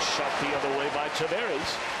 That one shot the other way by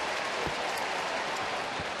Tavares.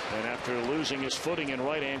 And after losing his footing in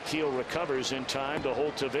right hand, Keel recovers in time to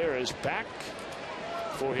hold Tavares back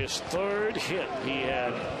for his third hit. He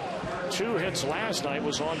had 2 hits last night,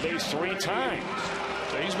 was on base 3 times.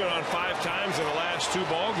 So he's been on 5 times in the last 2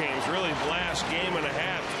 ball games. Really the last game and a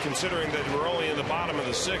half, considering that we're only in the bottom of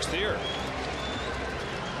the 6th here.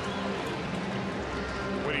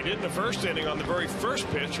 What he did in the first inning on the very first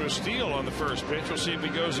pitch was steal on the first pitch. We'll see if he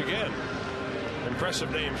goes again.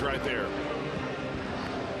 Impressive names right there.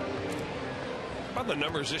 About the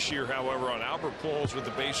numbers this year, however, on Albert Pujols with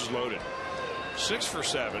the bases loaded. 6 for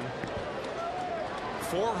 7.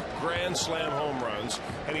 4 grand slam home runs,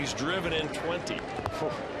 and he's driven in 20. That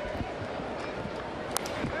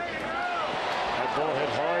ball hit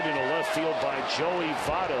hard into left field by Joey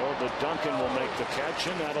Votto, but Duncan will make the catch,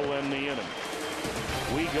 and that'll end the inning.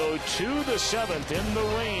 We go to the 7th in the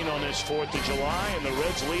rain on this 4th of July, and the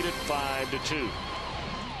Reds lead it 5-2.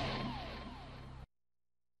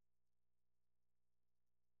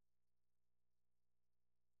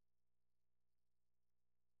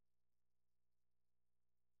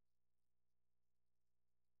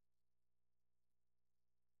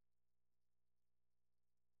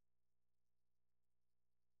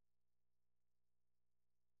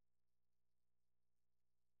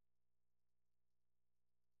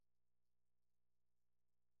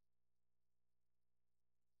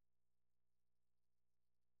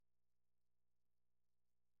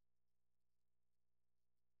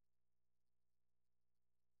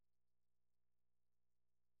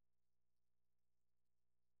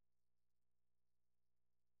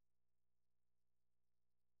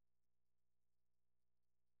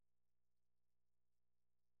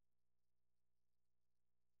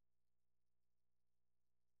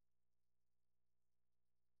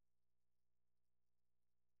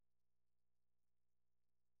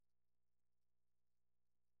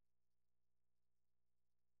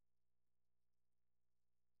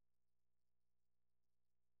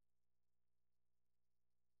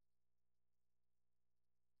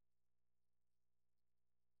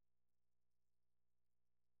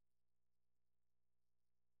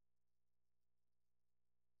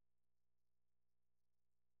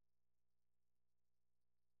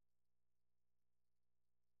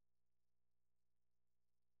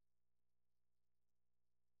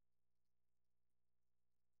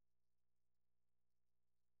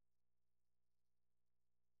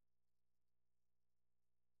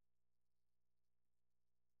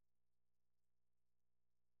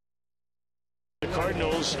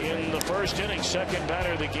 Cardinals in the first inning, second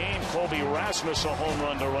batter of the game, Colby Rasmus, a home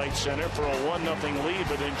run to right center for a 1-0 lead,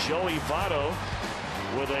 but then Joey Votto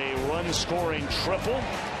with a run scoring triple.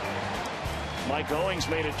 Mike Owings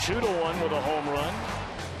made it 2-1 with a home run.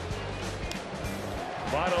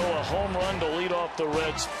 Votto a home run to lead off the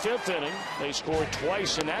Reds' 5th inning. They scored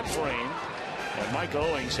twice in that frame. And Mike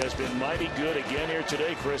Owings has been mighty good again here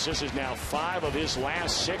today, Chris. This is now 5 of his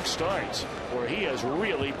last 6 starts where he has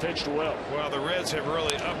really pitched well. Well, the Reds have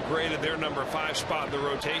really upgraded their number 5 spot in the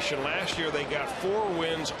rotation. Last year they got 4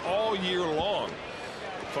 wins all year long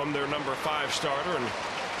from their number 5 starter. And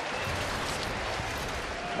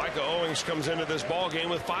Micah Owings comes into this ball game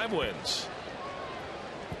with 5 wins.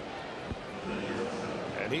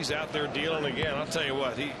 And he's out there dealing again. I'll tell you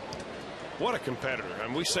what a competitor.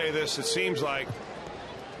 And we say this, it seems like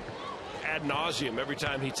ad nauseum every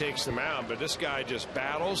time he takes them out, but this guy just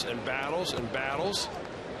battles and battles and battles.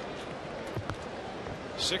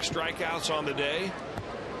 6 strikeouts on the day.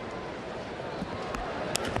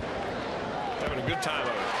 Having a good time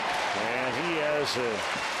of it. And he has a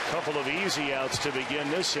couple of easy outs to begin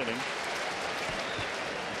this inning.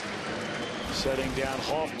 Setting down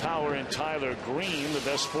Hoff Power and Tyler Green. The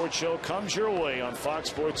best sports show comes your way on Fox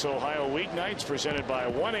Sports Ohio weeknights, presented by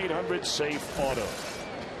 1-800-SAFE-AUTO.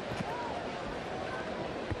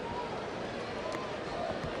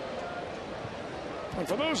 And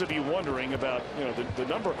for those of you wondering about the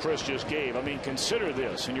number Chris just gave, I mean, consider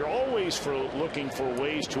this, and you're always looking for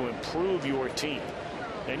ways to improve your team.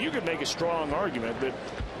 And you could make a strong argument that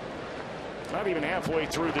not even halfway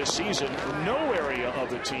through this season, no area of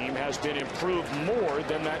the team has been improved more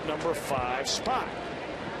than that number 5 spot.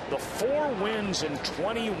 The 4 wins and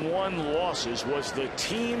 21 losses was the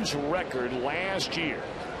team's record last year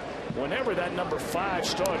whenever that number 5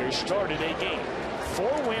 starter started a game.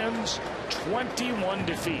 4 wins, 21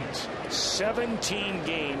 defeats, 17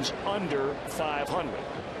 games under 500.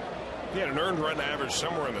 He had an earned run average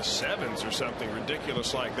somewhere in the 7s or something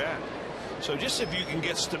ridiculous like that. So just if you can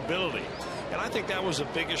get stability And I think that was the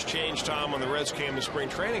biggest change, Tom, when the Reds came to spring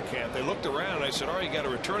training camp. They looked around and they said, all right, you got a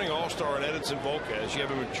returning all-star in Edinson Volquez. You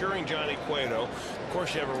have a maturing Johnny Cueto. Of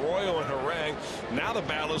course, you have Arroyo and Harang. Now the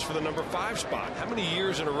battle is for the number 5 spot. How many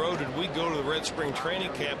years in a row did we go to the Red spring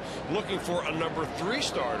training camp looking for a number 3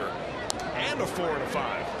 starter and a 4 and a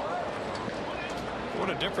 5? What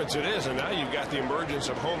a difference it is. And now you've got the emergence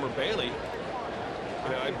of Homer Bailey. You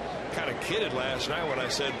know, I kind of kidded last night when I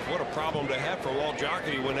said what a problem to have for Walt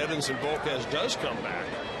Jocketty when Edinson Volquez does come back.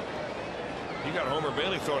 You got Homer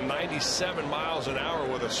Bailey throwing 97 miles an hour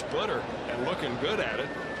with a splitter and looking good at it.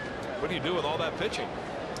 What do you do with all that pitching?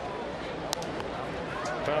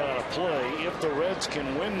 Foul out of play. If the Reds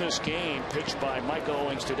can win this game pitched by Micah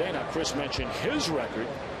Owings today. Now, Chris mentioned his record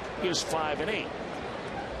is 5-8.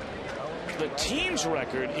 The team's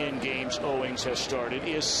record in games Owings has started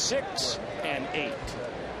is 6-8.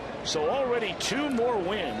 So already 2 more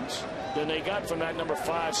wins than they got from that number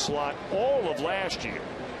 5 slot all of last year.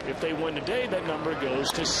 If they win today, that number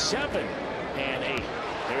goes to 7-8.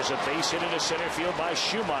 There's a base hit into center field by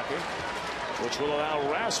Schumacher, which will allow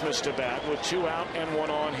Rasmus to bat with 2 out and 1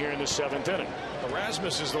 on here in the 7th inning.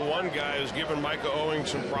 Rasmus is the one guy who's given Micah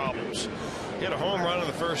Owings some problems. He had a home run in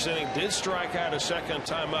the 1st inning, did strike out a second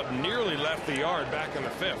time up, nearly left the yard back in the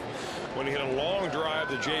 5th when he hit a long drive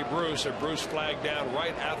to Jay Bruce, and Bruce flagged down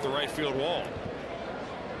right at the right field wall.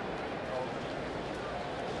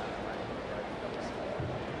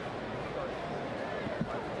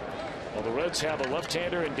 Well, the Reds have a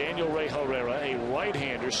left-hander in Daniel Ray Herrera, a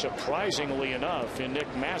right-hander, surprisingly enough, in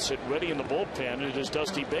Nick Massett, ready in the bullpen. And does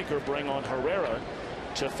Dusty Baker bring on Herrera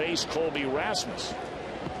to face Colby Rasmus?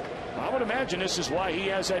 I would imagine this is why he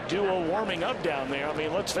has that duo warming up down there. I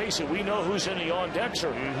mean, let's face it, we know who's in the on-deck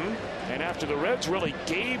circle. And after the Reds really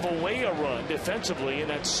gave away a run defensively in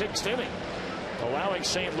that 6th inning, allowing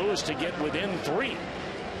St. Louis to get within 3.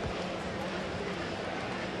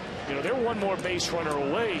 You know, they're 1 more base runner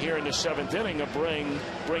away here in the 7th inning of bringing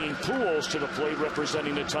Pujols to the plate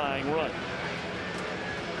representing the tying run.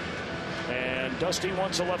 And Dusty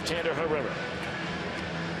wants a left-hander Herrera.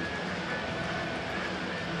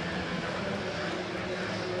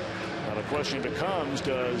 Now the question becomes,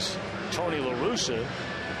 does Tony La Russa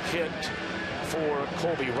hit for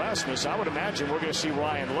Colby Rasmus? I would imagine we're going to see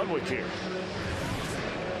Ryan Ludwig here.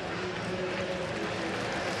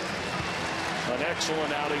 An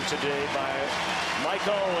excellent outing today by Micah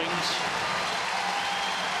Owings.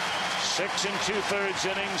 6 2/3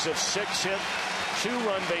 innings of 6-hit,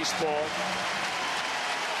 2-run baseball.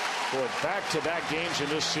 For back-to-back games in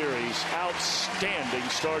this series. Outstanding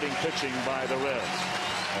starting pitching by the Reds.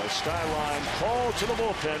 A Skyline call to the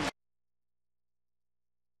bullpen.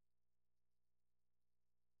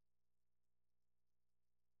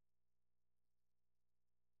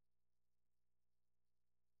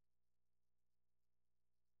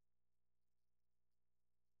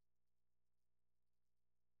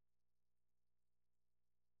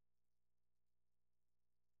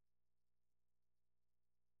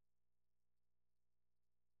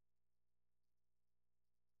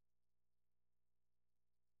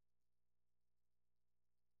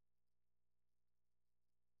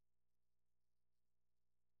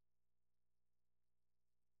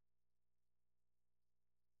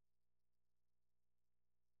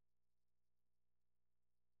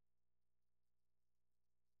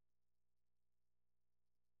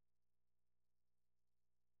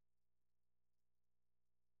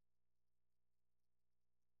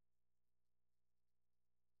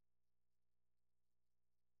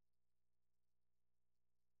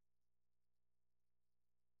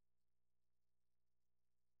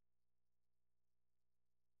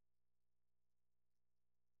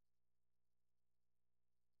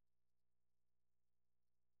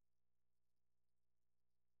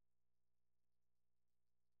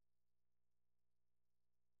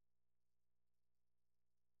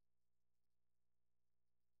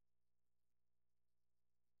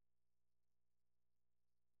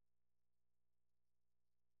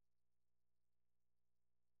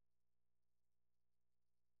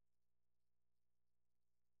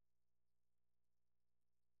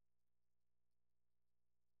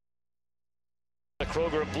 The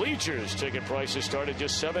Kroger Bleachers ticket prices start at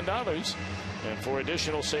just $7. And for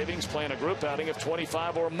additional savings, plan a group outing of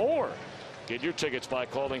 25 or more. Get your tickets by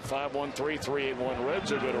calling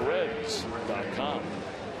 513-381-REDS or go to reds.com.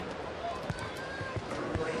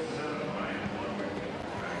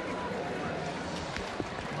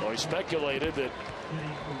 Well, he speculated that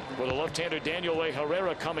with a left-hander Daniel A.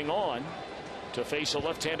 Herrera coming on to face a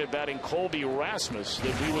left-handed batting Colby Rasmus,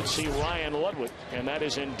 that we would see Ryan Ludwig, and that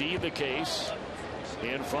is indeed the case.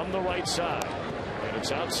 In from the right side. And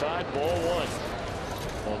It's outside, ball one.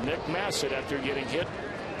 Well, Nick Massett, after getting hit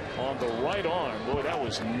on the right arm, boy, that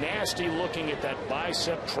was nasty looking at that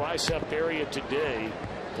bicep tricep area today.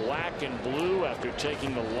 Black and blue after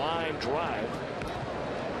taking the line drive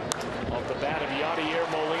off the bat of Yadier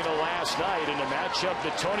Molina last night. In a matchup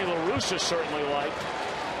that Tony La Russa certainly liked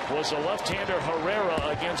was a left-hander Herrera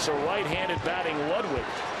against a right-handed batting Ludwig.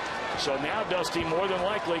 So now Dusty more than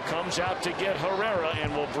likely comes out to get Herrera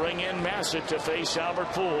and will bring in Massett to face Albert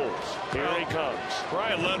Pujols. Here he comes.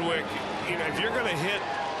 Brian Ludwig, you know, if you're going to hit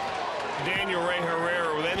Daniel Ray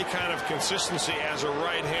Herrera with any kind of consistency as a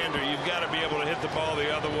right-hander, you've got to be able to hit the ball the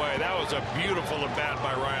other way. That was a beautiful at-bat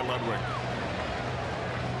by Ryan Ludwig.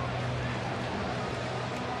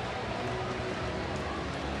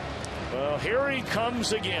 Well, here he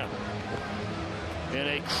comes again in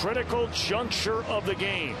a critical juncture of the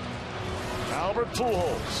game. Albert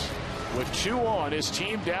Pujols with 2 on, his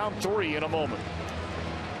team down 3 in a moment.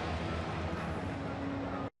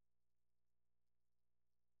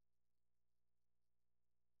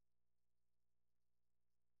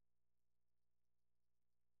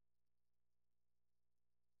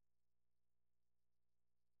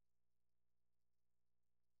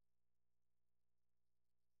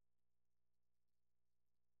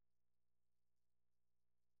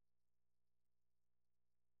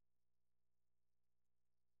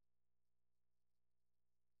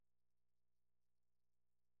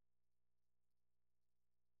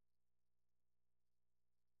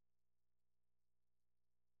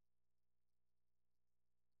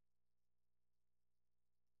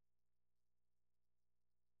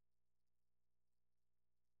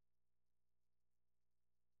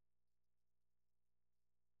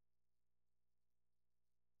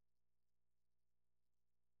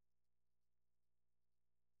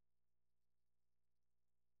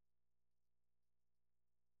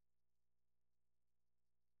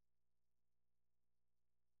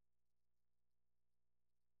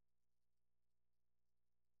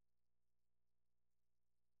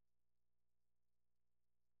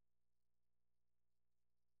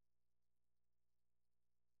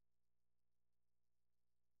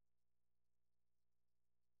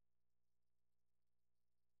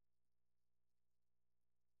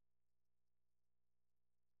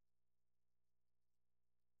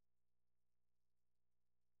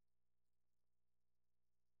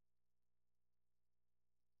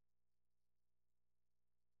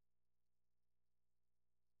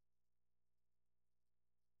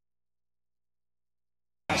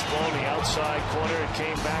 Fastball in the outside corner. It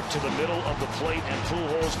came back to the middle of the plate, and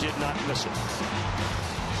Pujols did not miss it.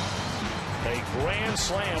 A grand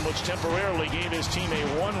slam which temporarily gave his team a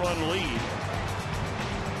 1-run lead.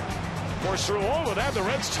 Of course, through all of that, the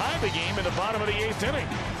Reds tied the game in the bottom of the 8th inning.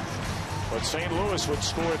 But St. Louis would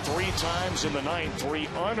score 3 times in the 9th, 3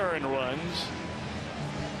 unearned runs.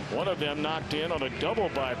 One of them knocked in on a double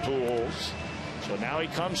by Pujols. So now he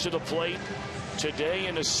comes to the plate today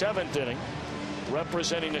in the 7th inning,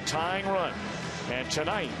 representing a tying run. And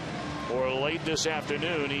tonight, or late this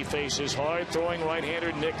afternoon, he faces hard-throwing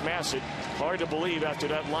right-hander Nick Massett. Hard to believe after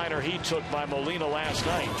that liner he took by Molina last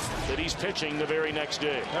night that he's pitching the very next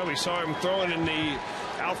day. Well, we saw him throwing in the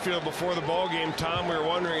outfield before the ball game, Tom. We were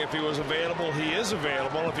wondering if he was available. He is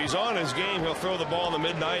available. If he's on his game, he'll throw the ball in the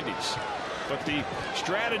mid-90s. But the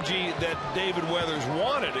strategy that David Weathers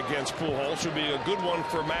wanted against Pujols would be a good one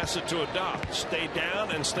for Massett to adopt. Stay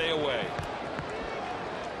down and stay away.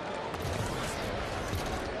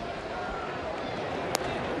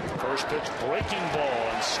 First pitch, breaking ball,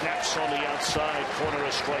 and snaps on the outside corner,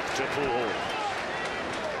 a strike to Pujols.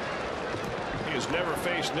 He has never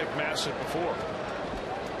faced Nick Massett before.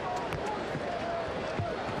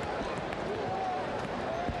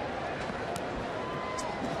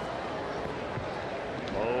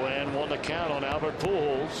 Oh, and 1 the count on Albert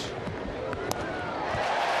Pujols.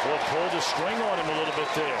 Well, pulled the string on him a little bit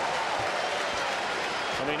there.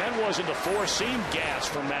 I mean, that wasn't a 4-seam gas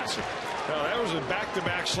from Massett. No, that was a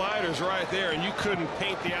back-to-back sliders right there, and you couldn't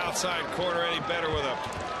paint the outside corner any better with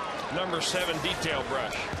a number 7 detail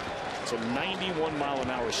brush. It's a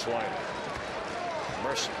 91-mile-an-hour slider.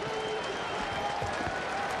 Mercy.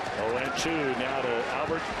 0-2 now to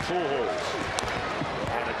Albert Pujols.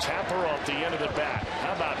 And a tapper off the end of the bat.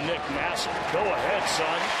 How about Nick Massett? Go ahead,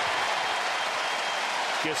 son.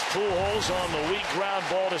 Gets Pujols on the weak ground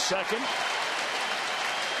ball to second.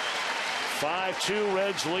 5-2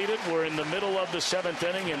 Reds lead it. We're in the middle of the 7th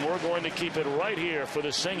inning, and we're going to keep it right here for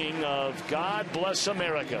the singing of God Bless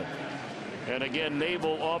America. And again,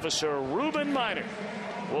 Naval Officer Ruben Miner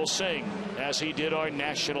will sing as he did our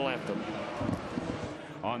national anthem.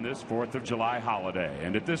 on this 4th of July holiday.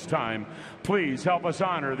 And at this time, please help us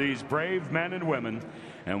honor these brave men and women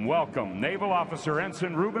and welcome Naval Officer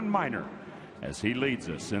Ensign Reuben Miner as he leads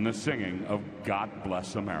us in the singing of God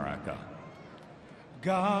Bless America.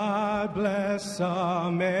 God bless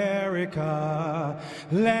America,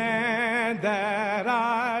 land that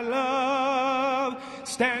I love.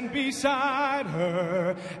 Stand beside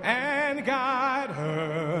her and guide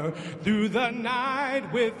her through the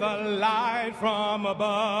night with a light from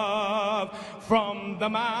above. From the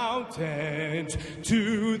mountains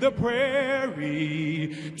to the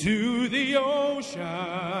prairie to the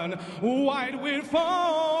ocean, white with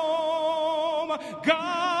foam.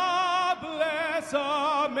 God bless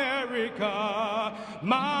America,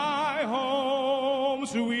 my home,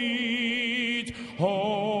 sweet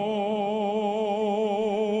home.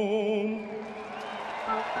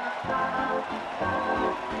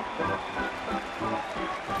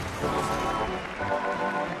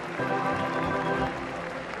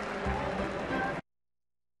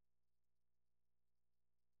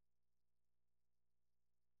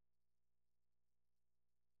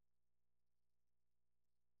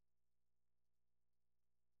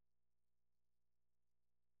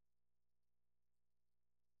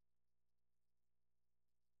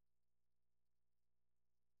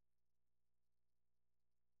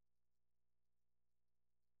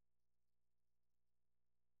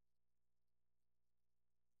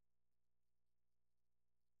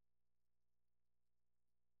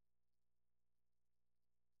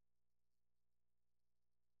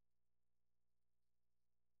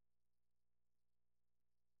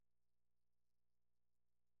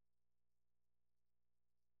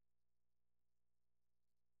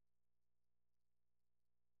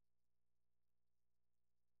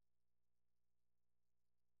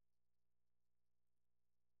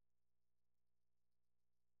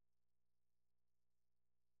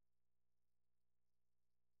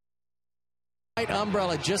 White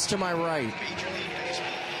umbrella just to my right.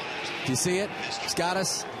 Do you see it? It's got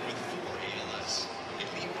us.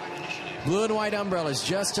 Blue and white umbrellas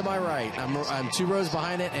just to my right. I'm 2 rows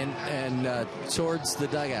behind it and towards the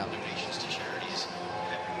dugout.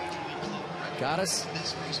 Got us.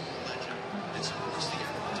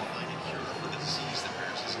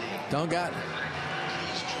 Don't got.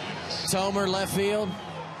 Tomer left field.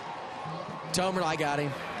 Tomer, I got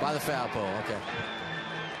him by the foul pole. Okay.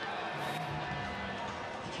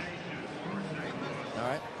 All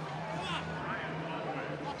right.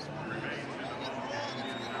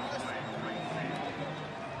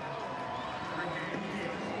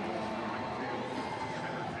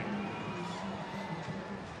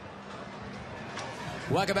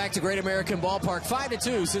 Welcome back to Great American Ballpark.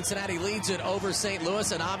 5-2, Cincinnati leads it over St.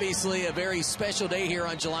 Louis, and obviously a very special day here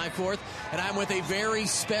on July 4th. And I'm with a very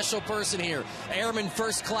special person here, Airman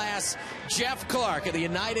First Class Jeff Clark of the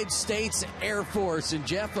United States Air Force. And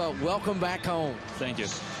Jeff, welcome back home. Thank you.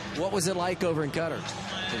 What was it like over in Qatar?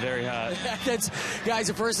 Very hot. Guys,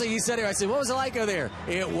 the first thing he said here, I said, what was it like over there?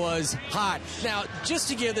 It was hot. Now, just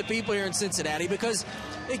to give the people here in Cincinnati, because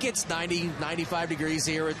it gets 90, 95 degrees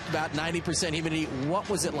here at about 90% humidity. What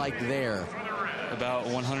was it like there? About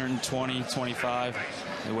 120, 25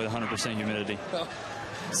 with 100% humidity.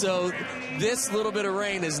 So this little bit of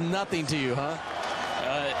rain is nothing to you, huh?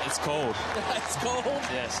 It's cold. It's cold?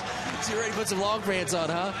 Yes. So you're ready to put some long pants on,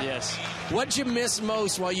 huh? Yes. What'd you miss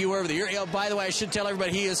most while you were over there? By the way, I should tell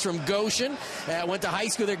everybody he is from Goshen. Went to high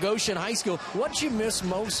school there, Goshen High School. What'd you miss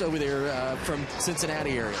most over there from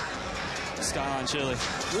Cincinnati area? Skyline chili.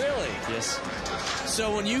 Really? Yes.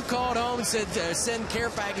 So when you called home and said send care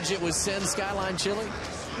package, it was send Skyline chili?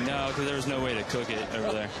 No, because there was no way to cook it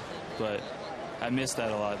over there. But I missed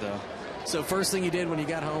that a lot, though. So first thing you did when you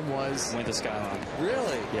got home was? Went to Skyline.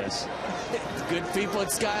 Really? Yes. Good people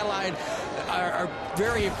at Skyline are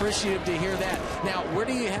very appreciative to hear that. Now, where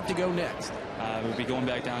do you have to go next? We'll be going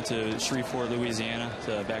back down to Shreveport, Louisiana,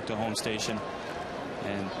 back to home station,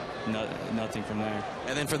 and nothing from there.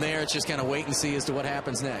 And then from there, it's just kind of wait and see as to what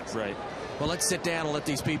happens next. Right. Well, let's sit down and let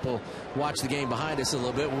these people watch the game behind us a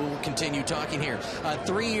little bit. We'll continue talking here.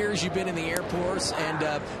 3 years you've been in the Air Force,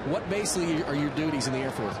 and what basically are your duties in the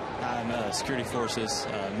Air Force? I'm security forces,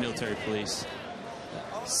 military police.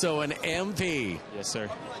 So an MP. Yes, sir.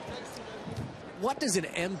 What does an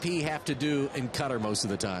MP have to do in Qatar most of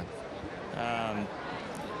the time?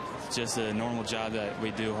 Just a normal job that we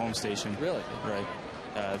do home station. Really? Right.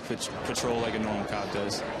 Patrol like a normal cop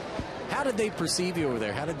does. How did they perceive you over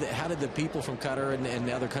there? How did the people from Qatar and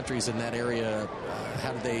the other countries in that area,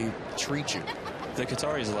 how did they treat you? The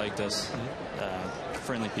Qataris liked us.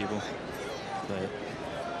 Friendly people. But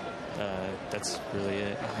that's really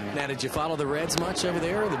it. I mean, now, did you follow the Reds much over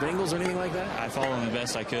there, or the Bengals, or anything like that? I follow them the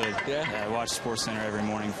best I could. Yeah. I watched SportsCenter every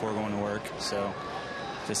morning before going to work, so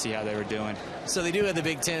to see how they were doing. So they do have the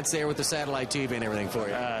big tents there with the satellite TV and everything for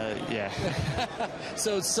you. Yeah.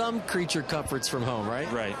 So some creature comforts from home, right?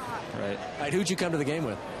 Right. All right, who'd you come to the game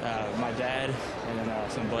with? My dad and then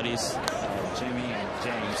some buddies, Jimmy and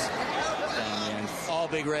James. And all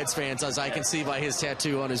big Reds fans, as I can see by his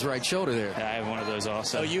tattoo on his right shoulder there. I have one of those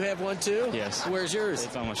also. Oh, you have one too? Yes. Where's yours?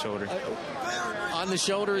 It's on my shoulder. On the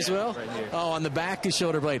shoulder as well? Right here. Oh, on the back of the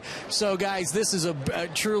shoulder blade. So, guys, this is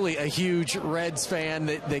truly a huge Reds fan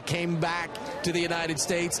that came back to the United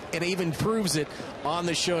States and even proves it on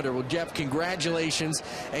the shoulder. Well, Jeff, congratulations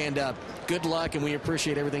and good luck, and we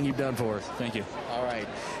appreciate everything you've done for us. Thank you. All right.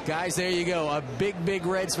 Guys, there you go. A big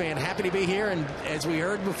Reds fan. Happy to be here. And as we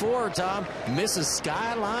heard before, Tom, Mrs.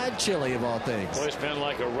 Skyline Chili of all things. Well, it's been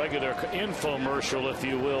like a regular infomercial, if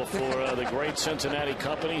you will, for the great Cincinnati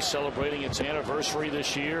company celebrating its anniversary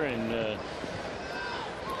this year. And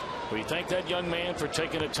we thank that young man for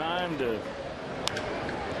taking the time to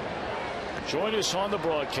join us on the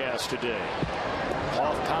broadcast today.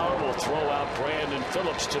 Off power will throw out Brandon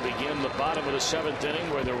Phillips to begin the bottom of the 7th inning,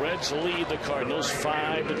 where the Reds lead the Cardinals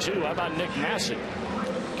 5-2. How about Nick Massett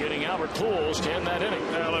getting Albert Pujols to end that inning?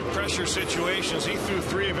 Well, in pressure situations, he threw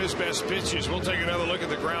 3 of his best pitches. We'll take another look at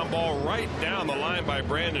the ground ball right down the line by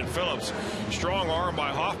Brandon Phillips. Strong arm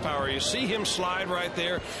by Hoffpower. You see him slide right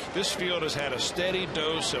there. This field has had a steady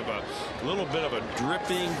dose of a little bit of a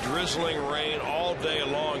dripping, drizzling rain all day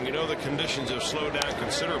long. You know the conditions have slowed down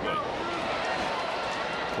considerably.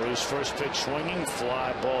 For his first pitch swinging,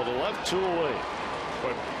 fly ball to left, 2 away.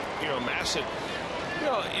 But, you know, Massett,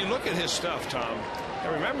 you look at his stuff, Tom.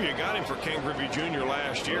 And remember, you got him for Ken Griffey Jr.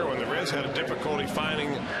 last year when the Reds had a difficulty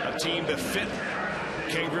finding a team that fit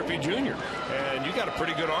Ken Griffey Jr. And you got a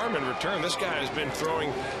pretty good arm in return. This guy has been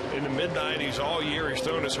throwing in the mid-90s all year. He's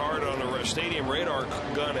thrown as hard on the stadium radar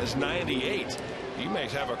gun as 98. He may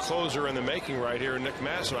have a closer in the making right here, Nick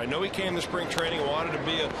Massett. I know he came to spring training and wanted to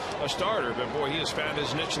be a starter, but boy, he has found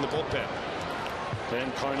his niche in the bullpen.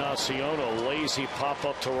 Encarnacion, a lazy pop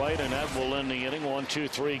up to right, and that will end the inning.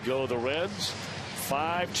 1-2-3 go the Reds.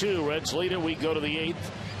 5-2, Reds lead it. We go to the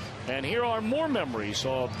 8th. And here are more memories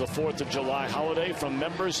of the 4th of July holiday from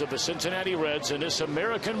members of the Cincinnati Reds. And this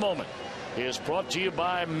American moment is brought to you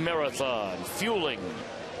by Marathon, fueling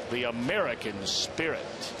the American spirit.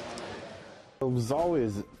 It was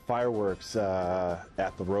always fireworks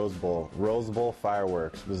at the Rose Bowl. Rose Bowl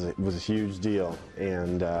fireworks was a huge deal,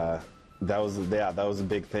 and that was a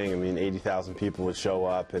big thing. I mean, 80,000 people would show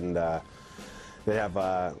up, and they have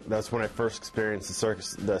that's when I first experienced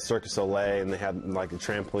the Circus Olay, and they had like a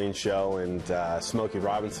trampoline show, and Smokey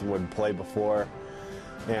Robinson would play before.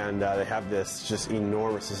 And they have this just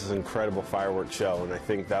enormous, this is incredible fireworks show, and I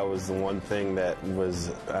think that was the one thing that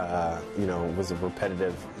was, was a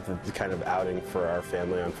repetitive kind of outing for our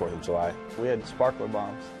family on 4th of July. We had sparkler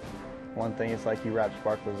bombs. One thing is like you wrap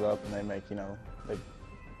sparklers up and they make, they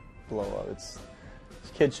blow up.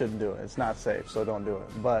 Kids shouldn't do it. It's not safe, so don't do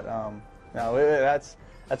it. But no, that's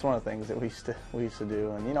one of the things that we used to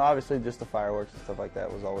do, and obviously just the fireworks and stuff like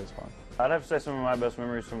that was always fun. I'd have to say some of my best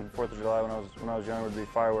memories from 4th of July when I was young would be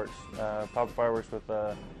fireworks. Pop fireworks with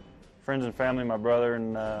friends and family, my brother,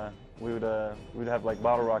 and we'd have like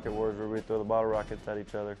bottle rocket wars where we'd throw the bottle rockets at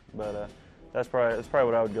each other. But that's probably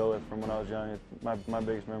what I would go with from when I was young. My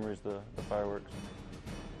biggest memory is the fireworks.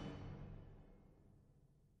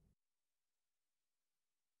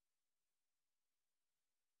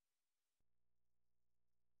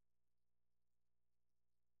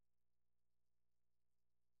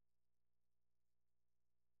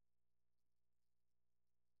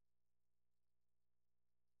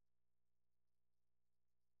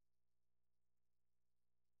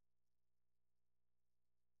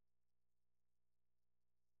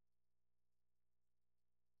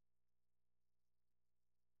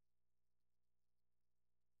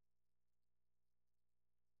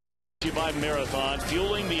 By Marathon,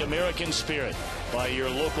 fueling the American spirit, by your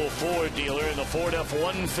local Ford dealer in the Ford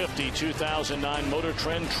F-150 2009 Motor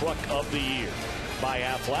Trend Truck of the Year. By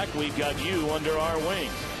Aflac, we've got you under our wing.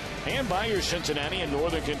 And by your Cincinnati and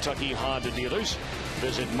Northern Kentucky Honda dealers.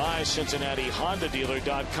 Visit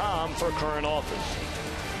mycincinnatihondadealer.com for current offers.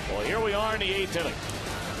 Well, here we are in the 8th inning.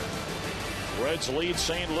 Reds lead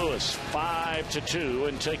St. Louis 5-2,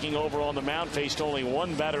 and taking over on the mound, faced only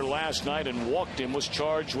one batter last night and walked him, was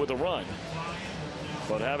charged with a run.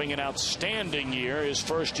 But having an outstanding year, his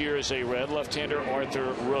first year as a Red, left-hander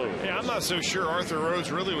Arthur Rhodes. Yeah, I'm not so sure Arthur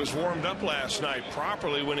Rhodes really was warmed up last night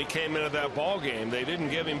properly when he came into that ball game. They didn't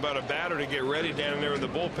give him but a batter to get ready down there in the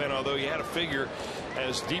bullpen, although you had to figure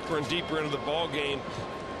as deeper and deeper into the ball game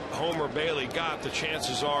Homer Bailey got, the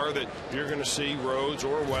chances are that you're going to see Rhodes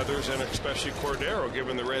or Weathers, and especially Cordero,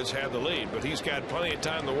 given the Reds had the lead. But he's got plenty of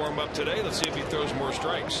time to warm up today. Let's see if he throws more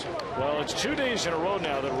strikes. Well, it's 2 days in a row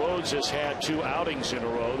now that Rhodes has had 2 outings in a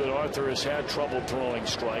row that Arthur has had trouble throwing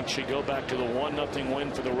strikes. You go back to the 1-0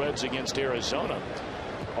 win for the Reds against Arizona.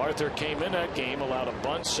 Arthur came in that game, allowed a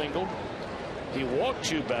bunt single. He walked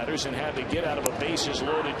 2 batters and had to get out of a bases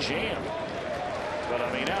loaded jam. But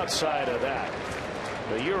I mean, outside of that,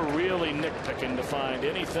 you're really nitpicking to find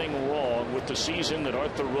anything wrong with the season that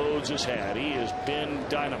Arthur Rhodes has had. He has been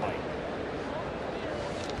dynamite.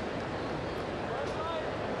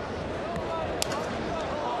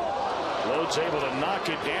 Rhodes able to knock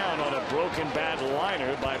it down on a broken bat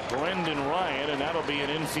liner by Brendan Ryan, and that'll be an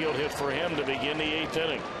infield hit for him to begin the 8th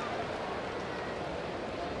inning.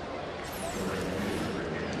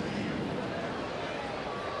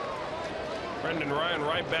 Brendan Ryan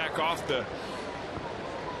right back off the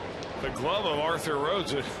glove of Arthur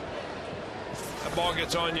Rhodes. That ball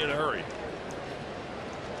gets on you in a hurry.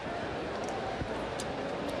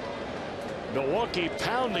 Milwaukee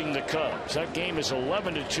pounding the Cubs. That game is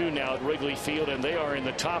 11-2 now at Wrigley Field, and they are in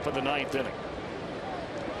the top of the 9th inning.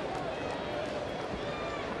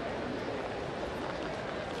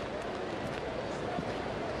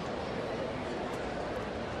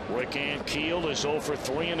 Rick Ankiel is 0 for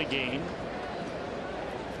 3 in the game.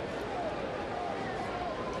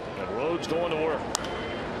 And Rhodes going to work.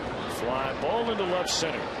 Fly ball into left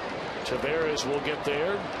center. Taveras will get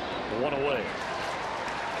there. 1 away.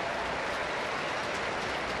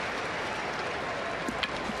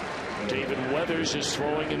 David Weathers is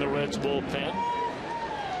throwing in the Reds bullpen.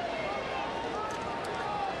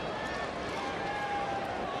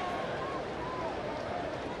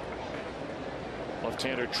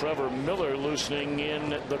 Left-hander Trevor Miller loosening in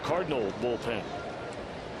the Cardinal bullpen.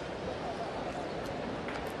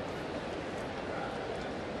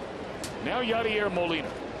 Now Yadier Molina.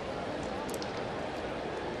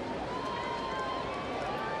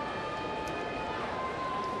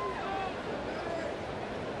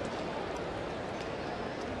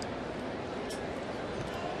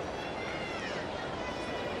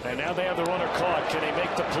 And now they have the runner caught. Can they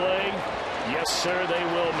make the play? Yes, sir, they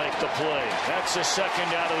will make the play. That's the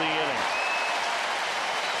second out of the inning.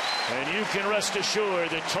 And you can rest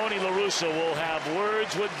assured that Tony La Russa will have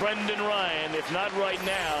words with Brendan Ryan, if not right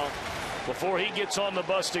now, before he gets on the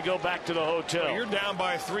bus to go back to the hotel. Well, you're down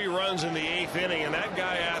by 3 runs in the 8th inning, and that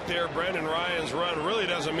guy out there, Brendan Ryan's run, really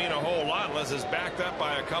doesn't mean a whole lot unless it's backed up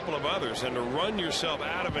by a couple of others. And to run yourself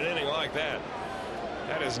out of an inning like that,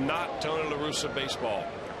 that is not Tony La Russa baseball.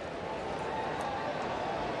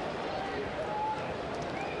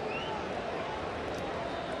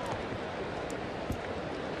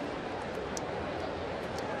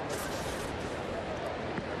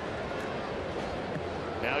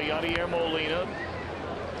 Now Yadier Molina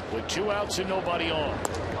with 2 outs and nobody on.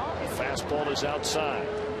 The fastball is outside.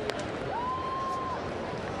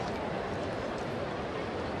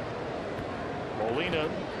 Molina,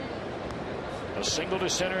 a single to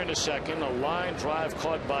center in the second. A line drive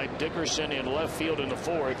caught by Dickerson in left field in the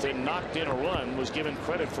 4th. Then knocked in a run. Was given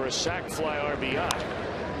credit for a sac fly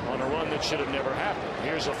RBI on a run that should have never happened.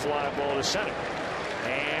 Here's a fly ball to center.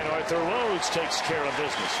 And Arthur Rhodes takes care of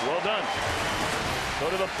business. Well done. Go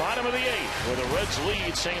to the bottom of the 8th, where the Reds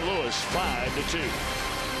lead St. Louis 5-2.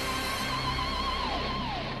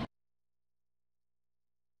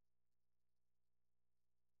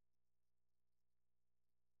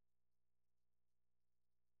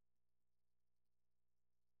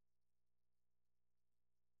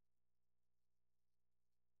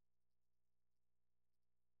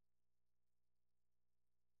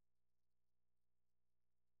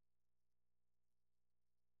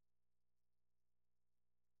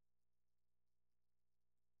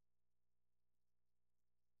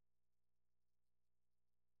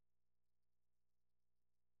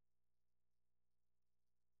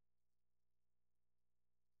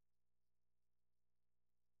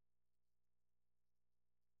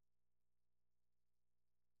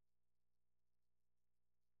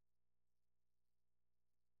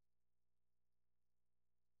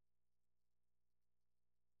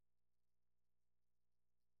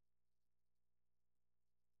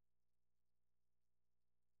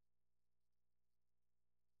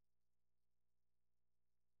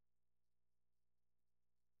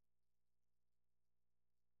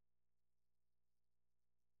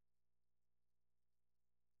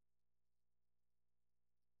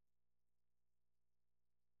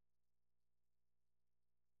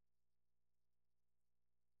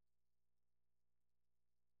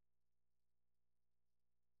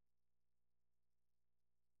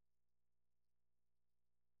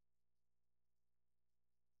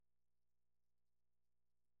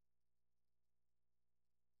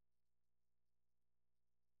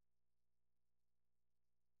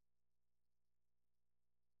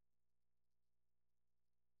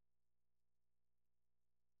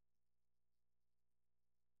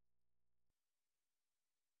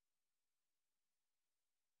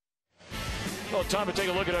 Well, time to take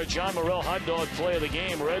a look at our John Morrell hot dog play of the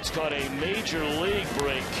game. Reds caught a major league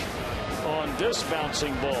break on this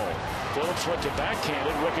bouncing ball. Phillips went to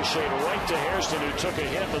backhanded, ricocheted right to Hairston, who took a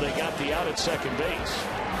hit, but they got the out at second base.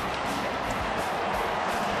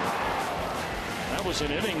 That was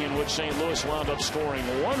an inning in which St. Louis wound up scoring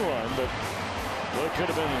 1 run, but it could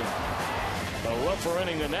have been a rougher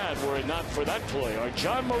inning than that were it not for that play. Our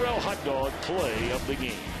John Morrell hot dog play of the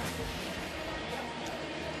game.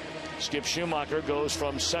 Skip Schumacher goes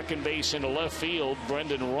from second base into left field.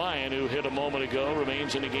 Brendan Ryan, who hit a moment ago,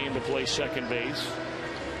 remains in the game to play second base.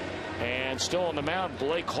 And still on the mound,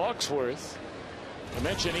 Blake Hawksworth. I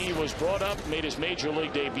mentioned he was brought up, made his major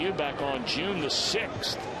league debut back on June the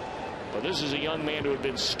 6th. But this is a young man who had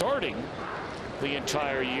been starting the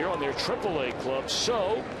entire year on their AAA club.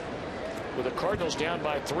 So, with the Cardinals down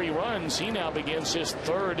by 3 runs, he now begins his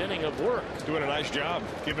 3rd inning of work. Doing a nice job,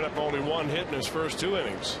 giving up only 1 hit in his first 2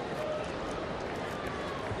 innings.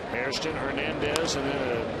 Hairston, Hernandez, and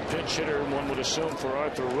then a pinch hitter, one would assume, for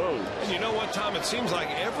Arthur Rhodes. And you know what, Tom? It seems like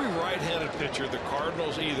every right-handed pitcher the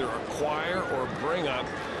Cardinals either acquire or bring up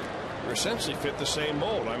essentially fit the same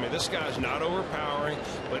mold. I mean, this guy's not overpowering,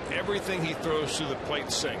 but everything he throws to the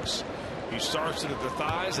plate sinks. He starts it at the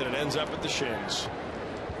thighs and it ends up at the shins.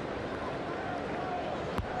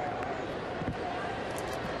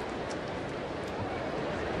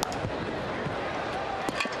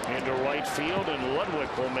 Into right field, and Ludwig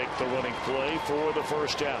will make the running play for the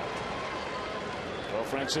first out. Well,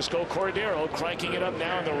 Francisco Cordero cranking it up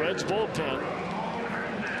now in the Reds bullpen.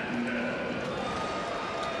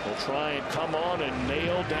 Will try and come on and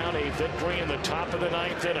nail down a victory in the top of the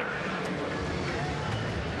 9th inning.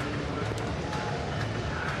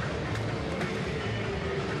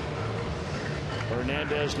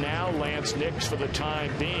 Hernandez now. Lance Nix, for the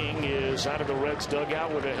time being, is out of the Reds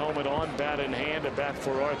dugout with a helmet on, bat in hand, a bat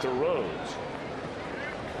for Arthur Rhodes.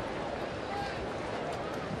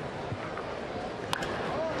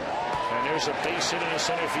 And there's a base hit in the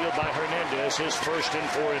center field by Hernandez, his first in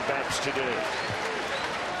 4 at-bats today.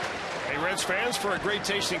 Hey, Reds fans, for a great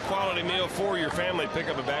tasting quality meal for your family, pick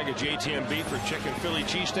up a bag of JTM beef or chicken Philly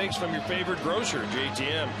cheesesteaks from your favorite grocer.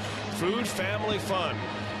 JTM, food, family, fun.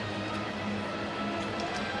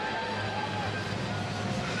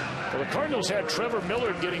 Well, the Cardinals had Trevor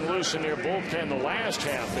Miller getting loose in their bullpen the last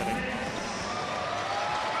half inning.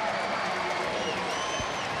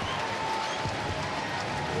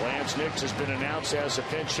 Lance Nix has been announced as a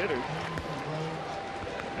pinch hitter.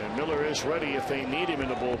 And Miller is ready if they need him in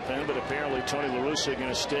the bullpen, but apparently Tony La Russa going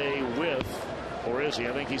to stay with, or is he?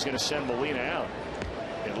 I think he's going to send Molina out.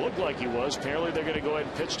 It looked like he was. Apparently they're going to go ahead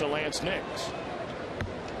and pitch to Lance Nix.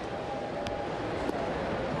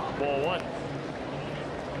 Ball 1.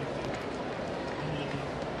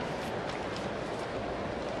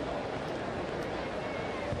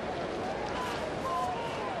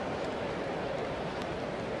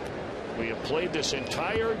 We have played this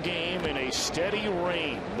entire game in a steady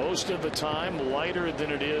rain, most of the time lighter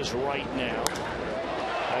than it is right now.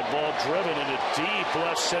 That ball driven into deep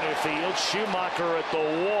left center field. Schumacher at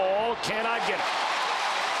the wall, cannot get it.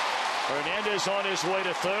 Hernandez on his way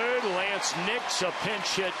to 3rd. Lance Nix a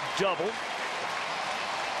pinch hit double.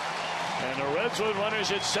 And the Reds with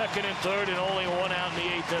runners at 2nd and 3rd and only 1 out in the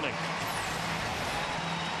 8th inning.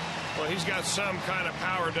 Well, he's got some kind of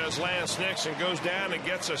power, does Lance Nix, and goes down and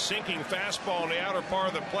gets a sinking fastball in the outer part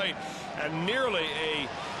of the plate, and nearly a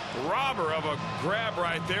robber of a grab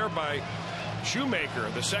right there by Shoemaker.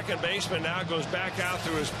 The second baseman now goes back out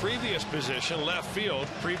to his previous position, left field,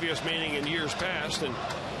 previous meaning in years past, and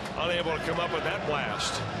unable to come up with that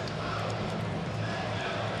blast.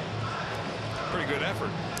 Pretty good effort.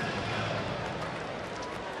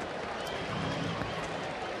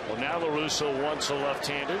 Well, now La Russa wants a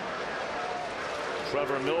left-handed.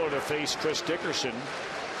 Trevor Miller to face Chris Dickerson.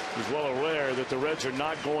 He's well aware that the Reds are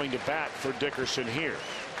not going to bat for Dickerson here.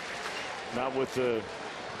 Not with the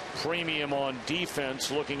premium on defense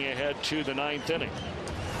looking ahead to the 9th inning.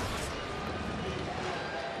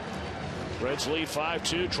 Reds lead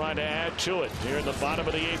 5-2, trying to add to it here in the bottom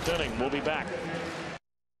of the 8th inning. We'll be back.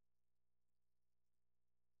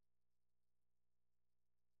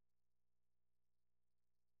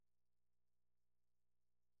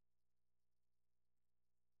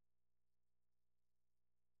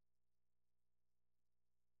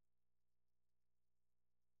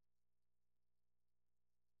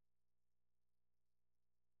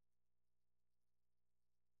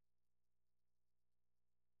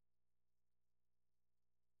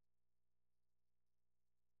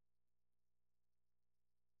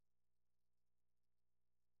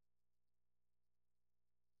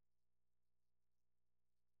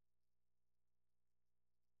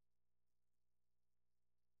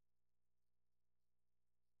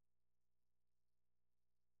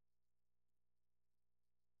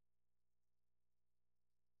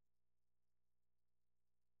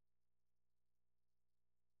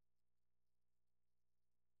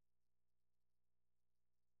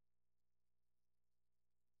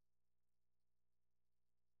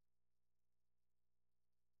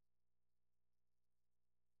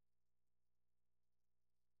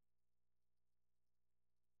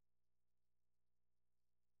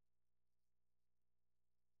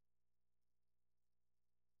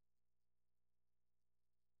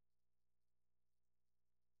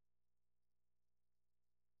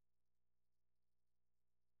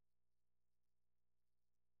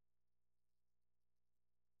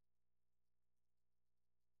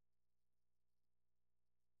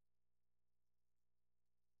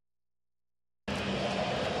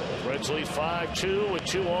 Reds lead 5-2 with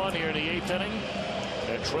 2 on here in the 8th inning.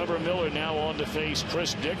 And Trevor Miller now on to face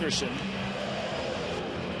Chris Dickerson.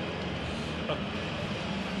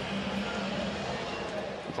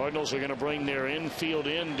 Cardinals are going to bring their infield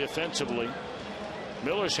in defensively.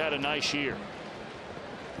 Miller's had a nice year.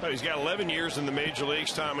 But he's got 11 years in the major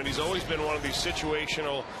leagues, Tom, and he's always been one of these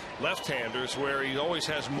situational left-handers where he always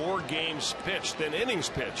has more games pitched than innings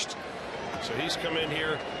pitched. So he's come in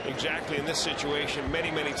here exactly in this situation many,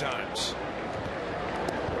 many times.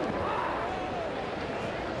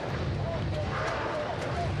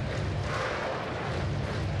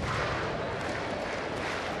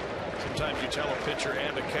 Sometimes you tell a pitcher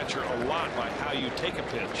and a catcher a lot by how you take a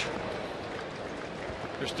pitch.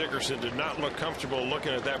 Chris Dickerson did not look comfortable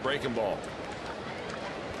looking at that breaking ball.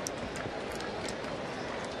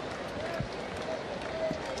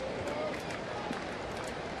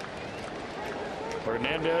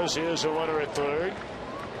 Hernandez is a runner at third.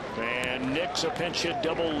 And Nick's a pinch hit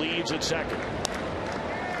double leads at second.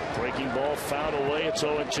 Breaking ball fouled away. It's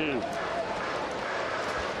 0-2.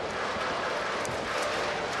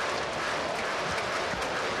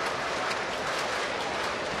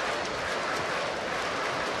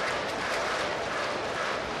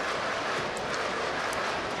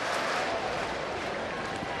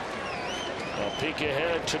 Peek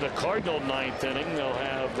ahead to the Cardinal 9th inning. They'll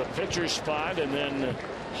have the pitcher spot and then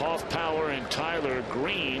Hoffpower and Tyler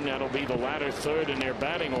Green. That'll be the latter third in their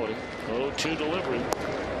batting order. 0-2 delivery.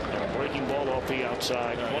 And a breaking ball off the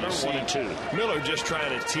outside corner. 1-2. Miller just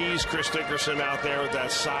trying to tease Chris Dickerson out there with that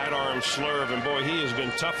sidearm slurve. And boy, he has been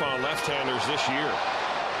tough on left-handers this year.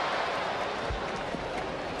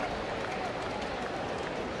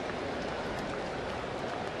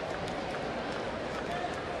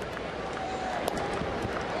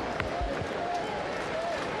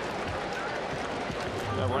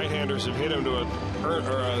 Right-handers have hit him to a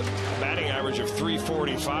batting average of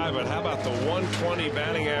 345, but how about the 120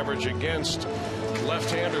 batting average against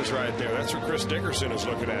left-handers right there? That's what Chris Dickerson is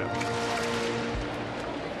looking at.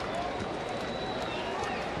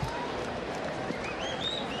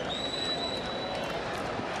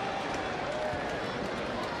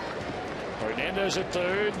 Hernandez at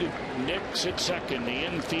third, Nick's at second. The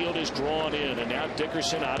infield is drawn in, and now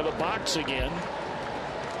Dickerson out of the box again.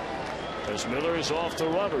 As Miller is off the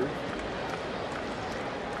rubber.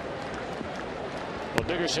 Well,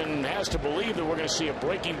 Dickerson has to believe that we're going to see a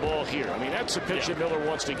breaking ball here. I mean, that's the pitch that Miller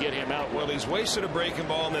wants to get him out. Well, he's wasted a breaking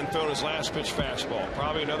ball and then thrown his last pitch fastball.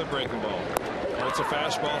 Probably another breaking ball. That's a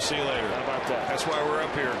fastball. See you later. How about that? That's why we're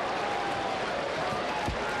up here.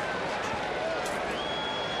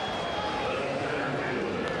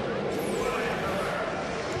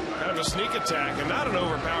 A sneak attack and not an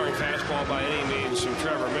overpowering fastball by any means from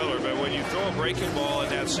Trevor Miller, but when you throw a breaking ball at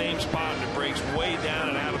that same spot and it breaks way down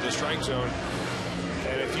and out of the strike zone,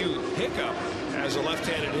 and if you hiccup as a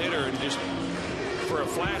left-handed hitter and just for a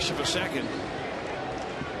flash of a second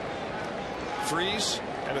freeze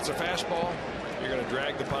and it's a fastball, you're going to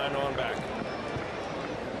drag the pine on back.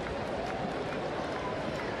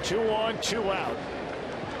 2 on, 2 out.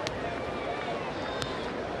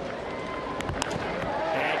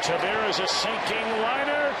 There is a sinking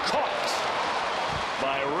liner caught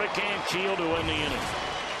by Rick Ankiel to end the inning.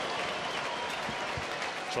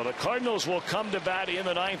 So the Cardinals will come to bat in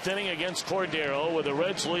the 9th inning against Cordero with the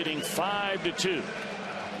Reds leading 5-2.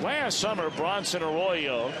 Last summer, Bronson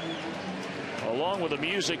Arroyo, along with a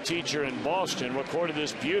music teacher in Boston, recorded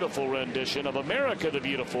this beautiful rendition of America the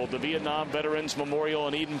Beautiful, the Vietnam Veterans Memorial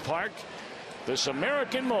in Eden Park. This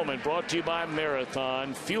American moment brought to you by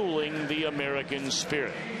Marathon, fueling the American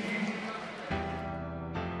spirit.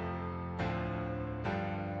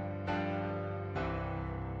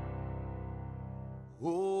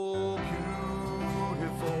 Oh,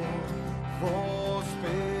 beautiful for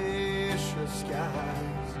spacious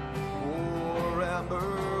skies, for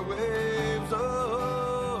amber waves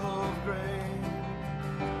of grain,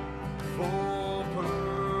 for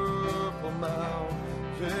purple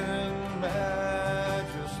mountain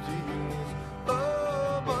majesties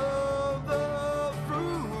above the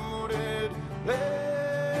fruited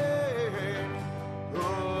plain.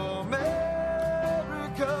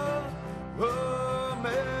 America,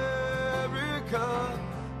 America,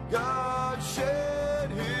 God shed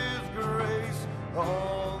his grace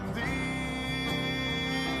on thee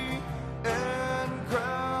and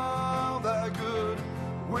crown thy good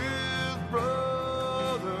with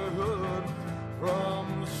brotherhood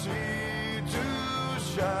from sea to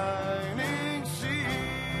shining sea.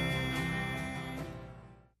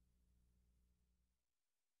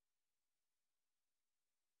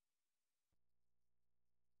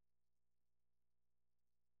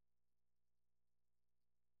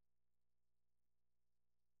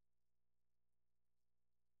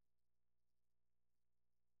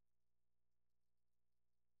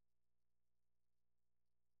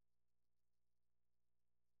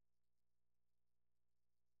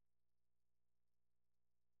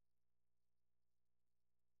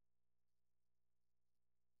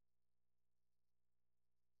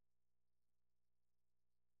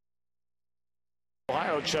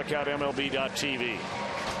 Ohio, check out MLB.tv.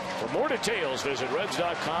 For more details, visit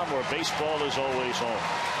Reds.com, where baseball is always on.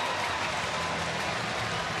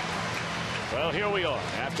 Well, here we are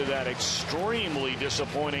after that extremely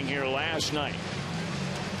disappointing here last night,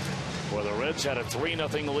 where the Reds had a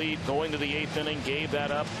 3-0 lead going to the 8th inning, gave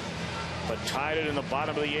that up, but tied it in the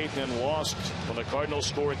bottom of the 8th and lost when the Cardinals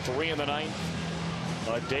scored 3 in the 9th.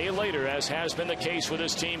 A day later, as has been the case with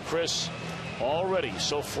this team, Chris, already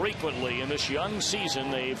so frequently in this young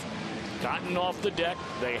season, they've gotten off the deck.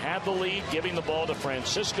 They had the lead, giving the ball to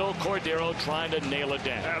Francisco Cordero, trying to nail it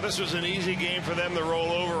down. Now, this was an easy game for them to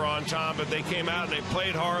roll over on, Tom, but they came out and they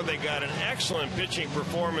played hard. They got an excellent pitching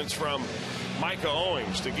performance from Micah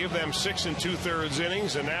Owings to give them 6 2/3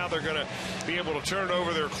 innings, and now they're going to be able to turn it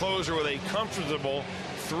over their closer with a comfortable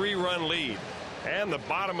 3-run lead and the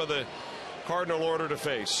bottom of the Cardinal order to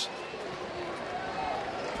face.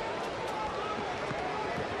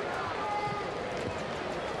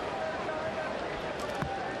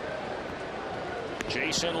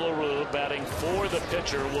 Jason LaRue batting for the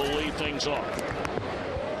pitcher will lead things off.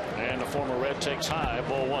 And the former Red takes high,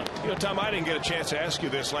 ball 1. You know, Tom, I didn't get a chance to ask you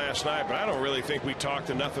this last night, but I don't really think we talked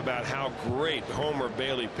enough about how great Homer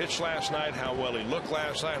Bailey pitched last night, how well he looked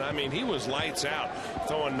last night. I mean, he was lights out,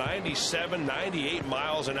 throwing 97, 98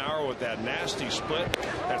 miles an hour with that nasty split,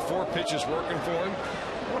 had 4 pitches working for him.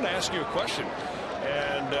 I want to ask you a question.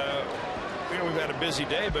 And, you know, we've had a busy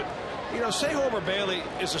day, but, you know, say Homer Bailey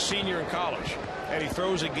is a senior in college and he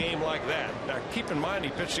throws a game like that. Now, keep in mind,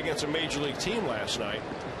 he pitched against a major league team last night.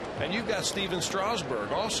 And you've got Steven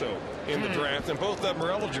Strasburg also in the draft, and both of them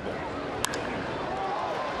are eligible.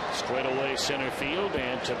 Straight away center field,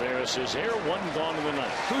 and Tavares is there. 1 gone in the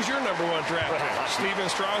 9th. Who's your #1 draft pick? Steven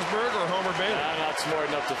Strasburg or Homer Bailey? I'm not smart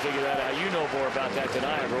enough to figure that out. You know more about that than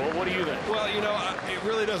I have, Earl. What do you think? Well, you know, it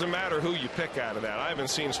really doesn't matter who you pick out of that. I haven't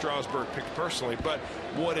seen Strasburg picked personally, but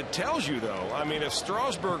what it tells you, though, I mean, if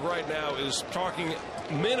Strasburg right now is talking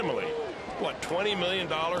minimally, what, $20 million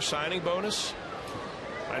signing bonus?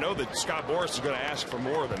 I know that Scott Boras is going to ask for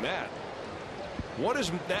more than that. What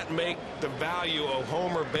does that make the value of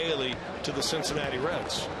Homer Bailey to the Cincinnati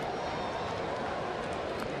Reds?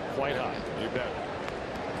 Quite high. You bet.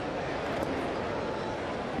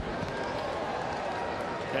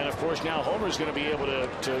 And, of course, now Homer's going to be able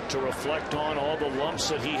to reflect on all the lumps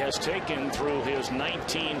that he has taken through his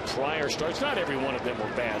 19 prior starts. Not every one of them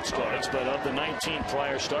were bad starts, but of the 19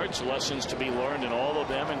 prior starts, lessons to be learned in all of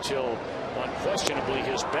them until unquestionably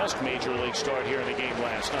his best major league start here in the game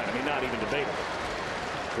last night. I mean, not even debatable.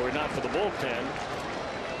 Were not for the bullpen,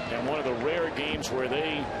 and one of the rare games where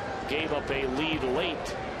they gave up a lead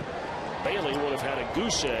late, Bailey would have had a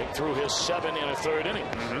goose egg through his 7 1/3 inning.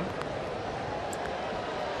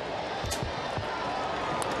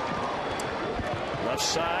 Left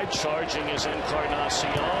side, charging is Encarnacion,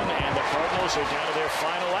 and the Cardinals are down to their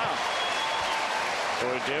final out.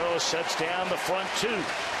 Cordero sets down the front 2.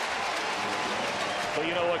 But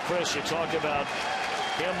you know what, Chris, you talked about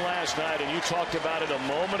him last night, and you talked about it a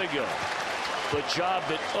moment ago. The job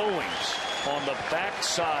that Owings on the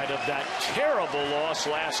backside of that terrible loss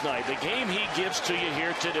last night, the game he gives to you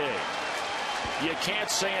here today, you can't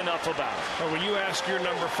say enough about it. Well, when you ask your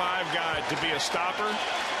 #5 guy to be a stopper,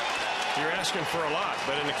 you're asking for a lot.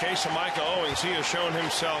 But in the case of Micah Owings, he has shown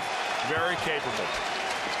himself very capable.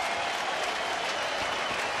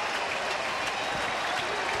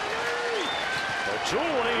 Two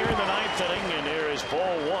away here in the 9th inning, and there is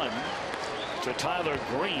ball 1 to Tyler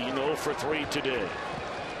Green, 0 for 3 today.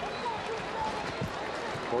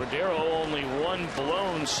 Cordero only 1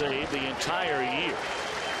 blown save the entire year.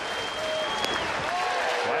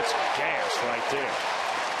 That's gas right there.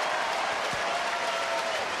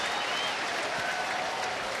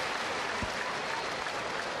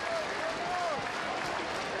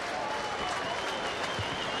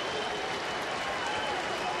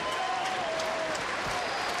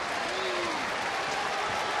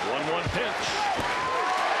 Pitch.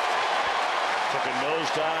 Took a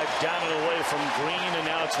nosedive down and away from Green, and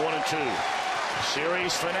now it's 1-2.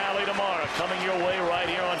 Series finale tomorrow, coming your way right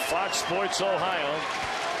here on Fox Sports Ohio.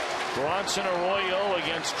 Bronson Arroyo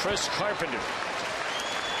against Chris Carpenter.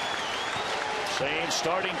 Same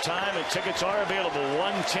starting time, and tickets are available,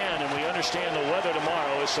 110, and we understand the weather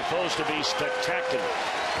tomorrow is supposed to be spectacular.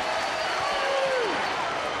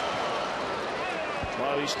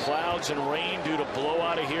 Well, these clouds and rain due to blow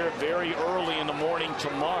out of here very early in the morning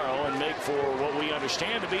tomorrow and make for what we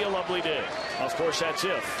understand to be a lovely day. Of course, that's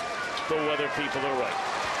if the weather people are right.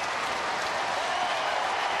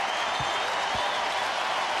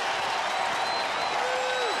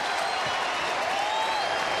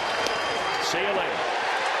 See you later.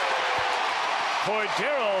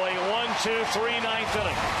 Cordero, a 1-2-3 ninth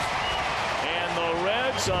inning. And the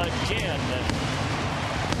Reds again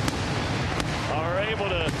are able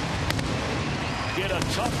to get a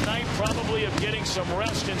tough night, probably, of getting some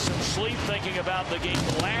rest and some sleep, thinking about the game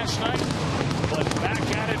last night. But back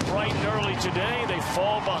at it bright and early today. They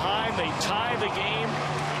fall behind. They tie the game.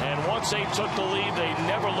 And once they took the lead, they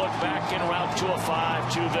never looked back en route to a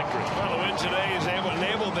 5-2 victory. Well, the win today is able to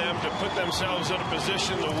enable them to put themselves in a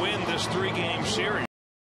position to win this 3-game series.